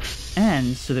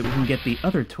 And so that we can get the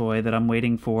other toy that I'm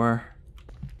waiting for.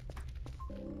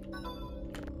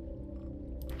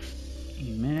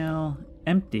 Email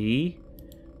empty.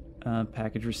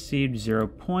 Package received, 0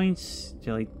 points.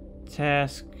 Daily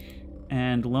task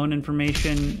and loan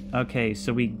information. Okay,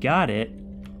 so we got it.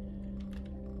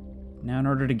 Now in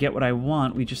order to get what I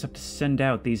want, we just have to send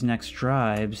out these next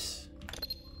drives.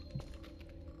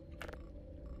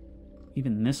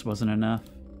 Even this wasn't enough.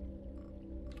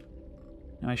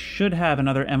 Now, I should have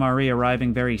another MRE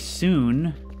arriving very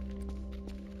soon.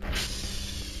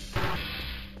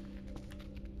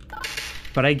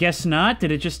 But I guess not.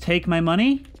 Did it just take my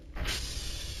money?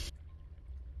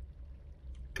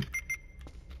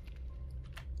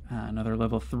 Another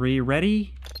level 3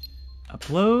 ready.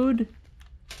 Upload.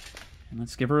 And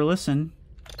let's give her a listen.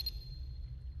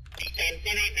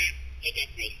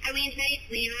 Are we in space?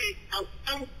 We are.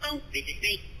 Oh, this is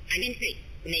space. I'm in space.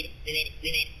 We made it.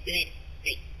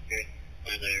 Hey, Earth.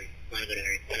 Wanna go to Earth. Wanna go to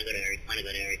Earth. Wanna go to Earth. Wanna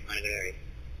go to Earth. Wanna go to Earth.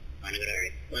 Wanna go to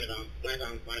Earth. Wanna go home. Wanna go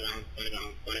home. Wanna go home. Wanna go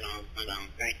home. Wanna go home. Wanna go home.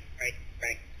 Right.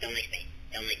 Don't like space.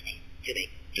 Don't like space.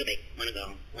 Too big. Wanna go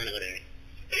home. Wanna go to Earth.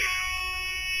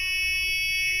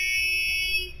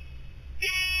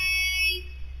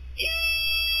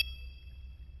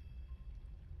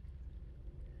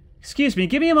 Excuse me,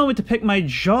 give me a moment to pick my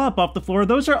jaw up off the floor.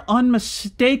 Those are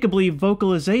unmistakably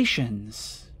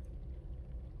vocalizations.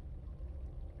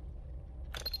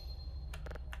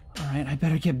 Alright, I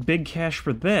better get big cash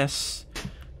for this.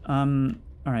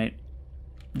 Alright.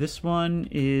 This one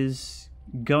is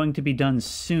going to be done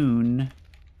soon.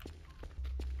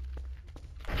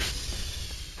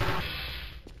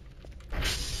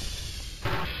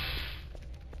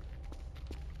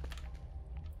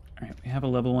 Alright, we have a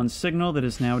level 1 signal that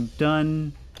is now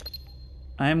done.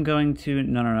 I am going to...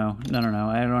 No.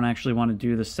 I don't actually want to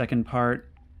do the second part.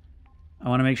 I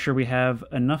want to make sure we have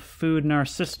enough food in our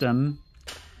system.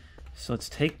 So let's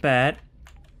take that.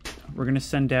 We're going to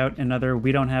send out another...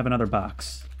 We don't have another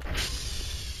box.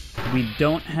 We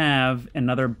don't have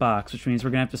another box, which means we're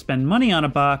going to have to spend money on a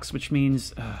box, which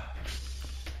means...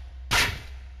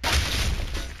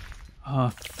 Oh,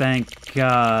 thank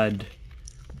God.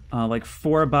 Like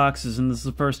 4 boxes, and this is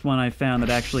the first one I found that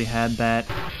actually had that.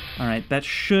 Alright, that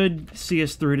should see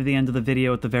us through to the end of the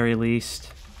video at the very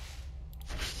least.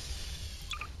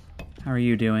 How are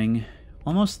you doing?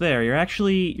 Almost there. You're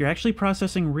actually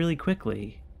processing really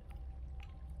quickly.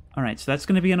 Alright, so that's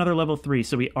going to be another level 3,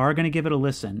 so we are going to give it a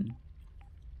listen.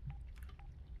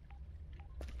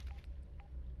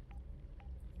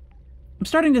 I'm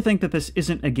starting to think that this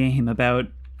isn't a game about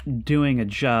doing a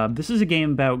job. This is a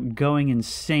game about going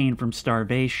insane from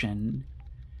starvation.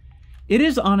 It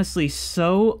is honestly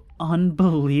so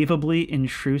unbelievably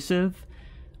intrusive.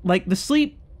 Like, the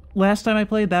sleep last time I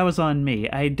played, that was on me.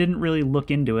 I didn't really look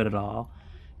into it at all.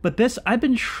 But this, I've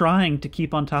been trying to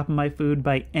keep on top of my food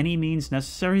by any means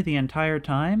necessary the entire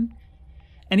time.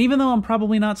 And even though I'm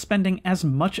probably not spending as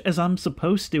much as I'm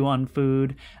supposed to on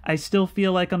food, I still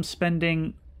feel like I'm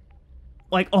spending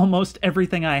like almost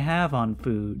everything I have on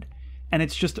food, and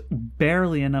it's just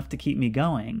barely enough to keep me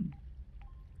going.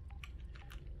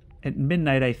 At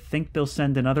midnight, I think they'll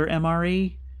send another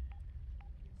MRE,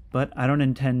 but I don't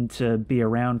intend to be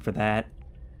around for that.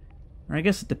 Or I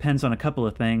guess it depends on a couple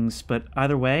of things, but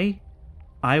either way,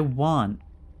 I want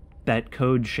that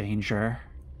code changer.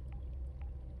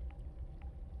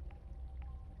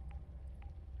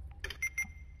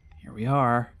 Here we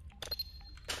are.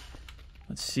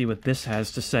 Let's see what this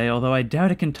has to say, although I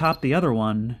doubt it can top the other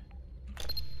one.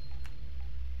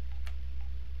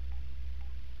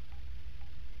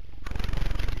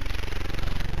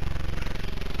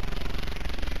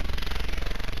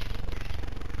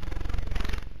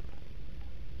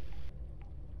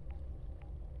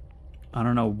 I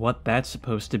don't know what that's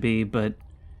supposed to be, but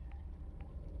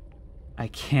I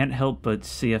can't help but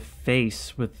see a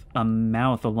face with a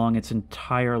mouth along its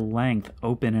entire length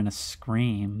open in a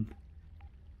scream.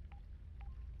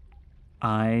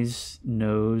 Eyes,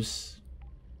 nose,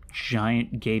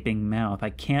 giant gaping mouth. I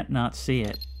can't not see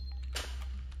it.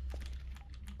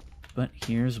 But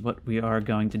here's what we are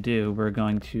going to do. We're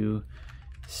going to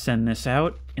send this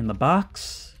out in the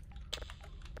box,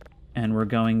 and we're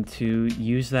going to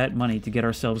use that money to get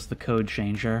ourselves the code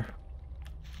changer.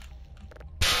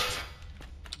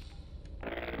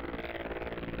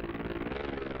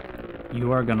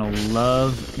 You are gonna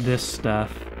love this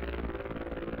stuff.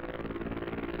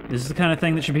 This is the kind of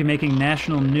thing that should be making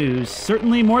national news.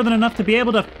 Certainly more than enough to be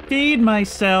able to feed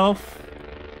myself.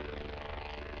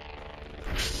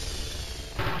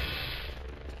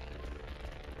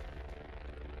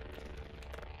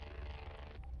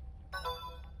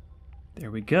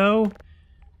 There we go.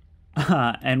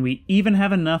 And we even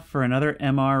have enough for another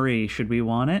MRE, should we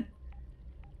want it.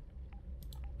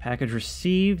 Package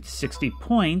received, 60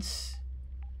 points.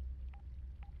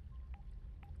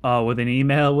 Oh, with an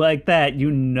email like that, you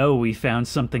know we found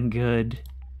something good.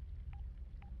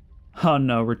 Oh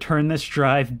no, return this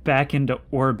drive back into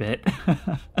orbit.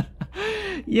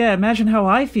 Yeah, imagine how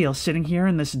I feel sitting here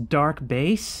in this dark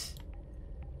base.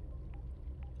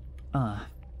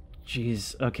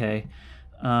 Jeez, okay.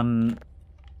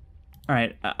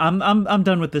 Alright, I'm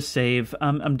done with this save.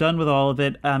 I'm done with all of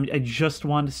it. I just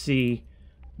want to see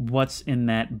what's in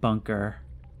that bunker.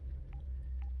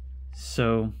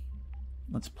 So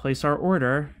let's place our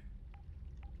order.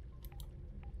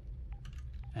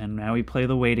 And now we play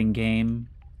the waiting game.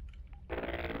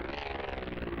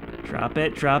 Drop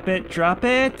it, drop it, drop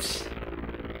it!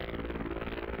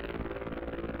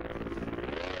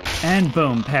 And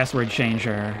boom, password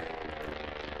changer.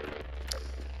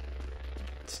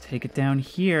 Let's take it down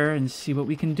here and see what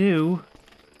we can do.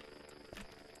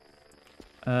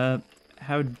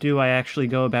 How do I actually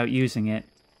go about using it?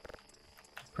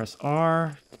 Press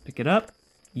R to pick it up.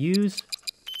 Use.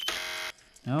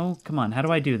 No, come on, how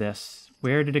do I do this?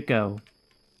 Where did it go?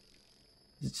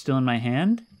 Is it still in my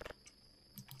hand?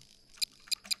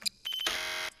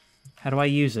 How do I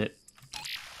use it?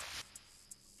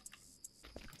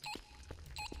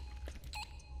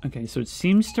 Okay, so it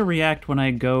seems to react when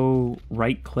I go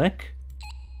right-click.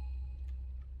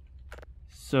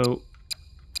 So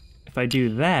if I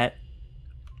do that,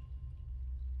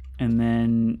 and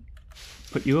then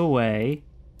put you away,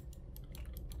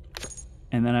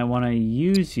 and then I want to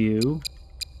use you,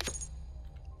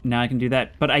 now I can do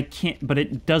that. But I can't, but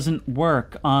it doesn't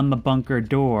work on the bunker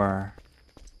door.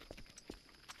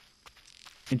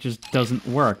 It just doesn't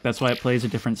work. That's why it plays a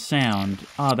different sound.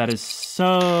 Oh, that is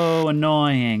so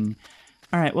annoying.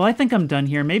 Alright, well I think I'm done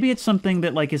here. Maybe it's something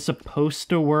that like is supposed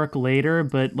to work later,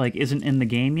 but like isn't in the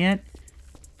game yet.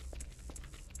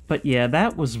 But yeah,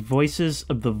 that was Voices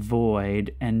of the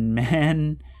Void, and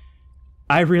man,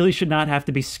 I really should not have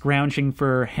to be scrounging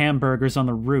for hamburgers on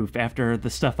the roof after the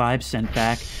stuff I've sent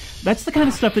back. That's the kind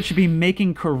of stuff that should be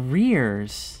making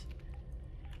careers.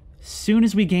 Soon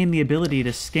as we gain the ability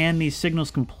to scan these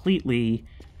signals completely...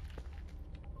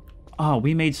 Oh,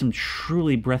 we made some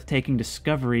truly breathtaking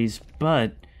discoveries,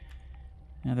 but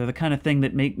they're the kind of thing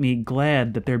that make me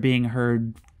glad that they're being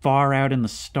heard far out in the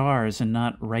stars and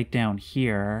not right down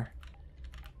here.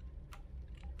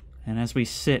 And as we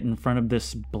sit in front of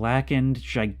this blackened,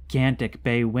 gigantic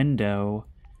bay window,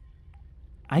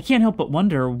 I can't help but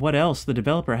wonder what else the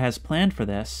developer has planned for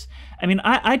this. I mean,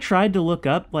 I tried to look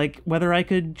up, like, whether I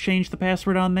could change the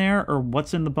password on there or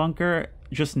what's in the bunker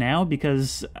just now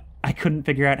because I couldn't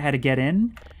figure out how to get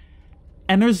in.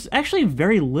 And there's actually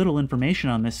very little information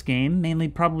on this game, mainly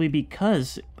probably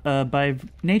because, by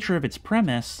nature of its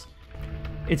premise,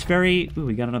 it's very... Ooh,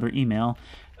 we got another email.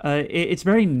 It's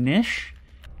very niche,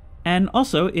 and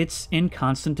also it's in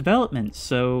constant development,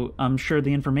 so I'm sure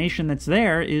the information that's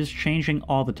there is changing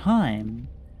all the time.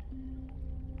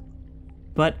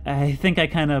 But I think I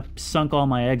kind of sunk all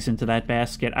my eggs into that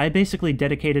basket. I basically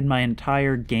dedicated my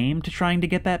entire game to trying to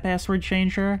get that password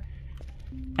changer,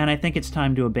 and I think it's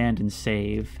time to abandon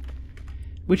save.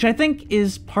 Which I think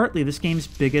is partly this game's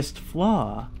biggest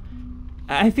flaw.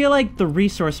 I feel like the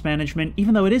resource management,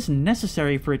 even though it is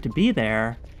necessary for it to be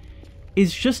there,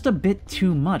 is just a bit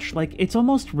too much. Like, it's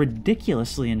almost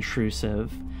ridiculously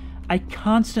intrusive. I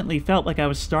constantly felt like I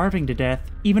was starving to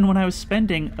death, even when I was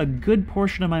spending a good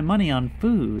portion of my money on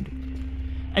food.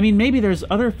 I mean, maybe there's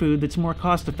other food that's more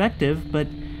cost-effective, but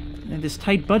this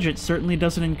tight budget certainly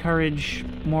doesn't encourage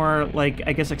more, like,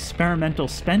 I guess, experimental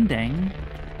spending.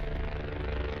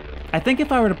 I think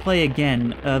if I were to play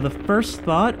again, the first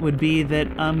thought would be that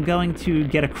I'm going to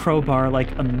get a crowbar,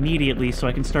 like, immediately so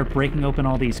I can start breaking open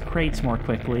all these crates more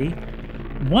quickly.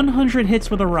 100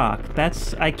 hits with a rock.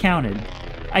 That's... I counted.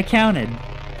 I counted.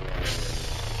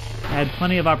 I had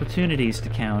plenty of opportunities to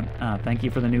count. Thank you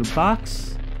for the new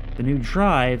box, the new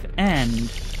drive, and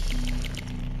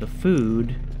the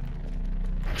food.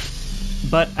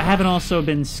 But I haven't also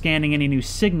been scanning any new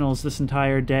signals this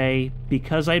entire day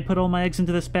because I had put all my eggs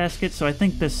into this basket, so I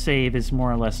think this save is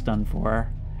more or less done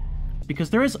for.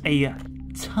 Because there is a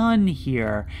ton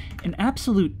here, an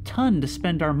absolute ton to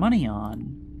spend our money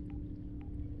on.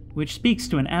 Which speaks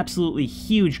to an absolutely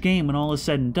huge game when all is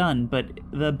said and done, but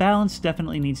the balance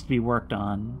definitely needs to be worked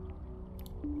on.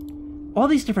 All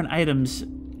these different items,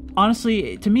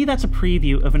 honestly, to me that's a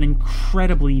preview of an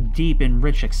incredibly deep and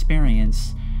rich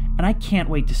experience. And I can't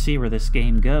wait to see where this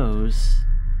game goes.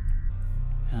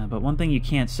 But one thing you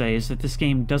can't say is that this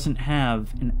game doesn't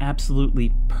have an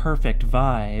absolutely perfect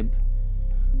vibe.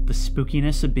 The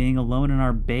spookiness of being alone in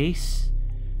our base,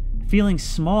 feeling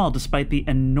small despite the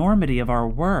enormity of our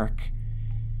work,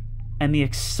 and the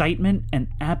excitement and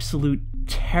absolute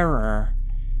terror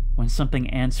when something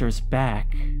answers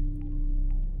back.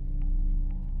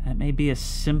 That may be a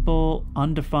simple,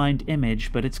 undefined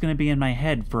image, but it's going to be in my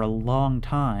head for a long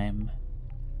time.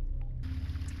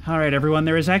 Alright everyone,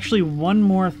 there is actually one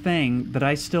more thing that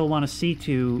I still want to see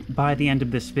to by the end of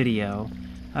this video.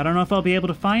 I don't know if I'll be able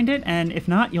to find it, and if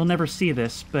not, you'll never see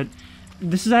this, but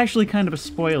this is actually kind of a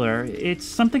spoiler. It's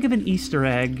something of an Easter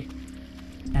egg,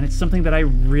 and it's something that I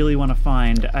really want to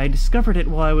find. I discovered it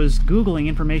while I was Googling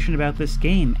information about this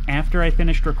game after I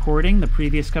finished recording the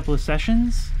previous couple of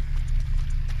sessions.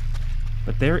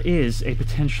 But there is a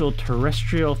potential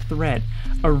terrestrial threat,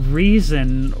 a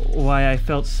reason why I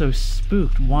felt so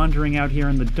spooked wandering out here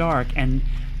in the dark, and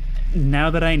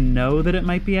now that I know that it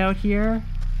might be out here,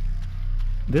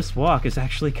 this walk is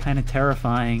actually kind of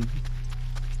terrifying.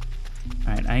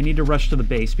 Alright, I need to rush to the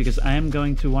base because I am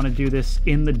going to want to do this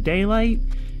in the daylight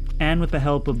and with the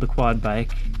help of the quad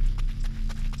bike.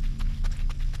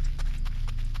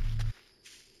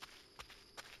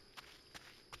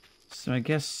 So I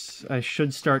guess I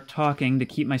should start talking to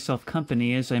keep myself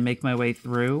company as I make my way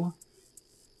through.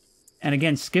 And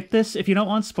again, skip this if you don't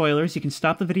want spoilers. You can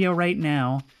stop the video right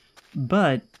now.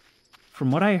 But from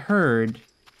what I heard,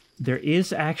 there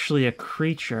is actually a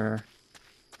creature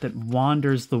that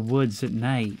wanders the woods at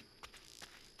night.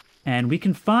 And we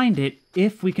can find it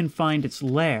if we can find its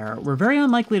lair. We're very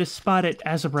unlikely to spot it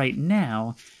as of right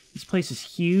now. This place is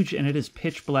huge and it is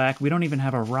pitch black. We don't even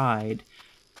have a ride.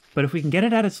 But if we can get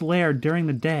it at its lair during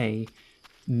the day,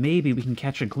 maybe we can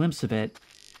catch a glimpse of it.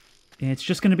 It's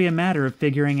just going to be a matter of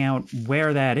figuring out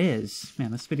where that is.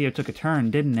 Man, this video took a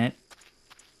turn, didn't it?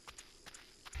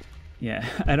 Yeah,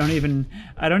 I don't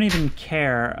even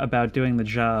care about doing the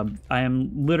job. I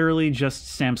am literally just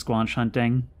Sam Squanch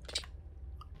hunting.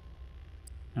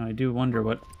 Now I do wonder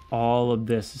what all of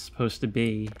this is supposed to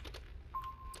be.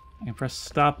 I can press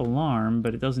stop alarm,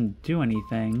 but it doesn't do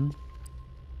anything.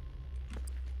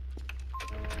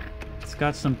 It's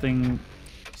got something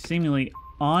seemingly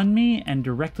on me and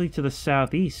directly to the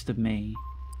southeast of me.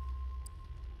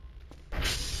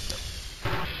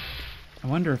 I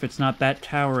wonder if it's not that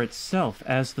tower itself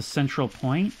as the central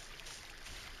point?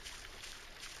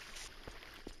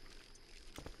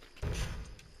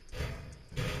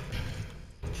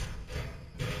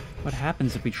 What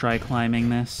happens if we try climbing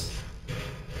this?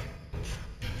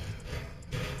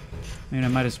 I mean, I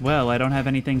might as well. I don't have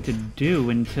anything to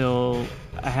do until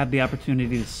I have the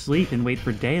opportunity to sleep and wait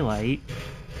for daylight.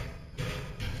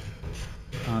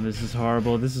 Oh, this is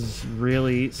horrible. This is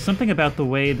really... Something about the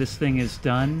way this thing is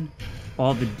done,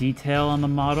 all the detail on the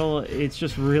model, it's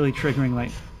just really triggering my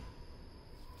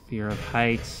fear of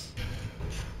heights.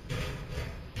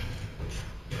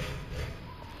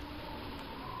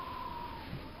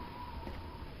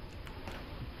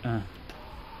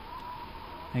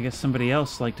 I guess somebody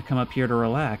else liked to come up here to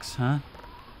relax, huh?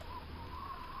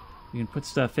 You can put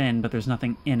stuff in, but there's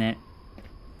nothing in it.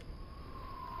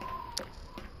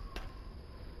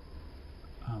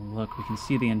 Oh, look, we can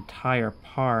see the entire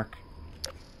park.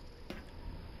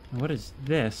 What is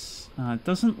this? It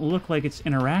doesn't look like it's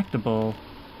interactable,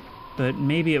 but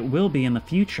maybe it will be in the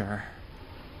future.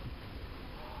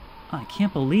 I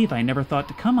can't believe I never thought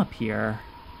to come up here.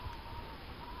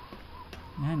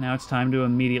 And now it's time to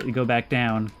immediately go back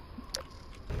down.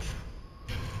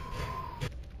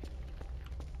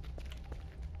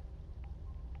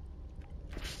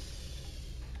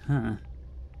 Huh.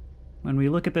 When we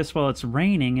look at this while it's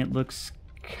raining, it looks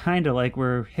kinda like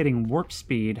we're hitting warp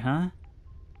speed, huh?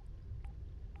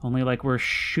 Only like we're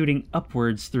shooting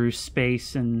upwards through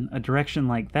space in a direction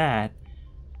like that.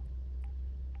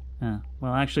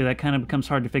 Well, actually, that kind of becomes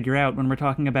hard to figure out when we're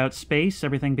talking about space,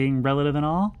 everything being relative and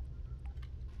all.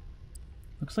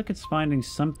 Looks like it's finding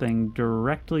something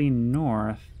directly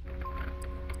north,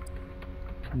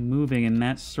 moving in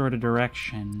that sort of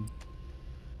direction.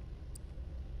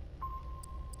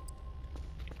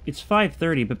 It's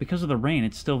 5:30, but because of the rain,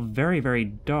 it's still very, very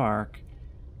dark,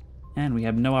 and we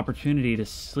have no opportunity to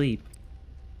sleep.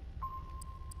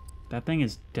 That thing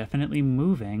is definitely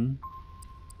moving.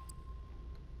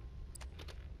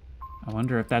 I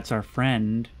wonder if that's our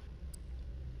friend.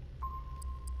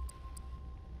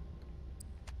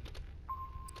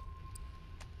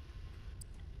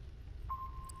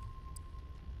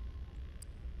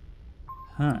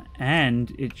 Huh,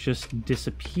 and it just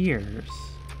disappears.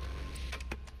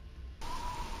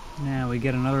 Now we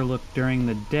get another look during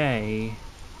the day.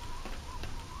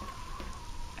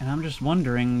 And I'm just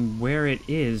wondering where it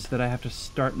is that I have to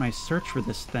start my search for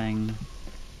this thing.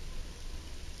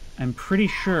 I'm pretty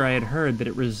sure I had heard that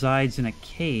it resides in a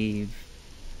cave.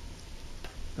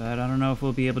 But I don't know if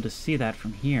we'll be able to see that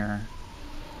from here.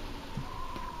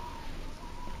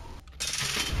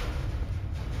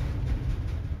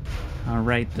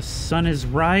 Alright, the sun is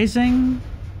rising.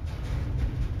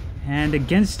 And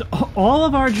against all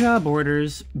of our job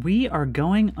orders, we are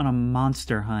going on a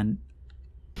monster hunt.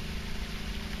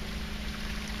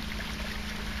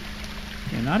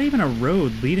 Yeah, not even a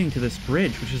road leading to this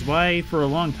bridge, which is why for a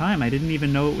long time I didn't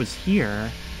even know it was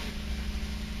here.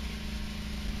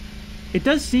 It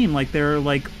does seem like there are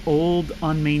like old,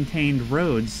 unmaintained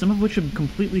roads, some of which have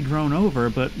completely grown over,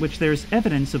 but which there's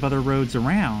evidence of other roads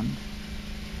around.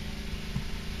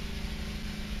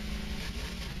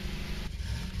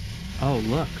 Oh,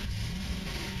 look.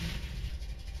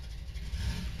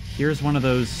 Here's one of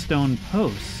those stone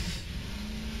posts.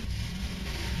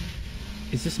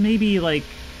 Is this maybe, like...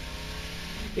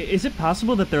 Is it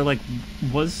possible that there, like,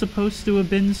 was supposed to have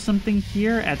been something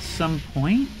here at some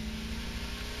point?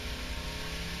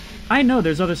 I know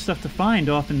there's other stuff to find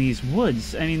off in these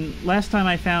woods. I mean, last time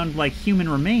I found, like, human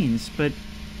remains, but...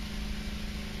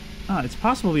 it's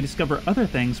possible we discover other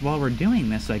things while we're doing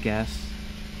this, I guess.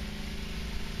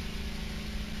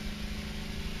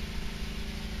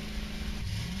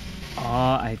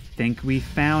 I think we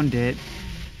found it.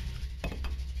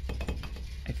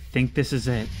 I think this is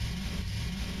it.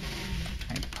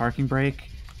 Alright, parking brake.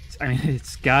 I mean,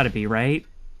 it's gotta be, right?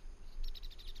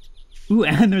 Ooh,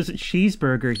 and there's a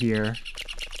cheeseburger here.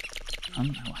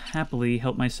 I'll happily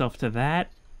help myself to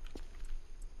that.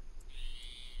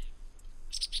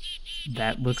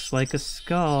 That looks like a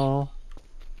skull.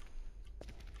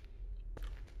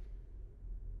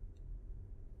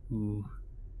 Ooh.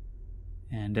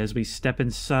 And as we step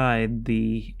inside,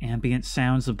 the ambient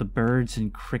sounds of the birds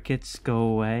and crickets go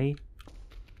away,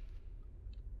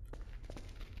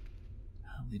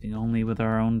 leaving only with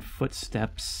our own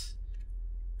footsteps.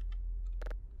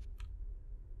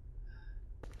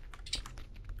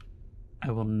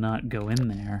 I will not go in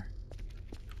there.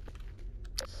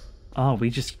 Oh, we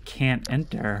just can't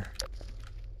enter.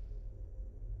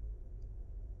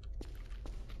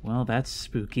 Well, that's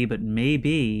spooky, but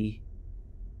maybe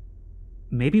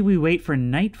we wait for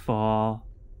nightfall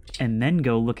and then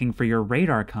go looking for your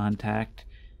radar contact.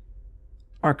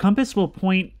 Our compass will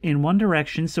point in one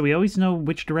direction, so we always know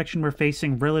which direction we're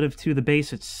facing relative to the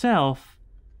base itself,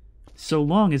 so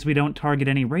long as we don't target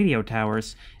any radio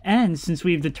towers. And since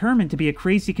we've determined to be a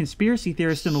crazy conspiracy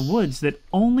theorist in the woods that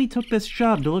only took this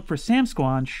job to look for Sam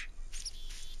Squanch,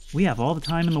 we have all the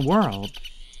time in the world.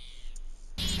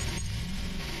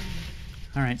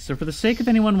 Alright, so for the sake of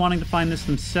anyone wanting to find this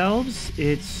themselves,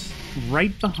 it's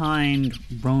right behind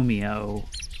Romeo.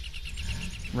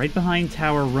 Right behind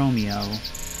Tower Romeo.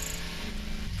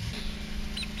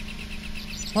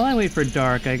 While I wait for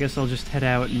dark, I guess I'll just head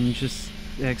out and just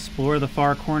explore the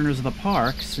far corners of the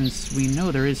park, since we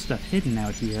know there is stuff hidden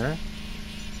out here.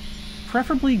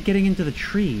 Preferably getting into the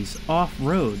trees,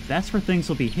 off-road. That's where things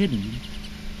will be hidden.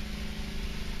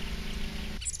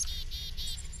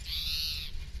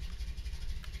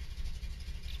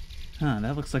 Huh,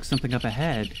 that looks like something up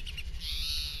ahead.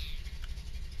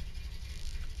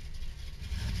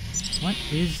 What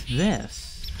is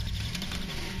this?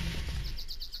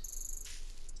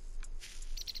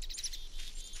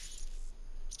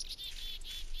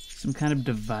 Some kind of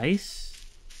device?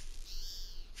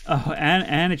 Oh,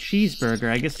 and a cheeseburger.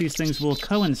 I guess these things will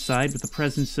coincide with the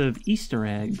presence of Easter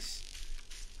eggs.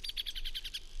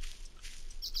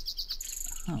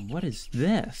 Huh, what is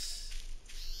this?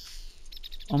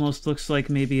 Almost looks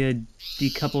like maybe a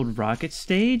decoupled rocket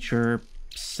stage or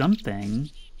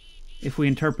something. If we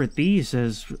interpret these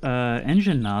as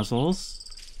engine nozzles.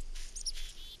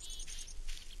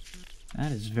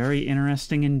 That is very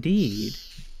interesting indeed.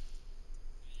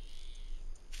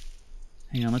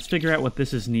 Hang on, let's figure out what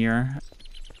this is near.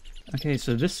 Okay,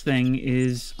 so this thing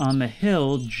is on the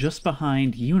hill just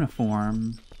behind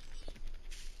Uniform.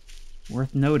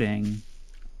 Worth noting.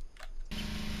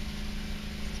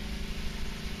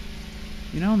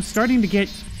 You know, I'm starting to get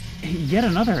yet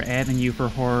another avenue for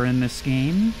horror in this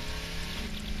game.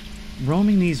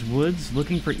 Roaming these woods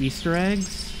looking for Easter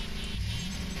eggs,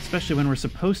 especially when we're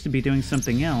supposed to be doing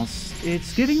something else,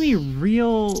 it's giving me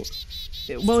real...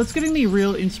 well, it's giving me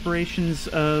real inspirations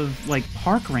of, like,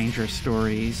 park ranger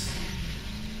stories.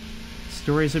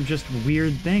 Stories of just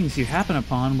weird things you happen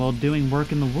upon while doing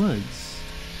work in the woods.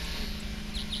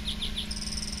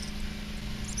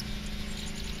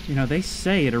 You know, they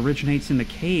say it originates in the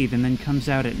cave and then comes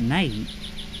out at night.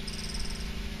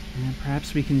 And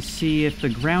perhaps we can see if the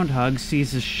groundhog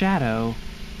sees his shadow.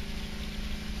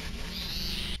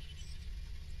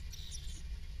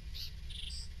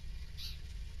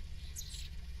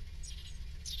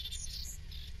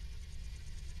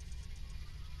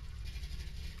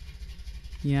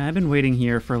 Yeah, I've been waiting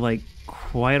here for, like,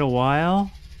 quite a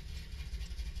while.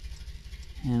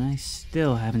 And I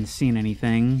still haven't seen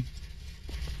anything.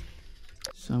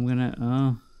 So I'm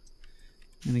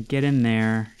gonna get in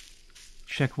there.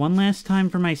 Check one last time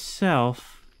for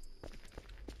myself.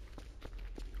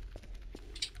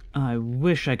 I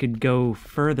wish I could go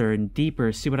further and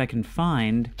deeper, see what I can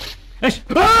find. Oh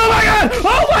my god!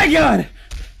 Oh my god!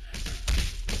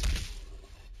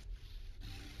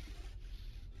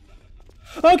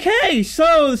 Okay,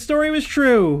 so the story was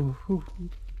true.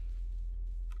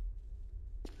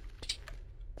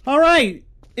 Alright,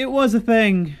 it was a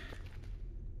thing.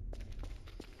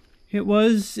 It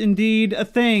was indeed a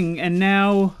thing, and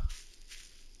now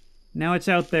it's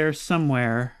out there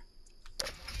somewhere.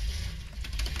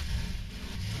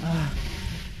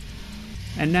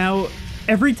 And now,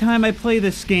 every time I play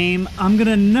this game, I'm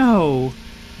gonna know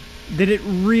that it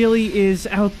really is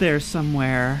out there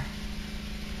somewhere.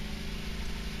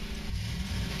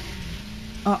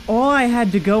 All I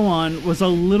had to go on was a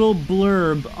little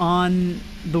blurb on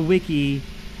the wiki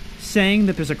saying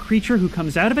that there's a creature who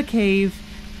comes out of a cave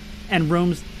and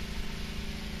roams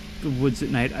the woods at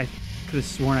night. I could have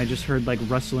sworn I just heard, like,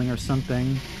 rustling or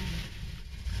something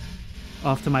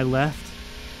off to my left.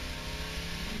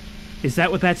 Is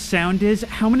that what that sound is?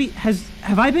 How many...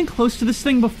 have I been close to this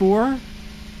thing before?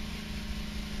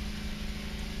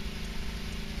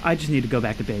 I just need to go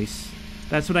back to base.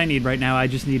 That's what I need right now. I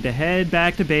just need to head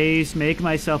back to base, make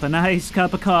myself a nice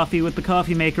cup of coffee with the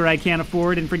coffee maker I can't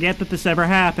afford, and forget that this ever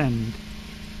happened.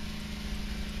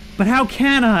 But how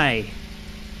can I?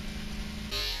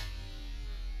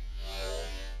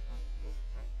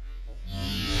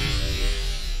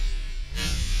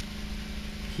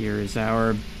 Here is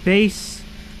our base.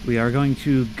 We are going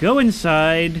to go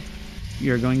inside. We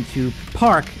are going to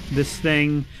park this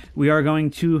thing. We are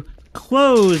going to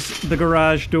close the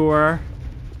garage door.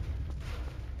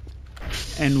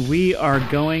 And we are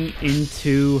going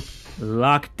into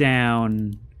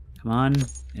lockdown. Come on.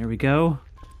 There we go.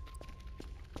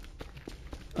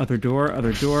 Other door,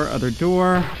 other door, other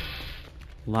door.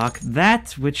 Lock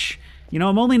that, which, you know,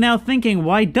 I'm only now thinking,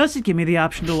 why does it give me the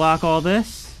option to lock all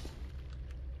this?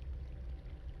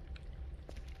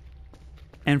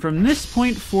 And from this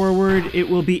point forward, it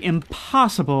will be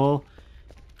impossible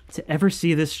to ever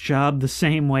see this job the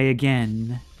same way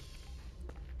again.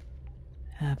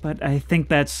 But I think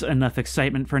that's enough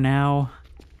excitement for now.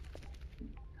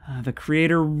 The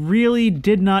creator really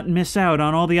did not miss out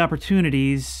on all the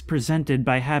opportunities presented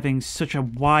by having such a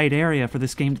wide area for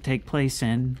this game to take place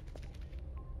in.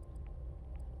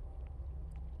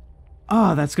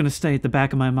 Oh, that's going to stay at the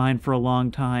back of my mind for a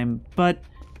long time, but...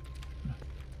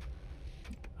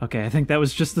 Okay, I think that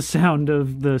was just the sound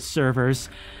of the servers.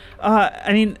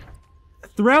 I mean,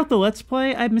 throughout the Let's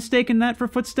Play, I've mistaken that for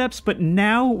footsteps, but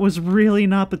now was really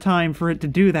not the time for it to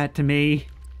do that to me.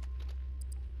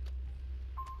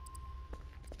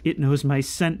 It knows my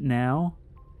scent now.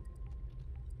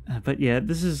 But yeah,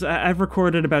 this is... I've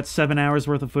recorded about 7 hours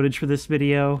worth of footage for this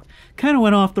video. Kind of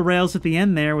went off the rails at the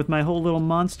end there with my whole little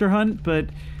monster hunt, but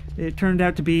it turned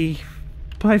out to be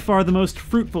by far the most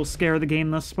fruitful scare of the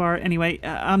game thus far. Anyway,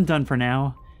 I'm done for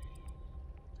now.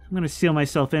 I'm gonna seal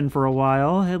myself in for a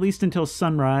while, at least until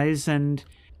sunrise, and...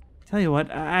 Tell you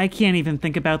what, I can't even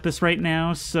think about this right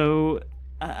now, so...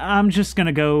 I'm just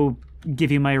gonna go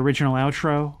give you my original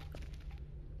outro.